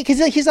songs. Oh yeah,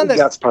 because he's on that.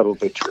 That's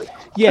probably true.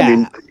 Yeah. I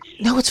mean,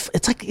 no, it's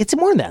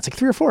more than that. It's like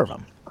 3 or 4 of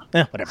them.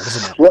 Whatever.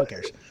 Doesn't matter. Who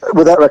cares?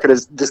 Well, that record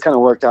is just kind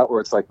of worked out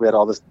where it's like we had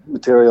all this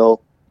material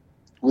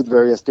with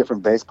various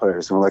different bass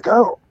players, and we're like,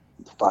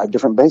 5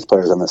 different bass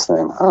players on this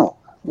thing. Oh,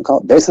 we call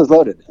it Bases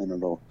Loaded, and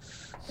it'll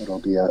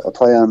be a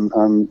play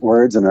on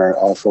words and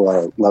also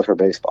a love for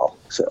baseball.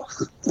 So,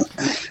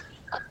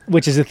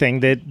 which is a thing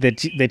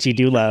that you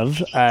do love.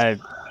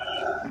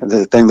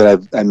 The thing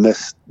that I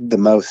miss the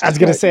most. I was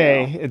gonna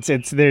say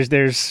it's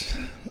there's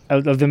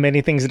of the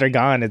many things that are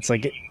gone. It's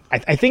like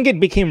I think it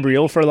became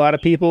real for a lot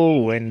of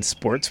people when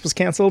sports was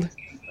canceled.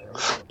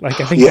 Like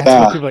I think that's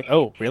when people are like,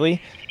 oh,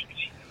 really?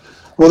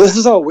 Well, this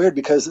is all weird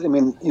because I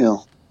mean,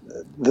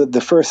 the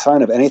first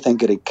sign of anything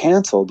getting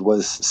canceled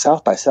was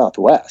South by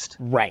Southwest.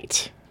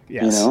 Right.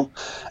 Yes.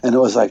 And it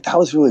was like, that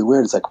was really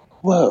weird. It's like,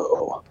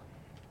 whoa.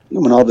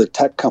 When all the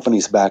tech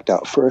companies backed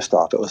out first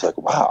off, it was like,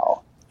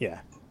 wow. Yeah.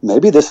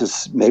 Maybe this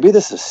is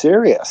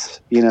serious,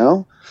 if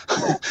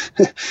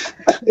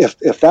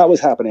that was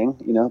happening,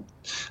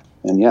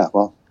 and yeah,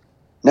 well,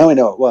 now I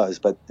know it was,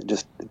 but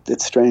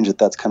it's strange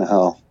that's kind of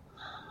how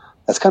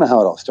it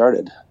all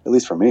started, at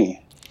least for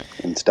me.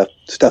 and stuff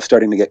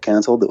starting to get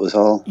canceled. It was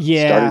all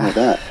starting with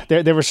that.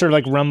 There were sort of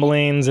like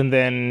rumblings, and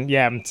then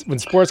when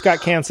sports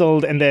got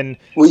canceled, and then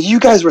you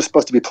guys were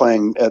supposed to be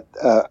playing at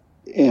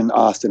in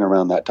Austin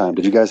around that time.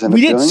 Did you guys end up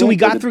doing it? So we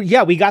got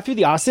through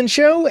the Austin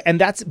show, and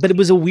but it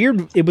was a weird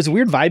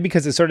vibe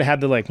because it sort of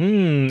had the like,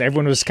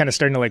 everyone was kind of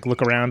starting to like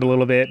look around a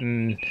little bit.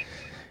 And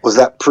was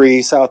that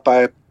pre South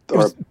by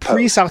or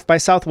pre South by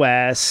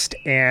Southwest?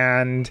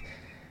 And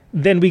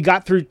then we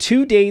got through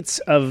 2 dates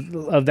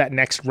of that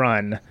next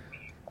run.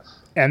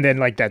 And then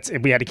like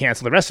we had to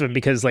cancel the rest of them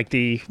because like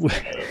the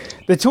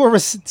tour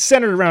was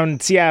centered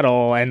around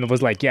Seattle and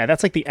was like,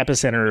 that's like the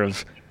epicenter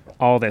of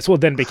all this. Well,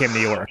 then became New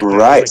York.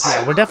 Right.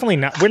 Like,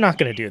 we're not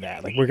going to do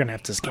that. Like we're going to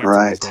have to cancel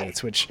those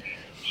dates, which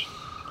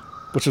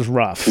was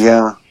rough.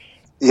 Yeah.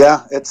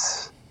 Yeah.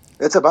 It's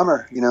a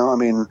bummer. I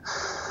mean,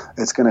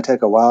 it's going to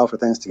take a while for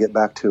things to get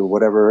back to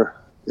whatever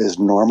is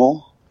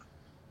normal.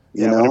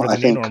 Whatever the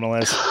new normal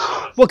is.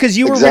 Well, because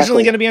you were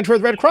originally going to be on tour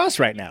with Red Cross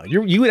right now. You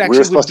would actually we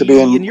were supposed to be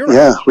in Europe.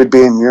 Yeah, we'd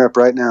be in Europe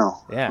right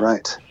now. Yeah.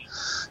 Right.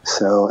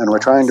 So, and we're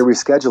trying to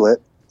reschedule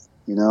it,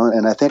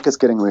 and I think it's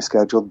getting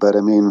rescheduled, but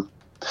I mean,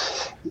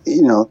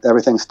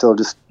 everything's still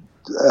just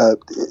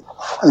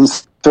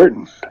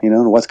uncertain,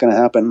 what's going to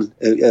happen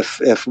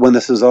if when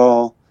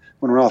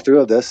we're all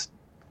through of this,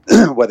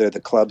 whether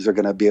the clubs are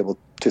going to be able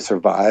to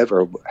survive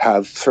or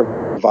have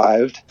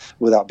survived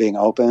without being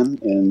open.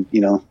 And,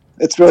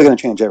 it's really going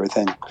to change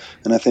everything.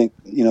 And I think,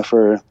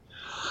 for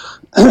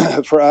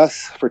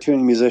us, for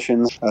touring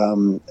musicians,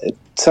 it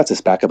sets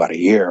us back about a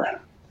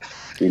year,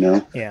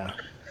 Yeah.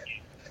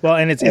 Well,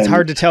 and it's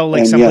hard to tell,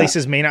 like some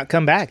places may not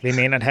come back. They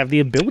may not have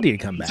the ability to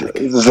come back.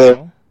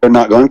 They're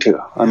not going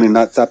to. I mean,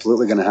 that's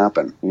absolutely going to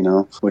happen,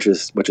 which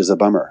is a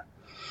bummer.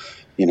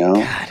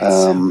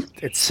 God,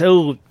 it's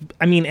so.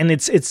 I mean, and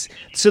it's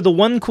so the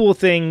one cool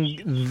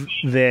thing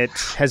that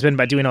has been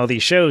by doing all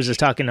these shows is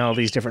talking to all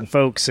these different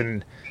folks,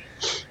 and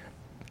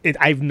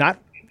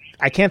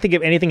I can't think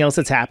of anything else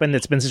that's happened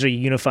that's been such a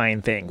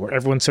unifying thing where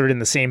everyone's sort of in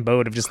the same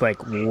boat of just like,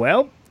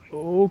 well,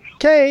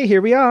 okay,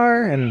 here we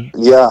are, and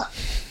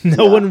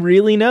no one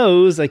really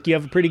knows. Like you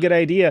have a pretty good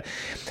idea,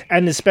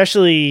 and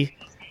especially.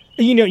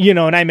 And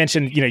I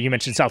mentioned, you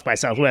mentioned South by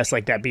Southwest,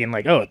 like that being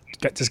like, oh,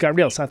 it just got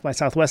real. South by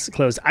Southwest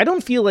closed. I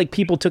don't feel like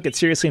people took it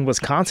seriously in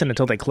Wisconsin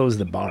until they closed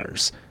the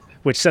bars,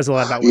 which says a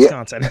lot about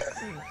Wisconsin.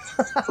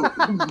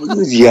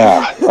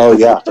 Yeah. Oh,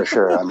 yeah, for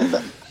sure. I mean,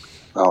 then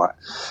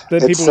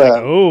people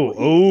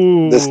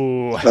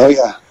were like,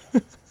 yeah.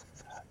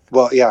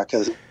 Well, yeah,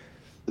 because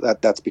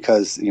that's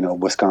because,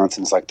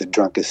 Wisconsin's like the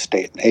drunkest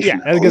state in the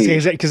nation.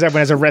 Yeah, because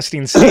everyone has a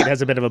resting state,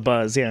 has a bit of a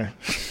buzz, yeah.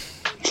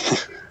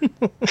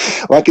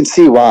 Well, I can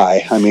see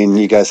why. I mean,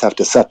 you guys have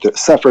to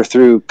suffer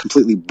through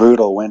completely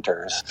brutal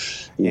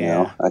winters. You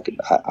know,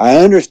 I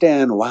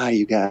understand why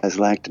you guys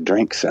like to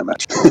drink so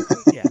much.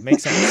 Yeah,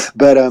 makes sense.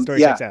 But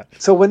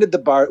so when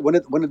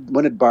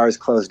did bars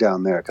close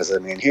down there? Because I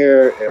mean,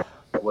 here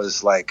it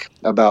was like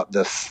about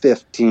the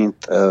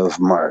 15th of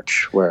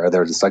March, where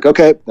they're just like,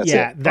 okay, that's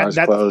it. Bars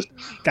closed.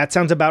 That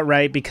sounds about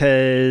right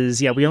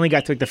because we only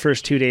got to like the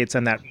first 2 dates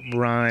on that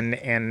run,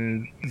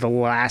 and the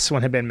last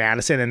one had been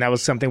Madison, and that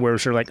was something where we're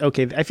sort of like,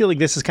 okay, I feel like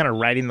this is kind of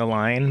riding the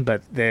line,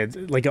 but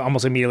like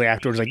almost immediately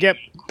afterwards, like, yep,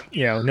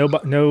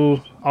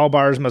 no, all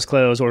bars must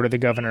close. Order the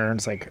governor, and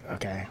it's like,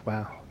 okay,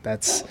 wow,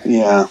 that's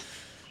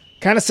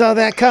kind of saw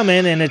that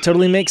coming, and it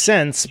totally makes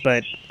sense.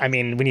 But I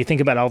mean, when you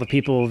think about all the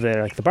people that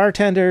are like the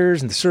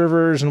bartenders and the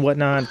servers and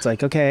whatnot, it's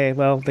like, okay,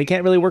 well, they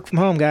can't really work from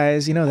home,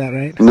 guys. You know that,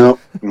 right? No.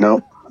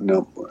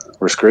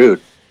 We're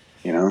screwed.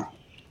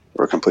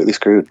 We're completely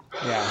screwed.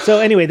 Yeah. So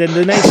anyway, then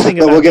the nice thing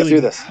about we'll get through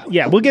this.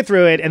 Yeah, we'll get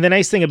through it. And the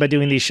nice thing about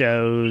doing these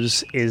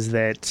shows is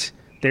that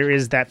there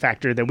is that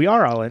factor that we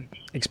are all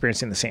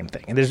experiencing the same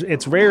thing. And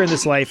it's rare in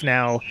this life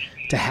now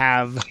to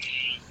have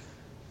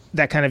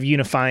that kind of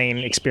unifying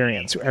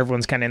experience where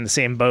everyone's kind of in the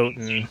same boat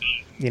and,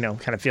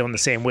 kind of feeling the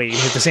same way, even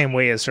the same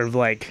way as sort of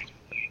like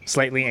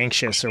slightly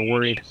anxious or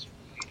worried.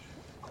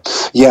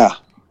 Yeah.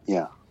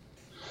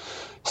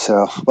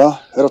 So,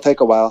 well, it'll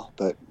take a while,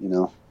 but,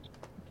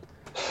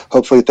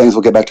 hopefully things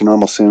will get back to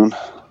normal soon.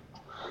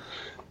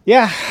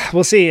 Yeah,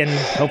 we'll see. And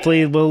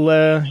hopefully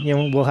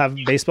we'll have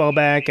baseball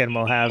back and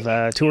we'll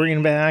have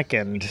touring back,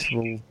 and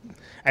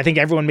I think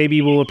everyone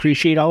maybe will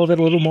appreciate all of it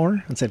a little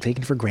more instead of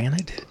taking it for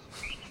granted.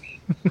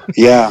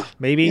 Yeah.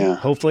 Maybe. Yeah.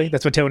 Hopefully.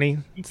 That's what Tony's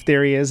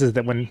theory is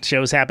that when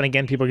shows happen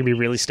again, people are going to be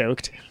really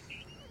stoked.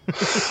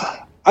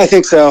 I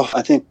think so.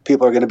 I think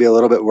people are going to be a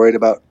little bit worried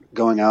about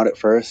going out at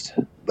first,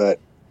 but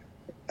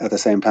at the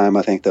same time,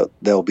 I think that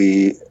they'll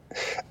be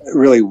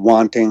really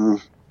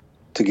wanting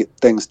to get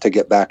things to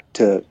get back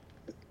to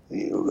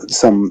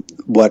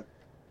somewhat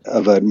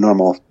of a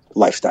normal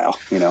lifestyle,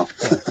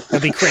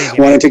 That'd be crazy.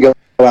 Wanting to go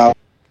out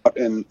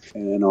and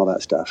all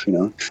that stuff,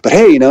 But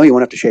hey, you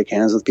won't have to shake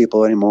hands with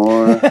people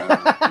anymore. You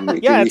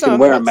can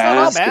wear a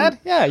mask. Not all bad.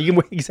 Yeah, you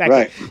can exactly.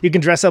 Right. You can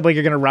dress up like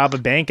you're going to rob a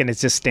bank, and it's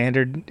just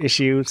standard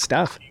issue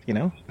stuff,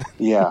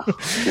 Yeah.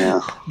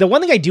 The one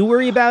thing I do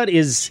worry about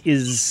is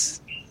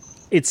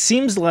it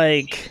seems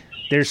like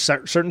there's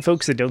certain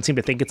folks that don't seem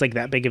to think it's like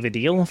that big of a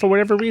deal for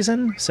whatever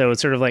reason. So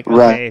it's sort of like, okay,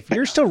 Right. if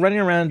you're still running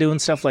around doing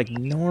stuff like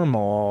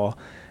normal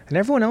and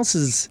everyone else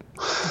is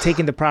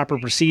taking the proper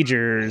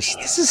procedures,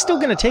 this is still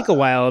going to take a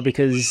while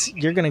because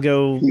you're going to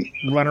go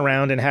run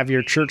around and have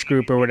your church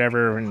group or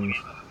whatever and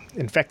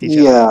infect each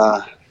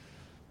other.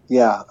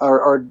 Yeah.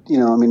 Or, you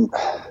know, I mean,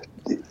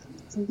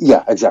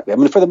 yeah, exactly. I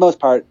mean, for the most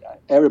part,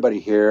 everybody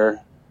here,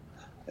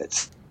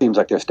 it seems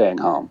like they're staying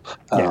home.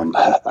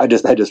 I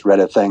just read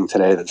a thing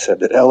today that said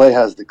that LA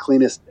has the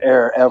cleanest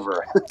air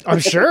ever. I'm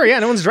sure. Yeah.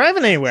 No one's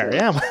driving anywhere.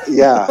 Yeah.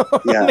 Yeah.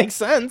 That makes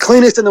sense.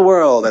 Cleanest in the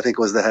world, I think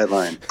was the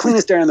headline.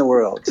 Cleanest air in the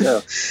world.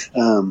 So,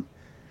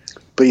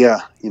 but yeah,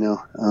 you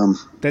know,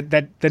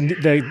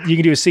 that you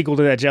can do a sequel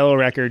to that Jello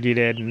record you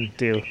did and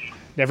do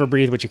Never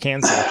Breathe What You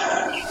Can Say.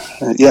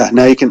 Yeah.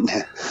 Now you can,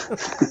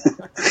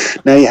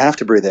 now you have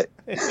to breathe it.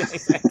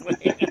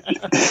 Exactly.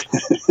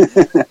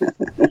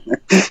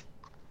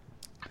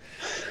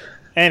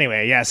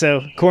 Anyway, yeah.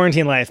 So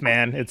quarantine life,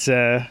 man. It's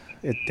a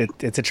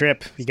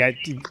trip. You got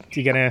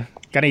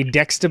any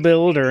decks to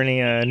build or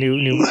any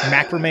new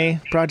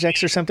macrame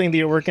projects or something that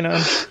you're working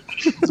on?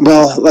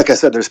 Well, like I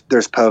said,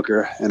 there's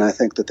poker, and I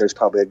think that there's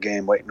probably a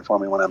game waiting for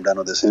me when I'm done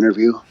with this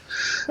interview.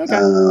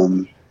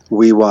 Okay.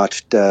 We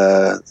watched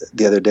the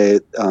other day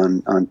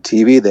on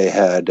TV. They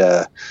had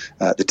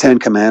the 10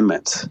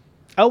 Commandments.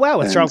 Oh wow,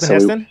 with Charlton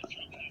Heston.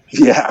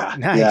 Yeah,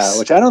 nice. Yeah,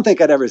 which I don't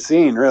think I'd ever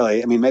seen,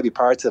 really. I mean, maybe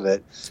parts of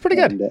it. It's pretty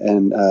good.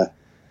 And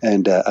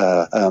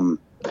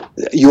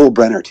Yul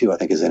Brynner too, I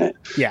think, is in it.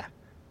 Yeah.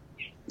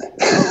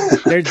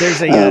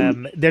 There's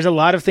a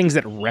lot of things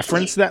that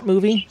reference that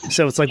movie,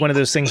 so it's like one of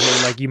those things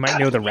where like you might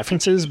know the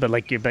references, but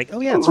like you're like,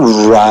 oh yeah, it's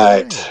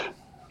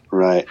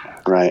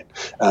right.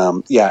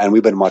 Yeah, and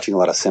we've been watching a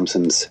lot of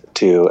Simpsons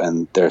too,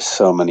 and there's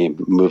so many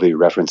movie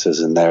references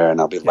in there, and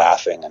I'll be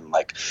laughing and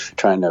like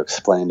trying to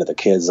explain to the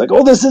kids, like,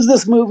 oh, this is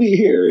this movie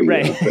here,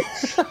 right?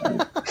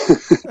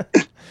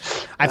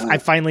 I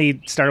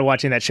finally started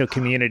watching that show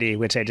Community,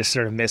 which I just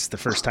sort of missed the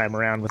first time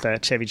around with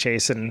Chevy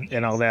Chase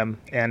and all them.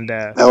 And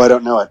I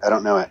don't know it.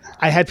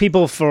 I had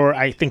people for,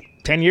 I think,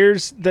 10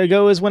 years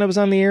ago is when it was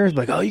on the air.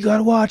 Like, oh, you got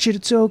to watch it.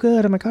 It's so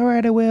good. I'm like, all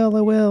right, I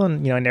will.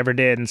 And, you know, I never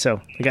did. And so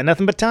I got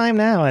nothing but time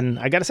now. And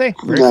I got to say,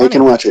 very funny. You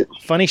can watch it.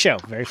 Funny show.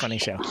 Very funny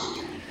show.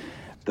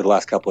 The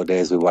last couple of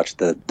days, we watched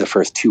the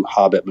first 2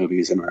 Hobbit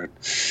movies, and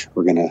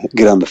we're going to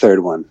get on the third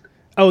one.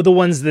 Oh, the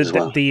ones that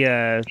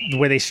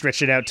where they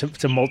stretched it out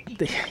to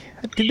multi.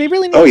 Did they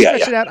really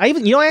stretch it out? I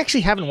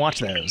actually haven't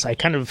watched those. I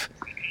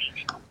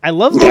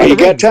love. Yeah, you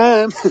got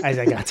time. I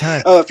got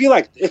time. Oh, if you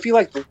like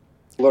the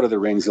Lord of the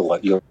Rings, you'll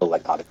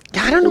like Hobbit.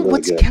 I don't know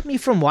what's kept me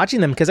from watching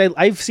them because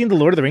I've seen the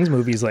Lord of the Rings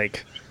movies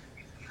like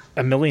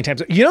a million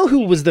times. You know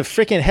who was the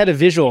freaking head of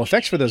visual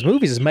effects for those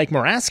movies is Mike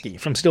Moraski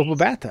from Steel Blue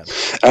Bathtub.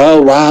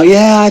 Oh wow,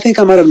 yeah, I think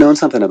I might have known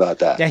something about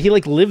that. Yeah, he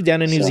like lived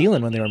down in New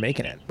Zealand when they were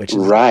making it, which is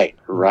right,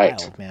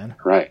 wild, man.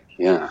 Right,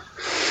 yeah.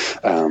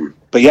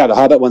 But yeah, the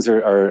Hobbit ones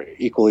are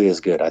equally as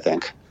good, I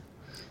think.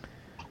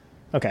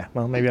 Okay,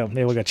 well maybe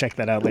we'll go check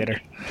that out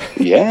later.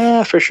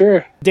 Yeah, for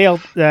sure. Dale,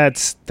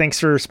 thanks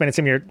for spending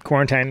some of your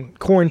quarantine.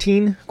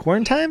 Sure.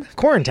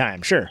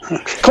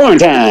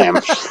 Quarantine.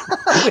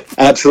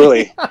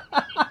 Absolutely.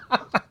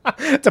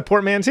 It's a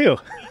Portman too.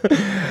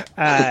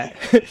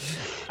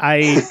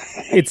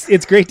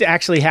 It's great to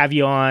actually have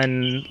you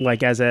on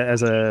like as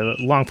a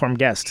long form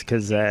guest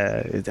because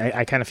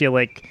I kind of feel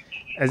like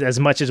as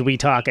much as we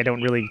talk, I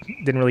didn't really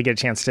get a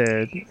chance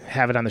to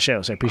have it on the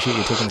show. So I appreciate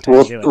you taking the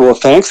time to do it. Well,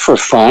 thanks for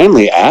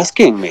finally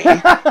asking me.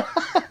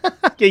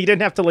 Yeah, you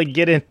didn't have to like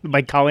get in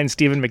by calling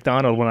Stephen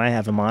McDonald when I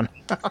have him on.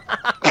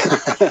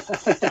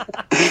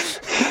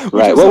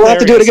 Right. Well, we'll have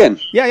to do it again.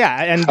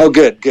 Yeah. And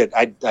good.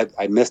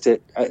 I missed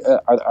it.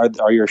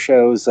 Are your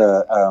shows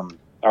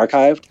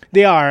archived?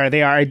 They are.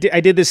 I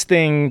did this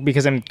thing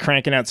because I'm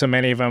cranking out so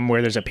many of them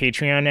where there's a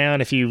Patreon now,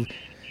 and if you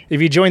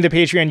join the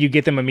Patreon, you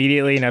get them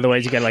immediately, and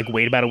otherwise you got to like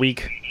wait about a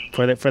week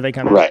before they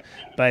come out. Right.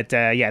 But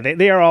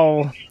they are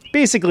all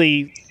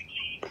basically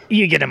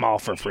you get them all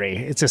for free.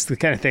 It's just the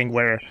kind of thing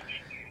where,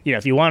 you know,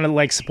 if you want to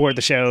like support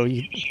the show,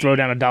 you throw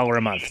down $1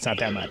 a month. It's not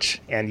that much,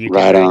 and you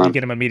get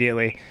them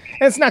immediately.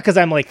 And it's not because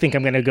I'm like think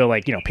I'm going to go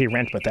like, you know, pay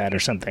rent with that or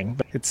something.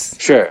 But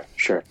it's sure.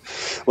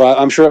 Well,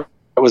 I'm sure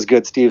it was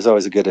good. Steve's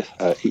always a good.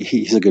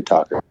 He's a good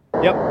talker.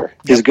 Yep.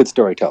 He's a good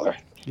storyteller.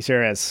 He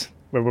sure is.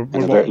 We're a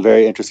very,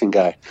 very interesting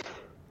guy.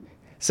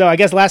 So I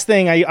guess last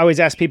thing I always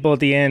ask people at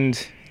the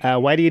end,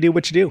 why do you do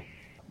what you do?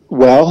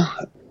 Well,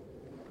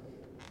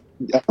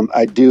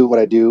 I do what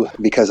I do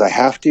because I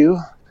have to,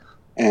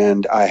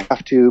 and I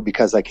have to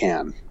because I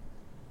can.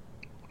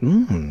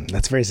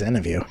 That's very zen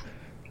of you.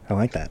 I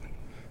like that.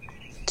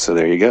 So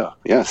there you go.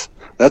 Yes,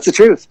 that's the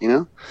truth, you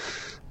know.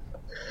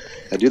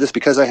 I do this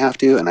because I have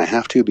to, and I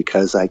have to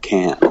because I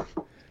can.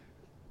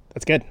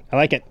 That's good. I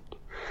like it.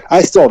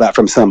 I stole that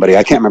from somebody.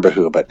 I can't remember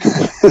who, but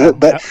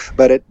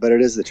but it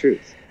is the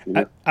truth. You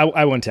know?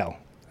 I won't tell.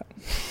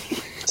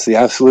 It's the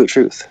absolute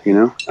truth, you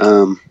know.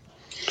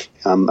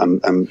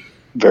 I'm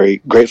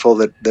very grateful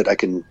that I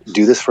can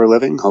do this for a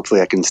living.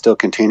 Hopefully, I can still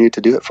continue to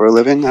do it for a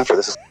living after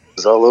this is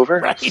all over.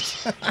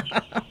 Right.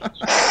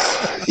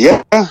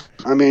 Yeah,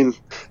 I mean,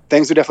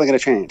 things are definitely going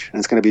to change, and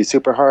it's going to be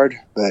super hard,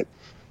 but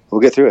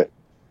we'll get through it.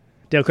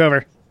 Dale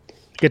Crover,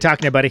 good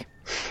talking to you, buddy.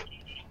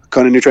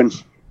 Conan Neutron,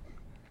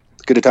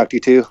 good to talk to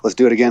you too. Let's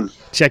do it again.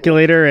 Check you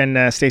later,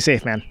 and stay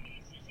safe, man.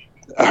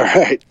 All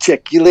right,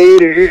 check you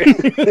later.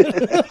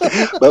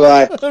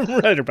 Bye-bye.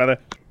 Later, brother.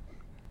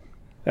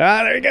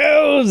 Ah, there he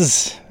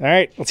goes. All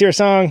right, let's hear a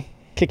song,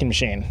 Kicking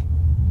Machine.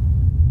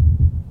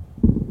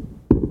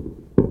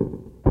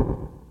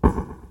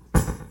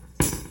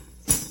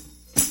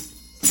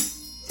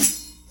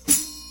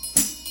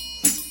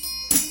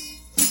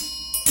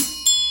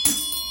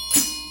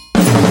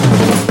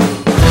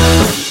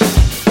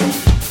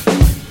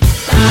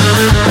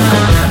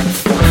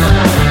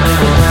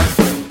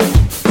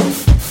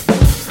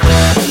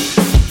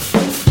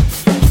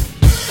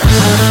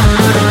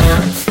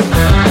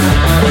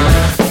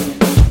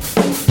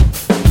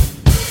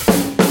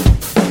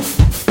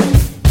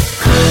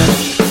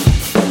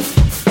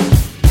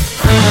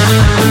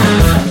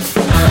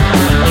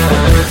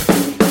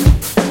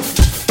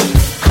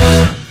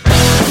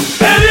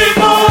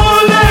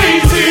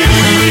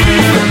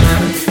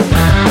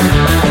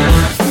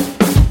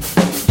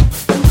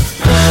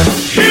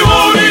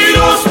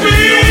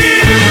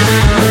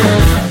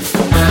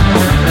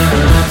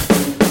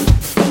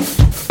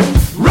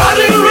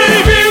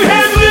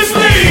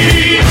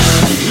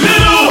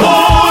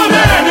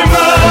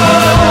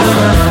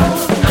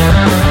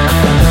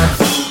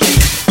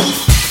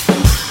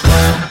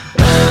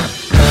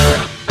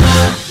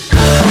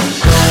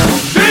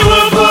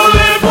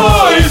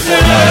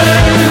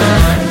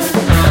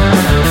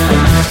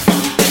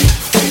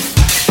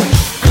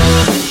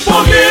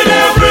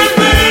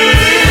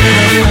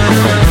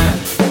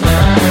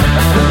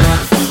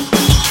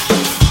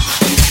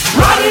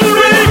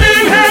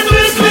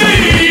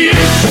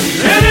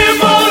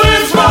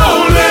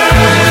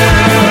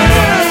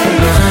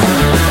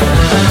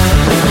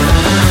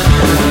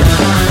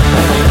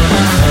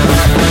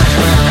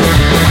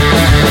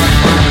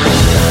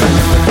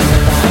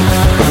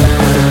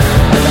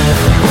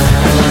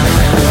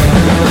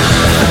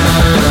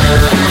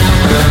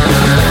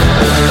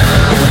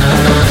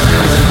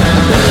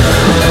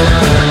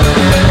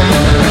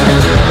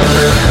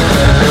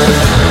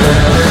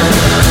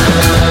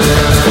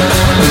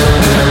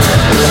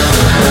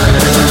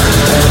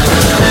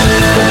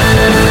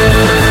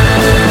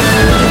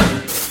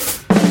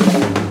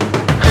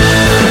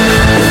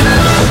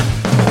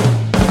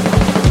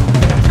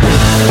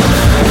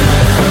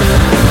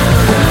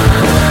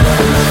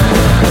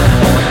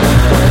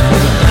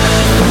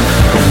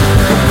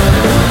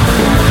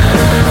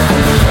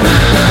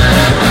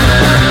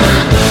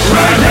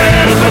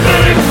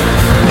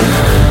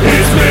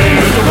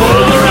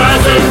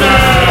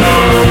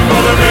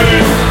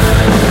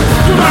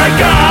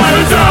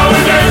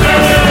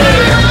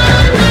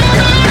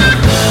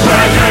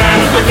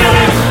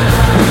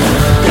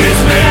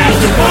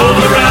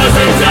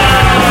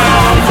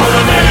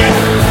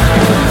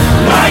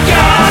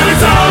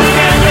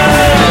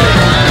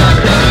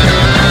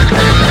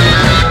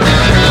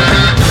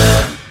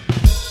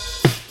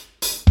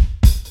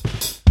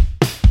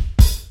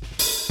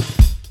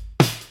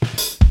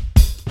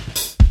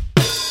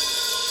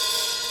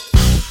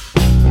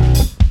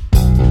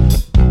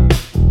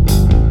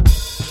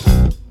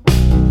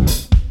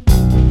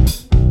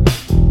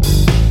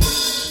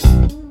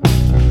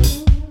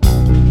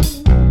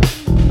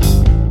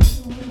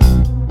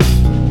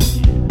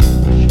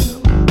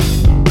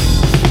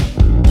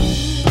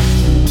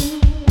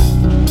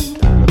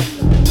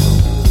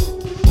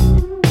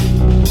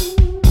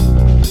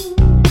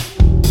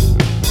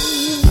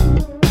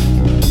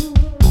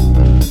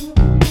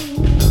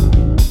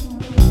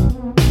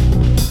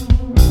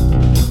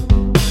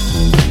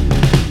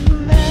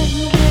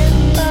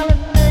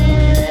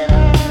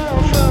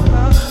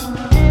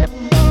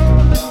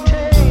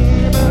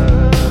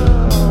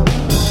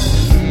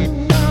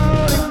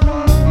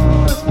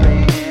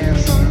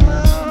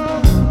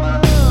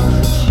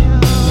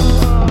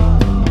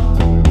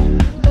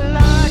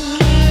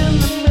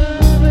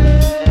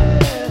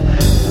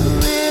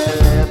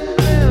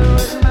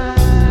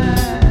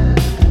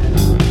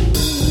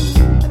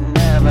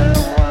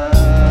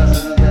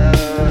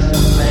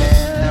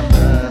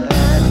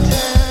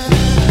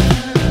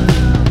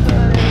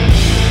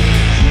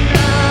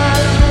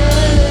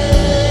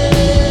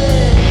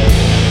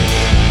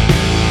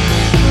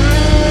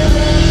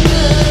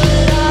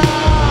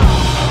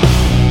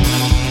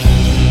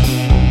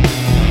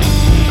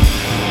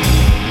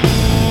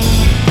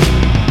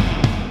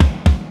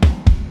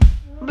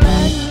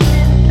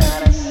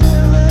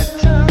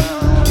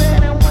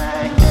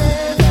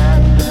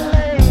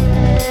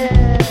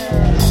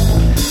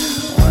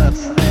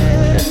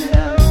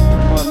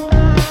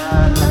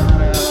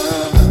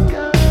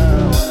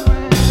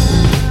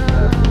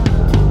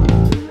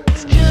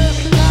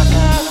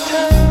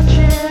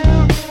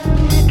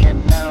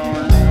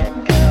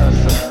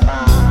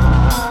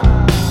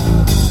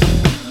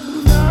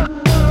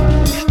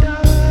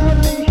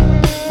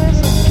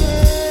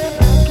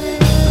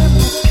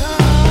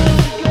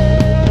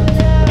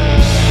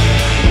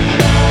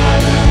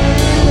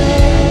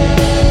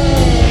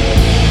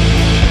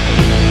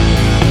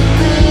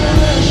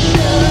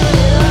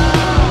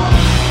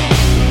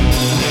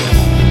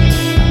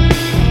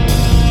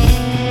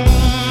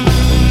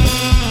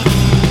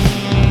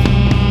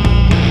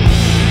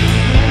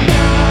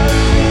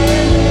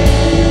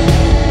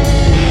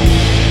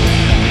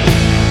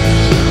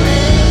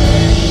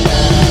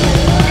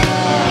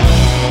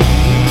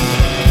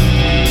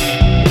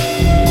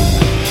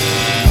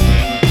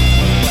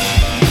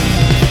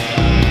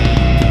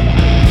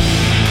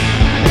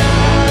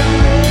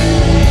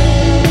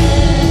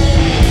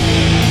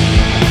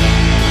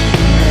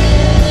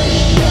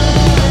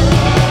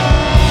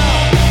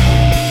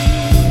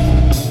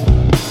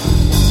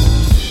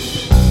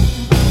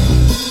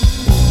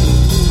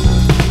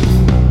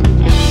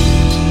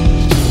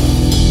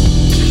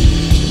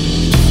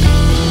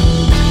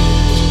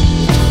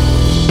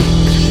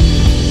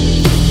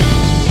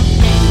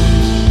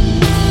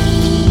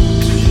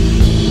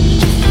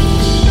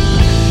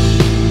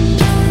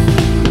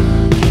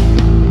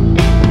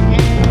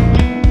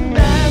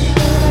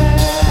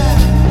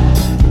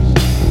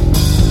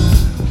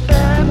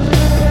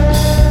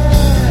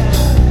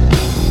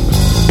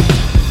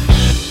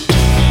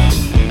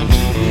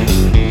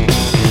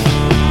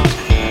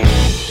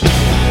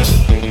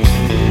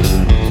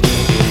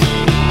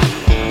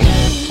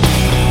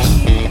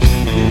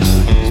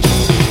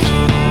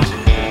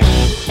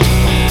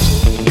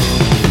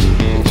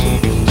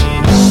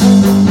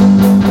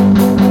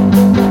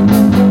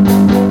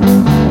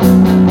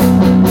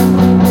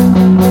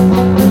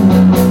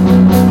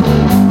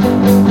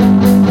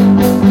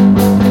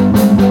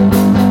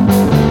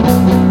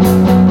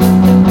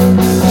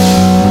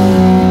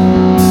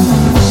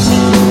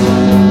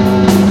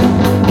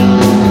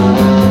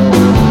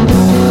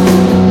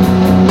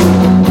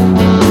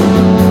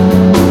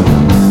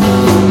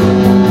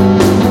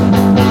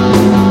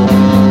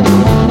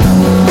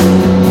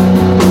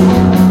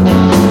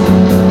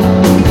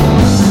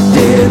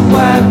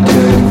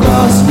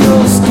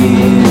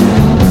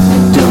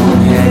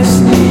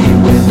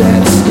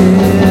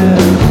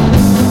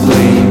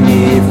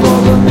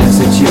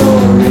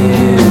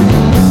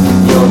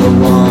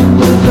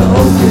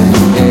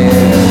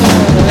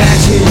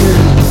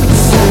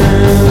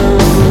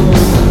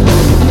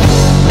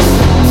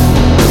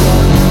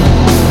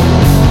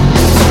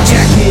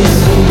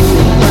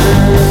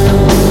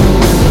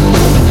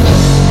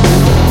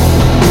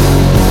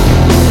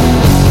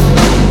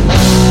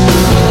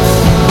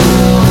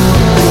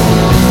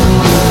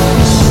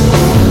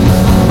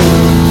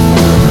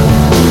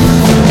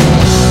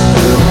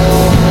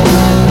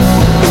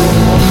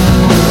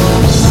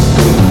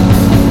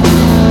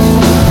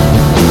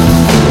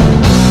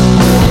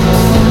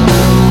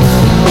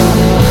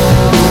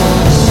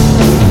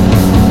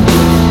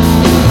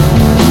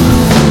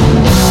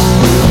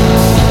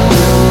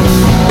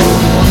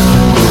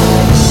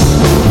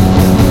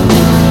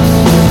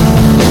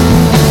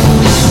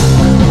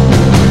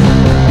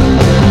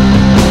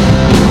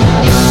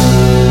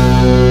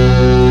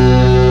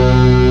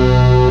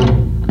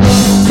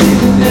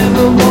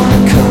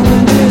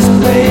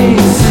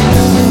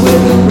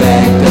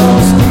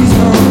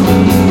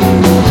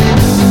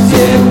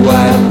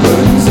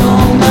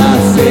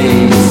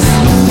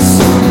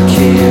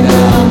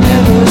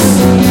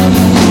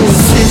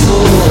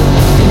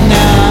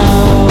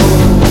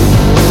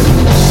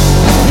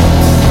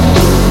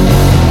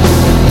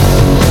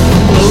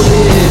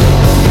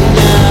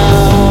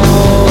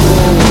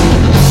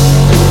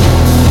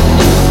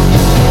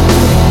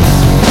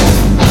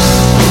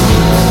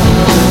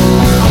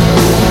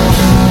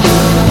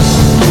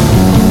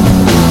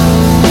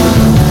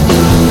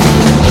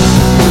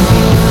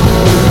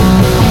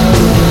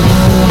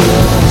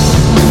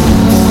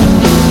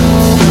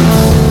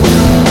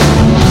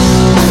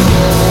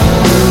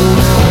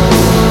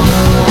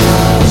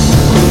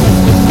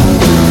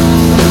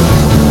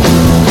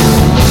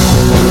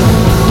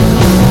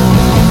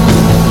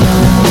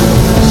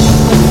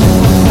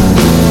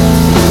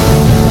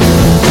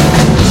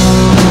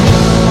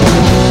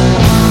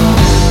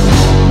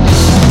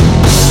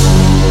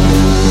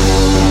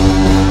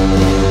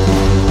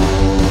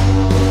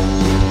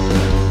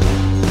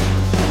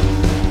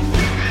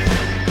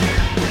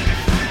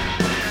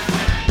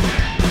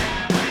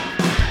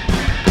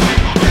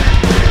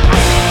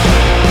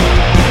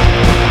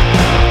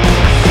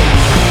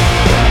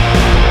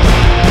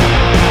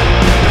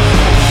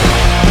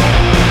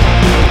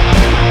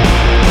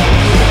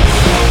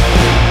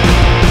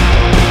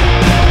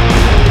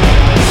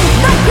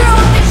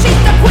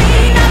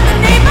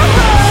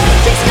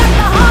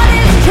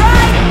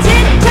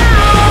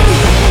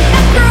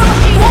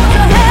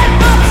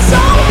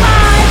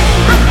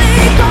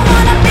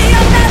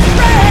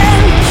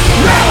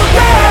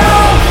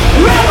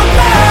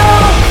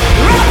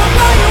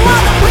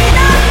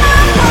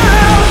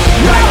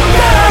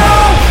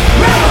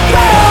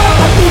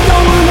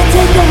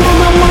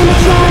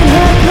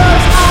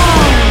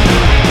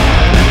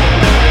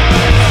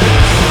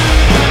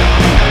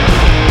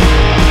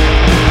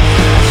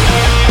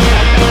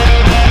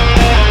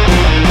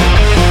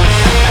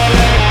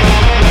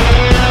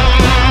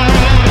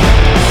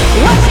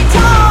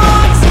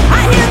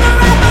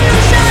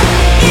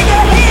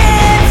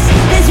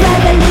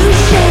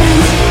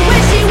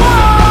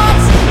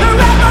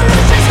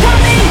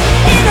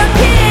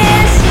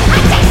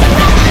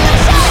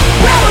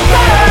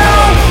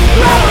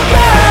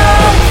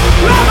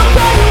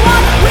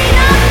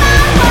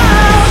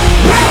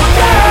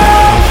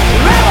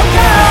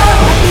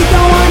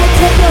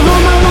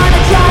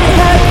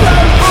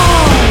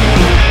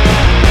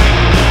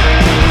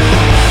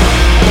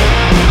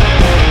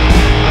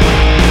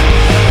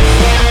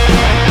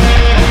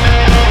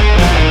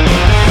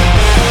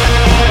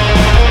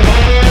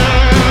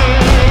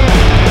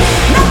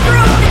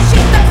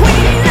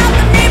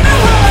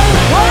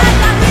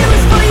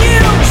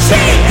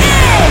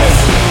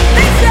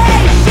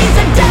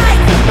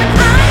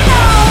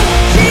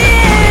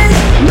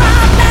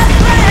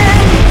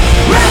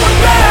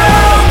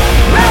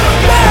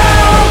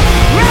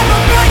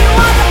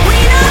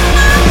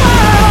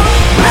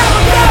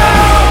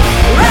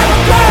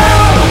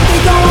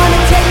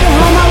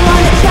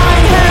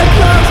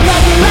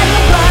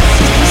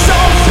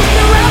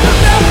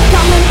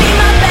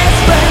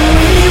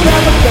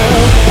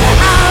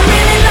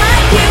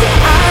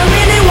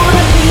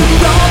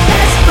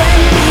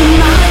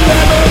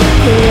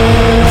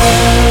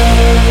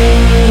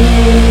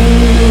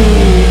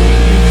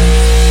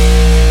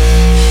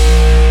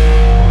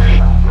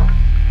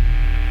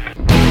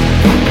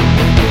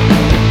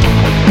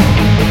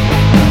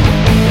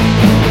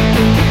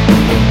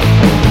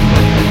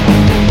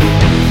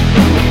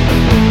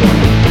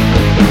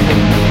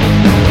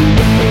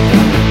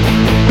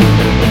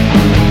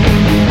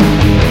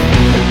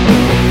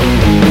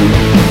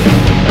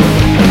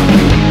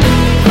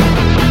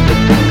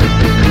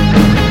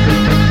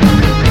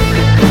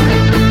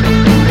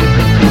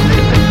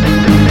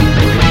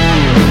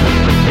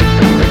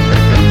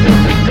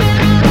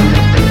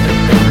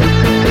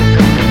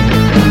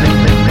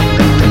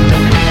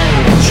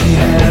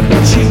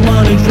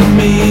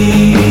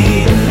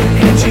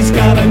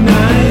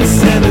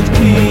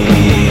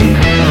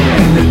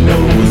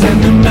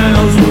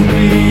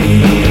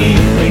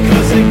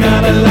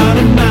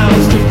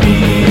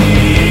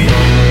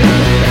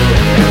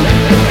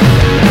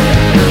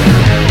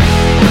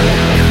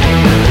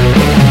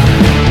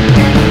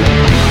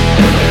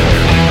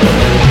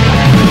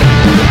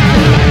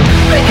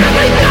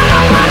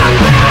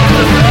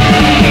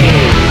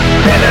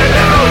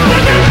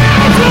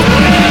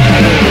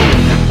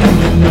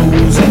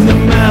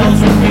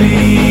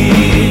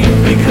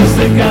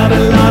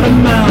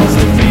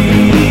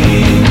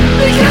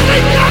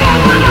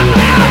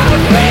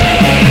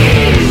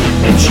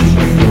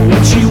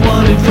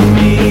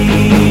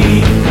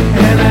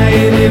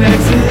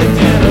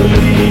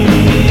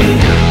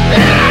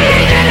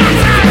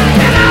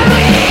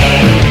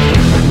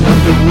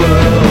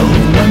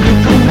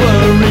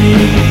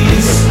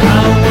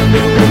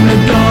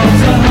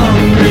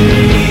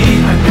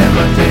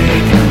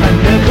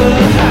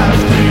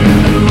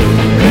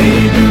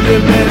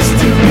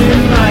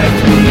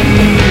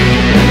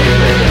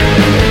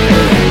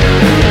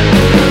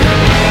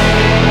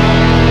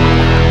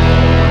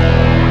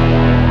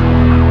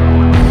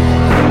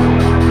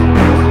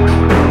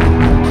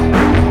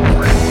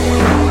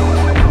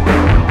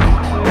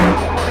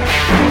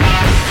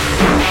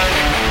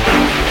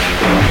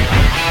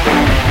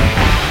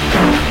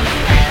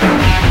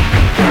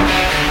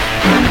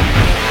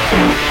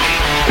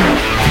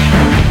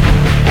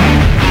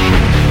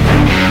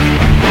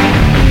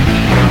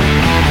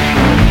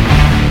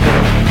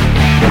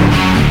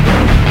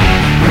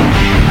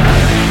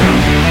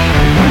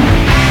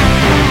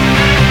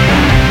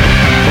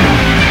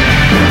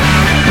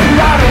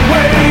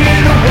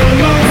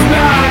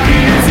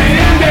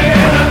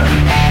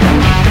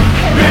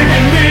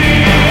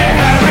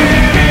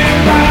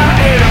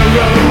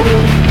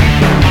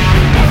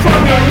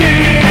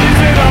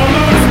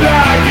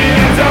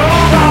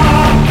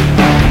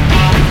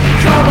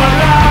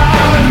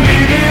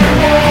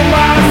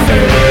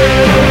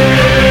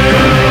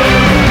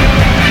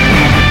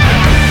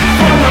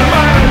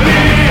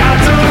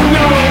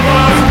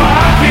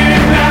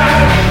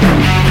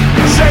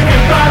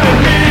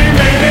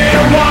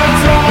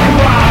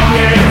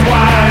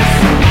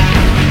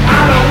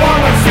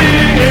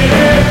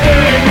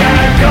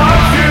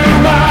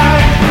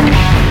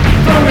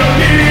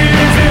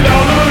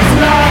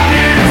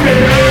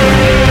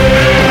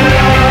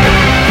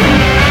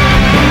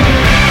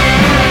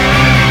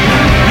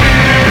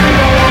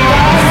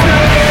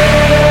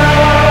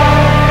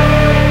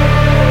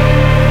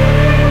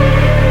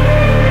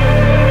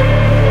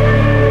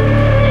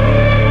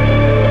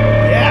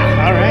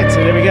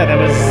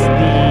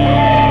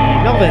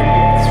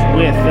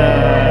 with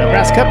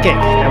Brass Cupcake.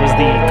 That was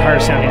the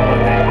car-sounding one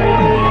that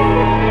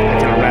I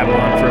kind of rattled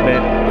on for a bit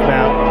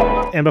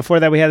about. And before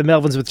that, we had the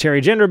Melvins with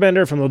Cherry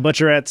Genderbender from the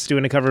Butcherettes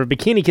doing a cover of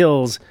Bikini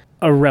Kill's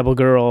A Rebel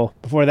Girl.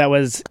 Before that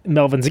was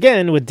Melvins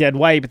again with Dead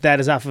White. That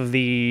is off of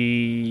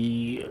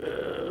the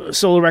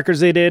solo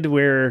records they did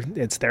where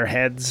it's their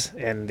heads,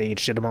 and they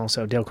each did them all.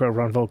 So Dale Crover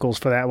on vocals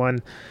for that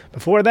one.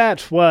 Before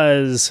that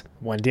was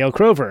one Dale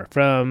Crover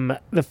from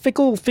The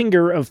Fickle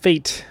Finger of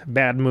Fate,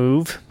 Bad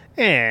Move.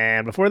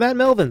 And before that,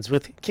 Melvins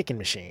with Kickin'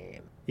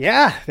 Machine.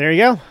 Yeah, there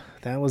you go.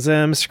 That was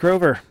Mr.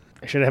 Crover.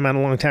 I should have him on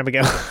a long time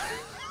ago.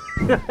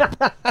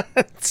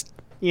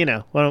 You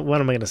know, what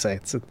am I going to say?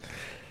 It's a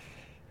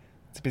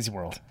busy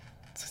world.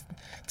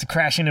 It's a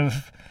crashing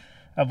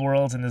of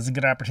worlds, and there's a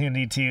good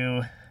opportunity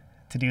to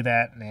do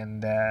that.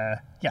 And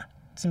yeah,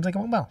 seems like it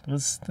went well.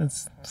 It's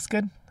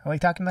good. I like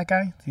talking to that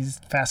guy. He's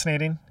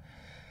fascinating.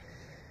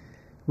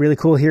 Really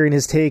cool hearing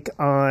his take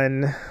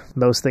on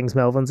most things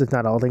Melvins, if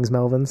not all things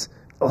Melvins.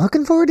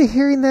 Looking forward to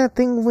hearing that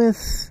thing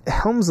with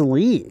Helms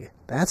Lee.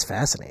 That's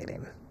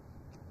fascinating.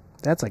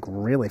 That's like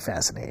really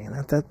fascinating.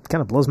 That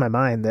kind of blows my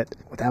mind that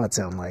what that would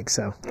sound like.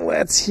 So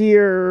let's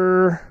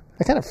hear.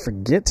 I kind of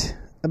forget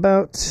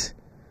about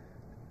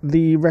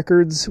the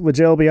records with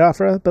Joel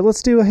Biafra, but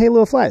let's do a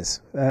Halo of Flies.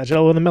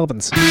 Joel and the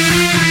Melvins.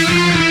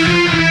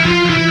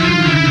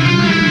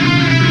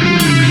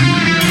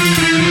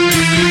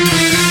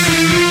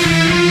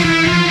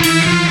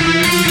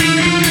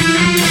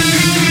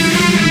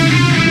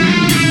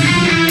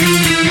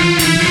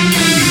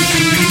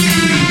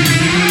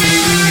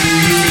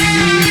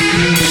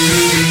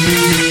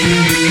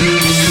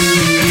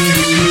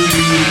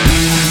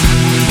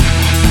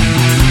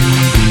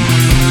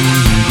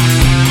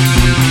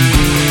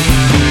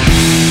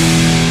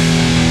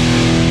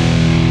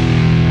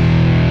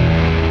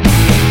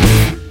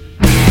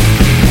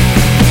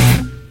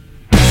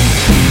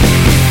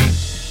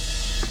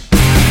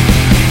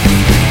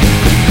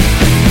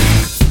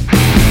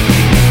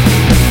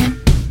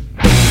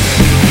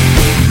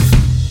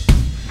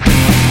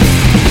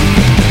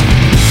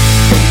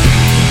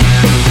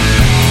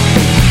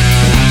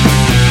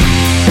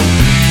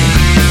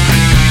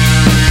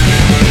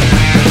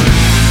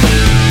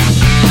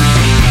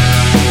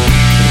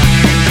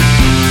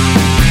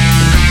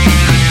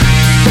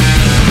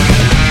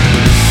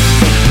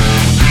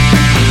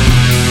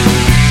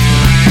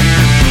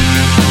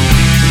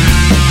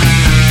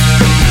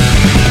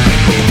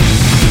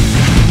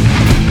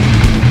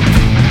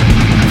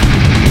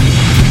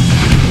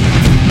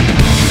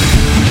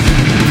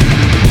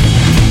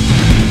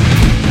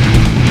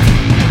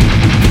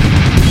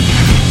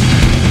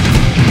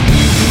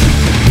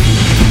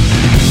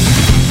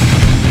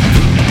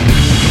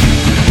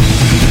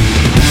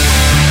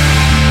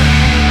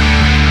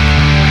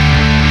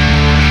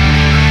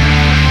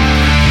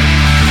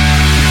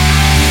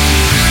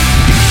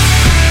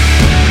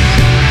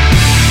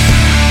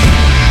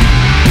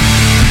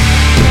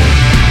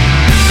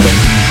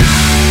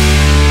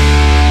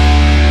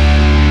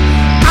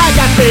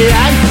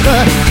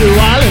 To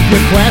all of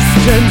your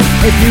questions,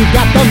 if you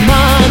got the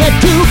money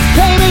to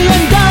pay me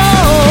in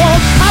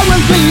gold, I will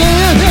be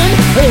living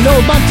in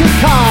old Monte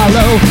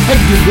Carlo,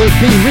 and you will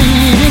be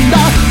reading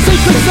the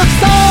secrets of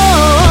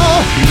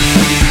soul.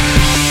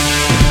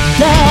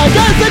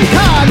 Daggers and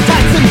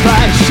contacts and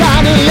bright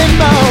shiny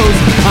limos,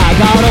 I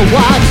got a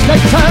watch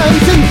that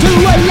turns into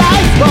a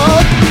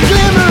lifeboat,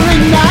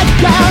 glimmering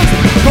nightgowns,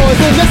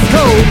 poisonous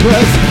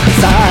cobras,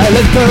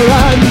 silencer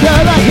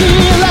under the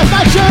heel of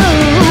my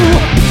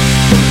shoe.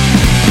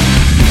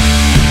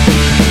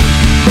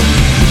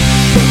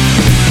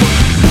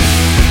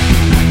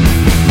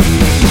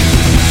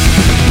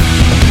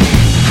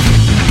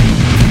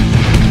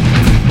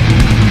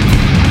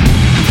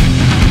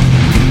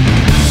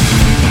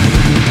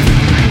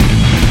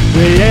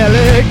 The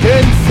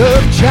elegance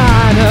of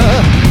China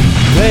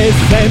lay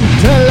sent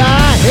to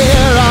lie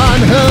here on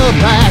her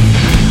back,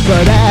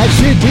 but as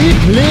she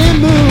deeply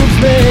moves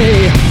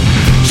me,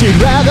 she'd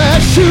rather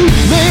shoot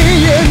me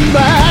in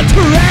my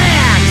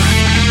tracks.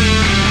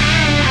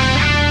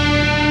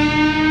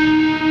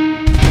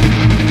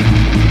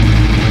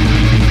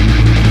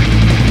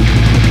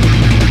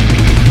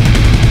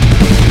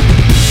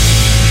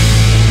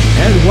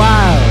 And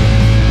while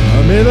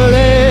a Middle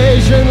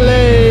Asian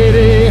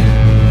lady,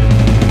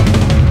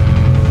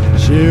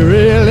 she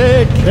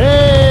really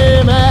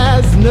came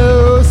as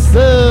no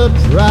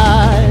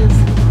surprise,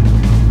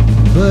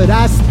 but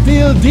I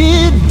still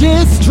did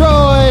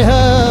destroy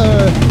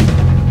her,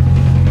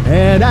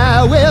 and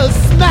I will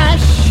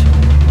smash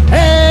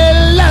a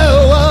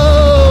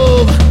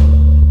load of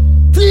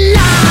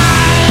flies.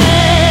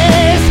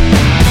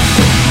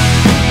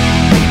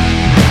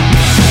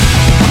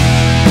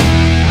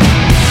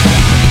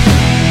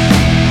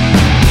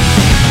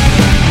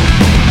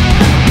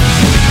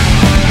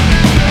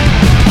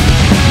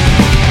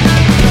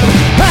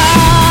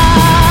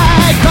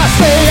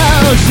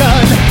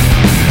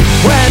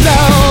 Where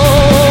no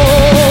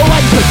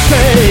one could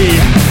see,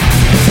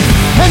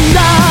 and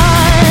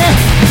I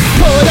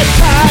put a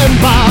time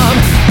bomb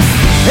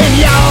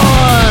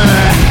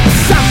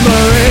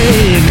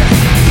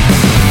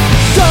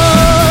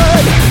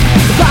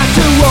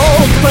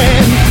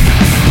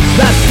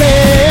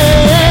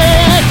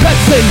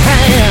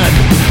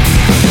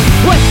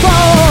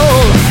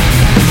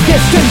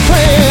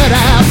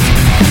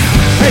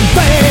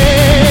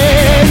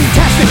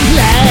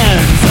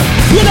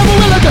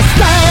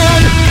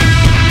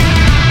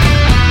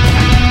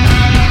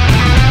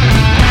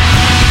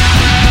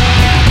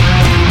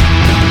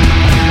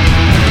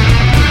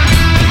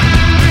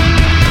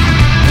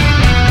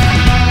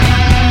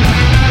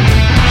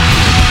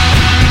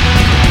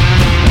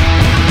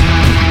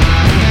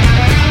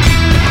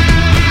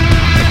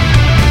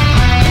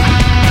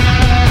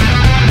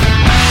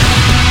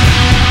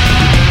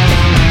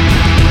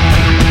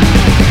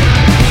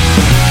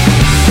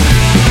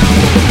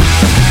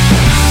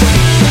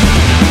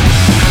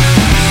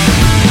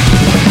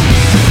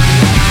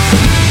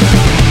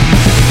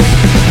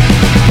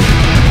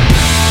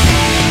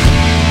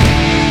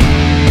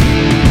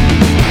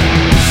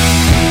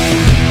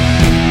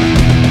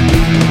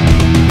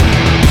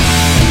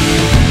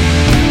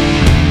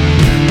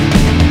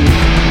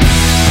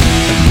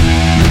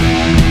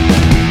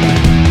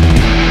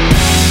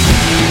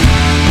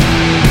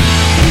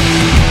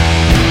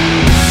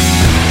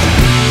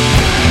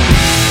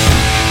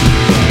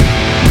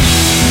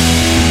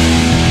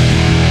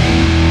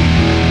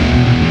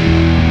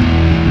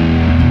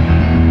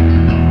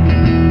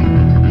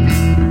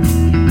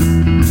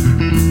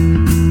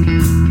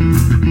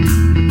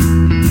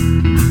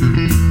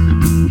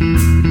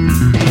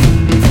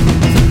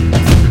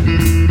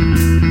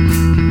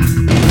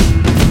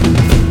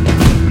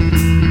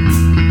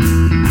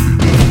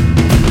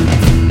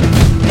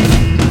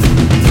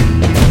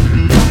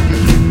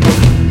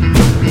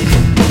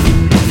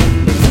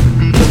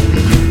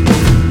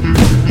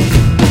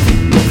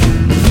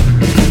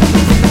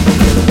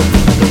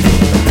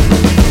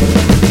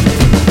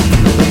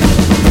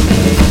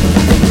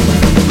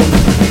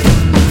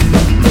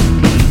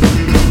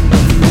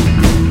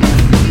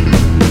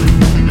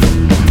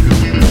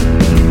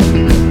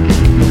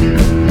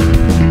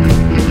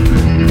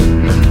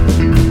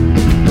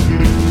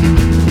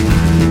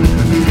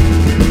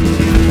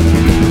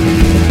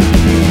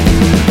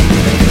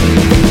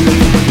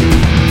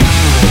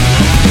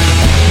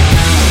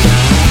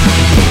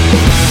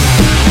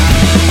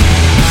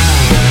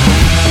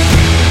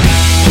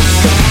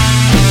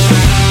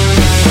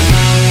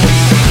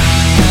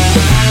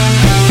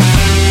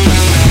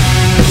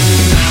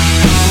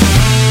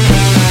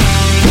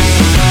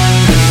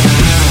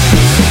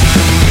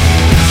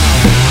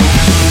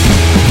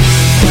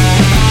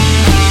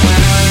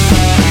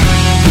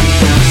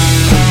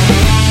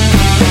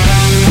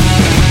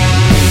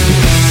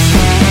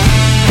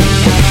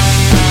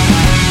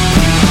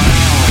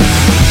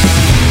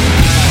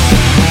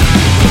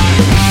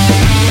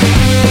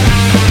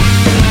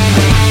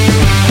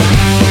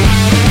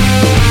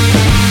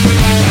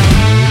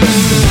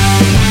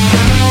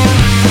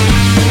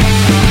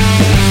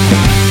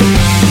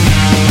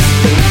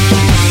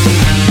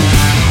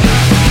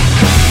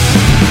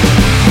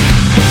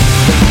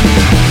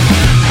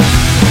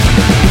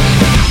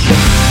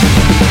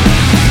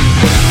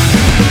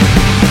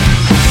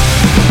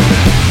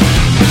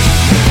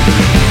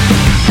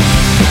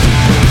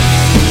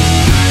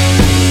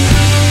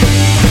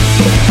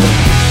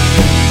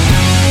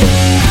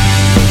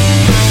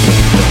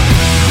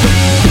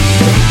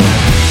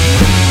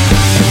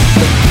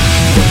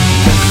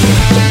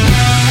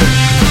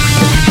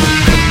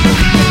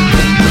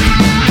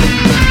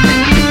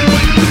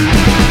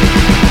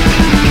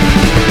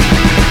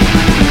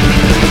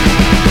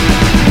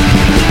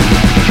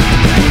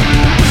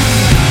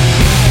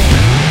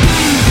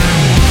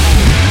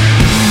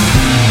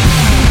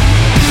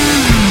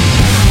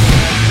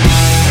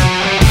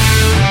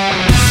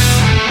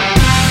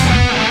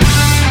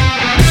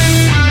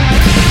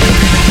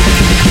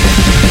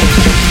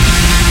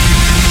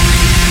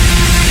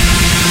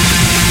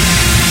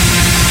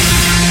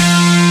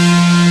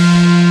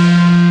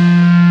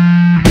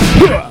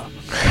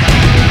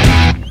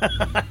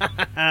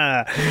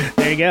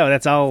There you go.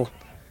 That's all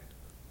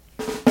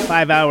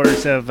 5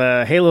 hours of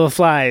Halo of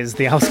Flies,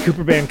 the Alice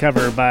Cooper Band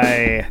cover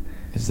by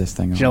Is this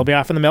thing on? Shelby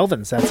and the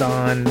Melvins. That's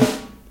on...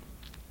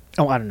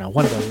 Oh, I don't know.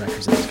 One of those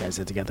records that those guys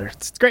did together.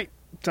 It's great.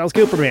 It's Alice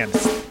Cooper Band.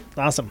 It's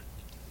awesome.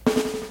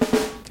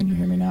 Can you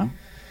hear me now?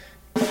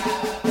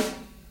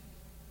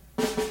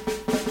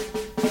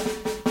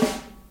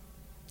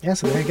 Yeah,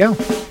 so there you go.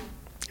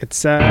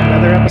 It's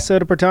another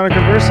episode of Protonic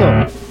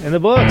Reversal in the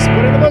books. Put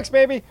it in the books,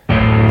 baby.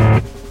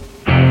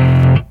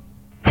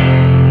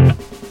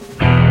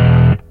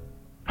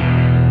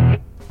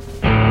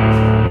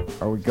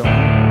 Are we going?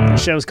 The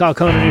show's called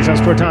Conan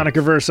Neutron's Protonic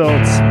Reversal.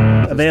 It's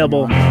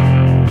available.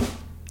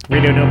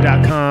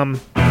 RadioNope.com.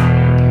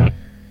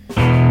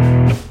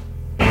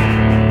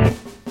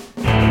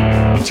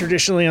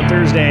 Traditionally on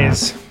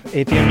Thursdays,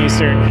 8 p.m.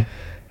 Eastern.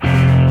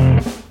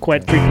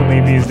 Quite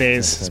frequently these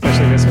days,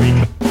 especially this week.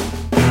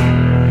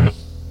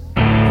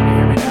 Can you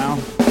hear me now?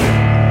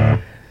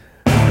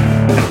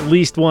 At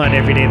least one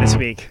every day this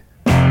week.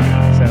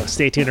 So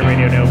stay tuned to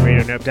Radio Nope,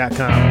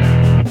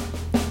 RadioNope.com.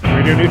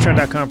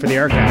 RadioNeutron.com for the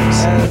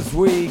archives. As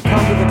we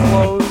come to the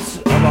close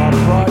of our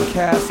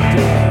broadcast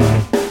day.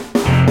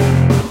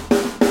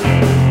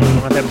 If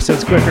you want the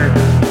episodes quicker,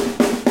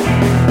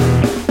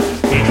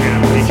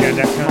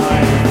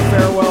 Patreon.com.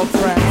 Farewell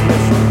transmission.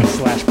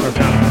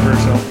 /Protonic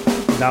Reversal.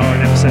 $1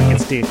 an episode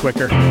gets to you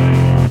quicker.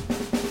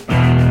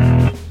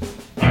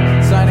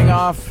 Signing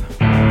off.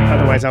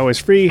 Otherwise, always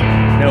free.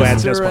 No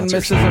ads, no Mr. and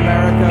sponsors. Mrs.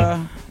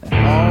 America, and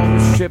all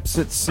the ships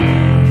at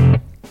sea.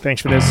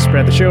 Thanks for those who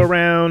spread the show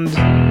around.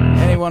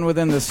 Anyone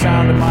within the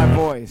sound of my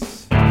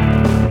voice.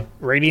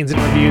 Ratings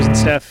and reviews and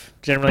stuff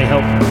generally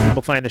help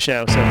people find the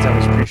show, so it's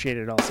always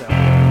appreciated also.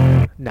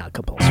 Not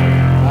compulsory.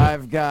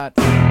 I've got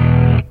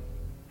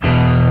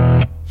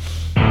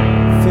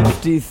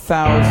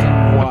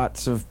 50,000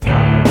 watts of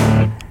power.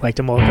 Like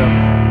to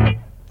welcome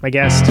my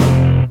guest.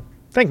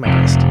 Thank my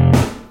guest,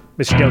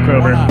 Mr. Dale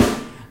Crover.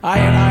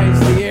 Ionize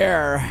the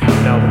air.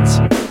 Melvins.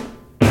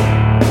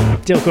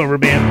 Dale Crover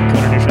Band,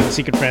 Conan Neutron, The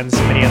Secret Friends,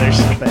 many others,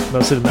 but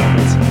most of the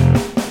Melvins.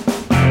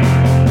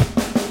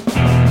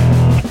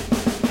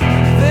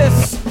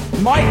 This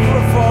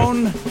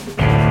microphone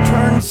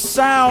turns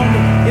sound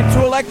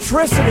into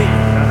electricity.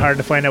 Not hard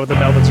to find out what the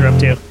Melvins are up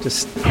to.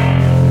 Just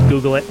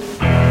Google it.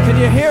 Can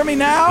you hear me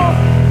now?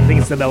 I think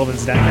it's the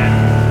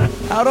Melvins.net.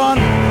 Out on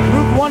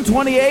Route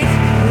 128,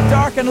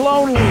 dark and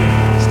lonely.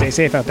 Stay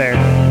safe out there.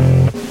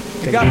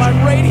 You got my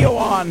radio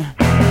on.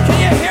 Can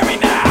you hear me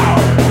now?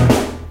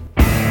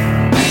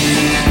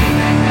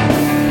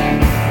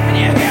 Can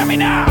you hear me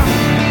now?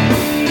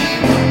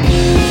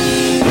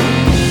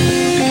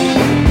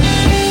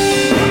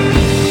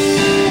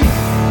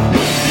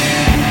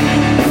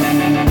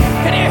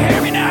 Can you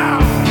hear me now?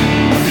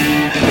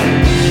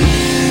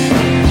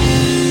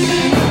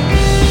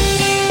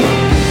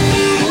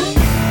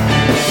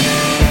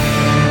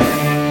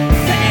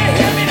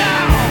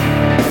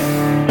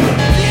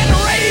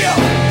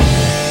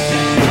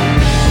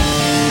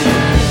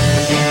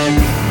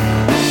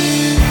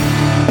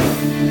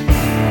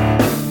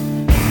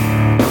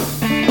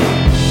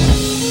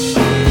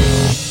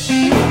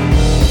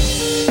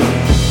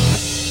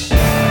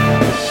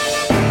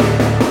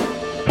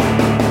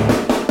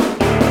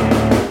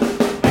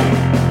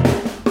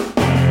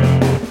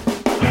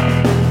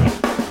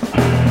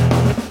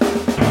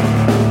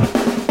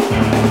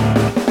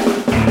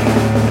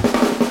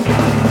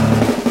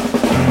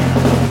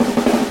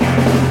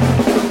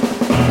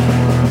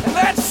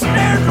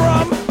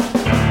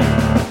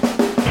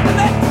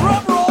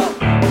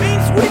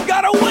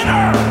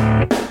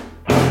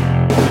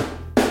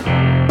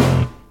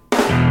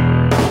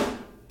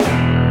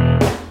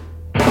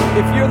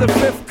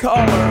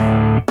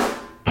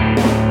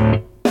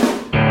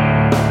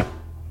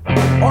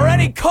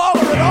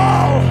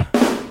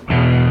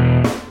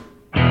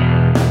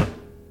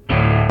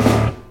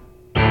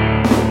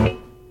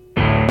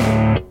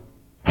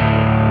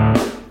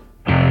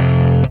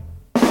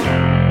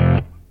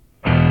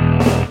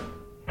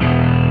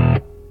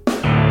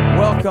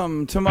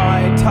 Welcome to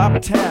my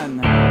top 10.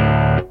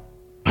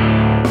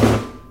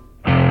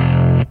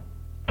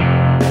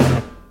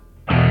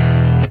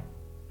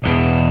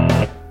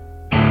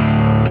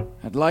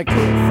 I'd like to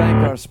thank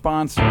our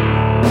sponsor.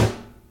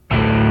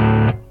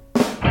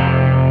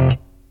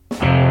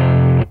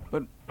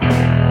 But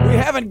we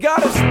haven't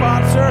got a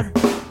sponsor.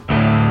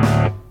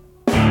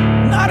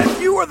 Not if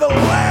you were the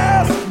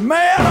last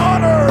man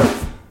on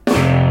Earth.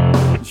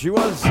 She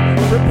was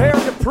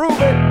prepared to prove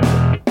it.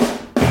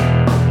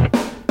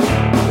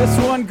 This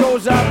one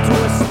goes out to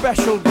a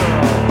special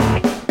girl.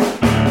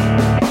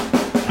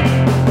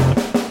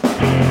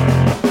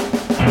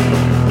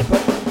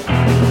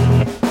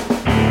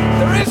 But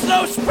there is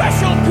no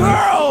special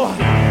girl!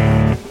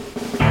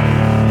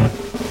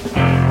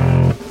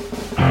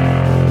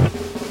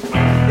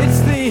 It's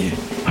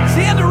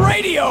the end of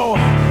radio.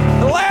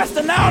 The last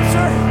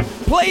announcer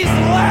plays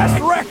the last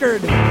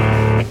record. The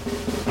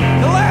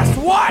last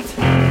what?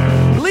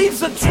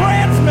 Leaves the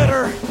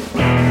transmitter.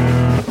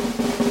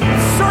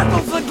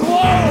 Circles the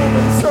globe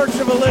in search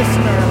of a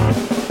listener.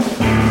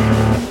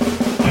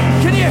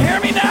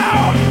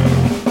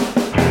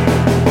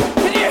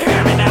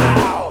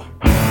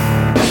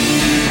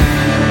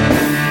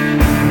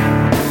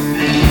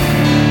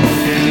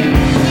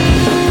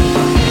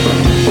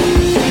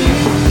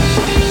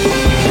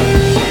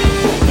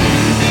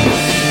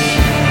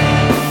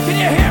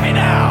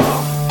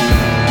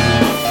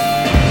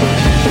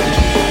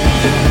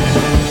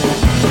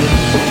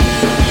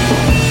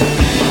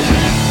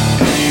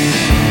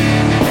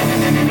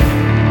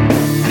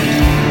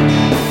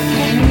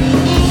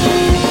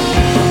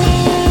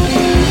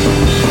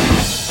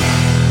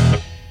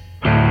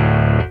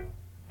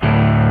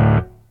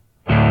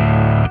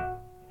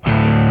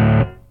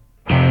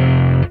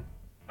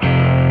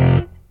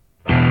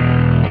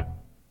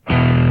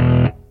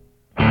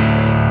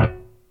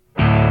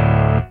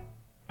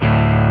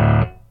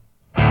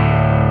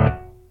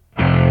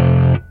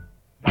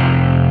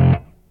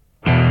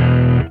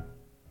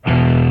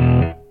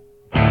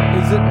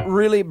 Is it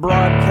really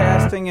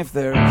broadcasting if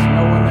there's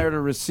no one there to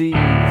receive?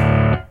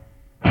 It's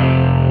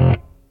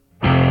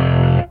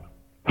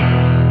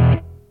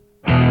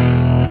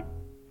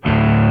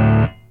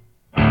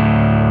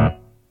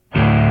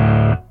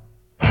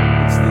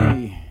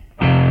the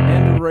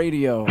end of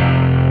radio.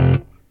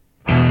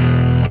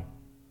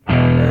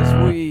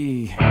 As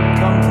we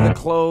come to the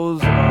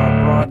close of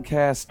our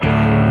broadcast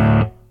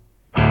day,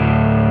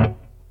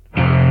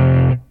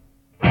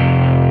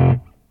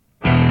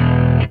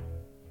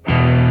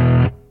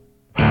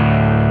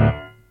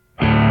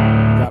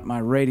 my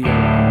radio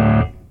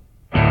on.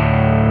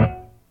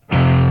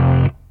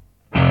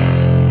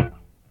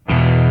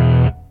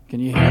 Can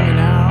you hear me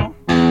now?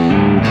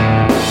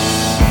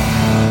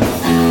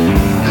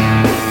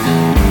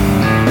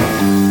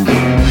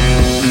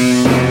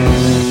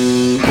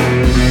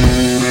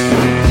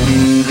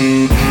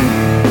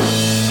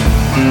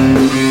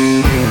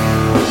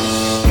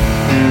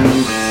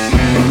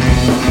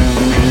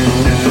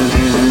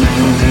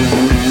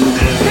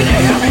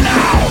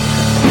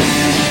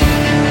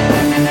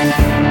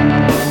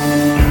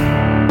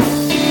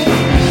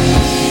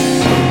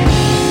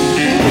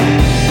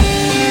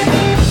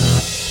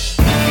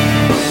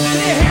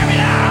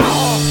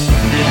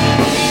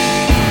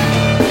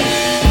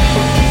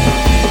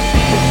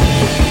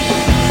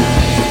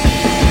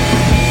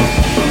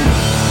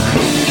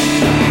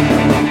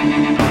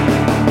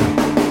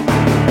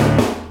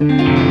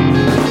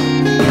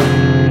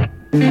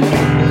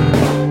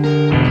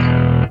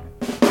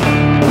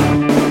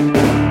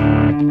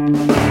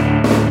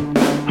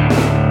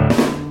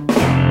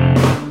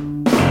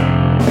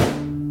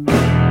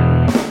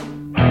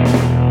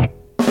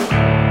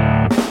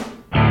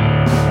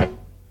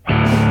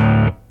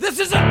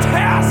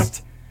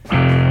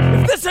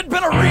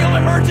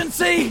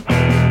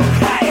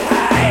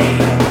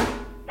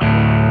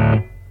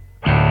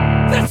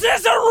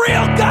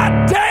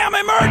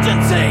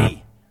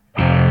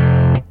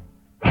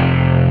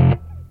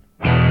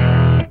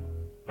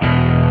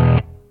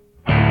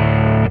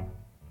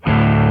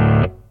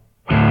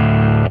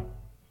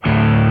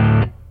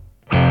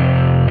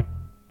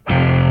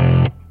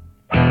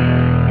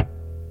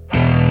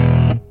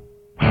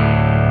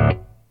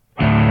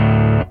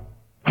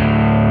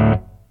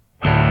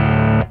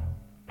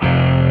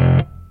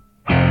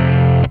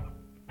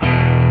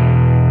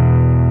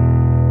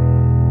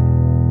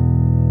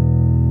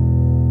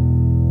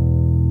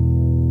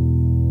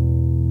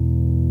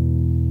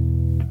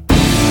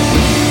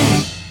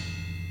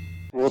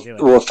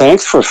 Well,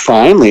 thanks for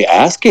finally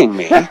asking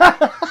me.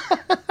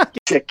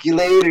 Check you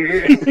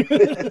later.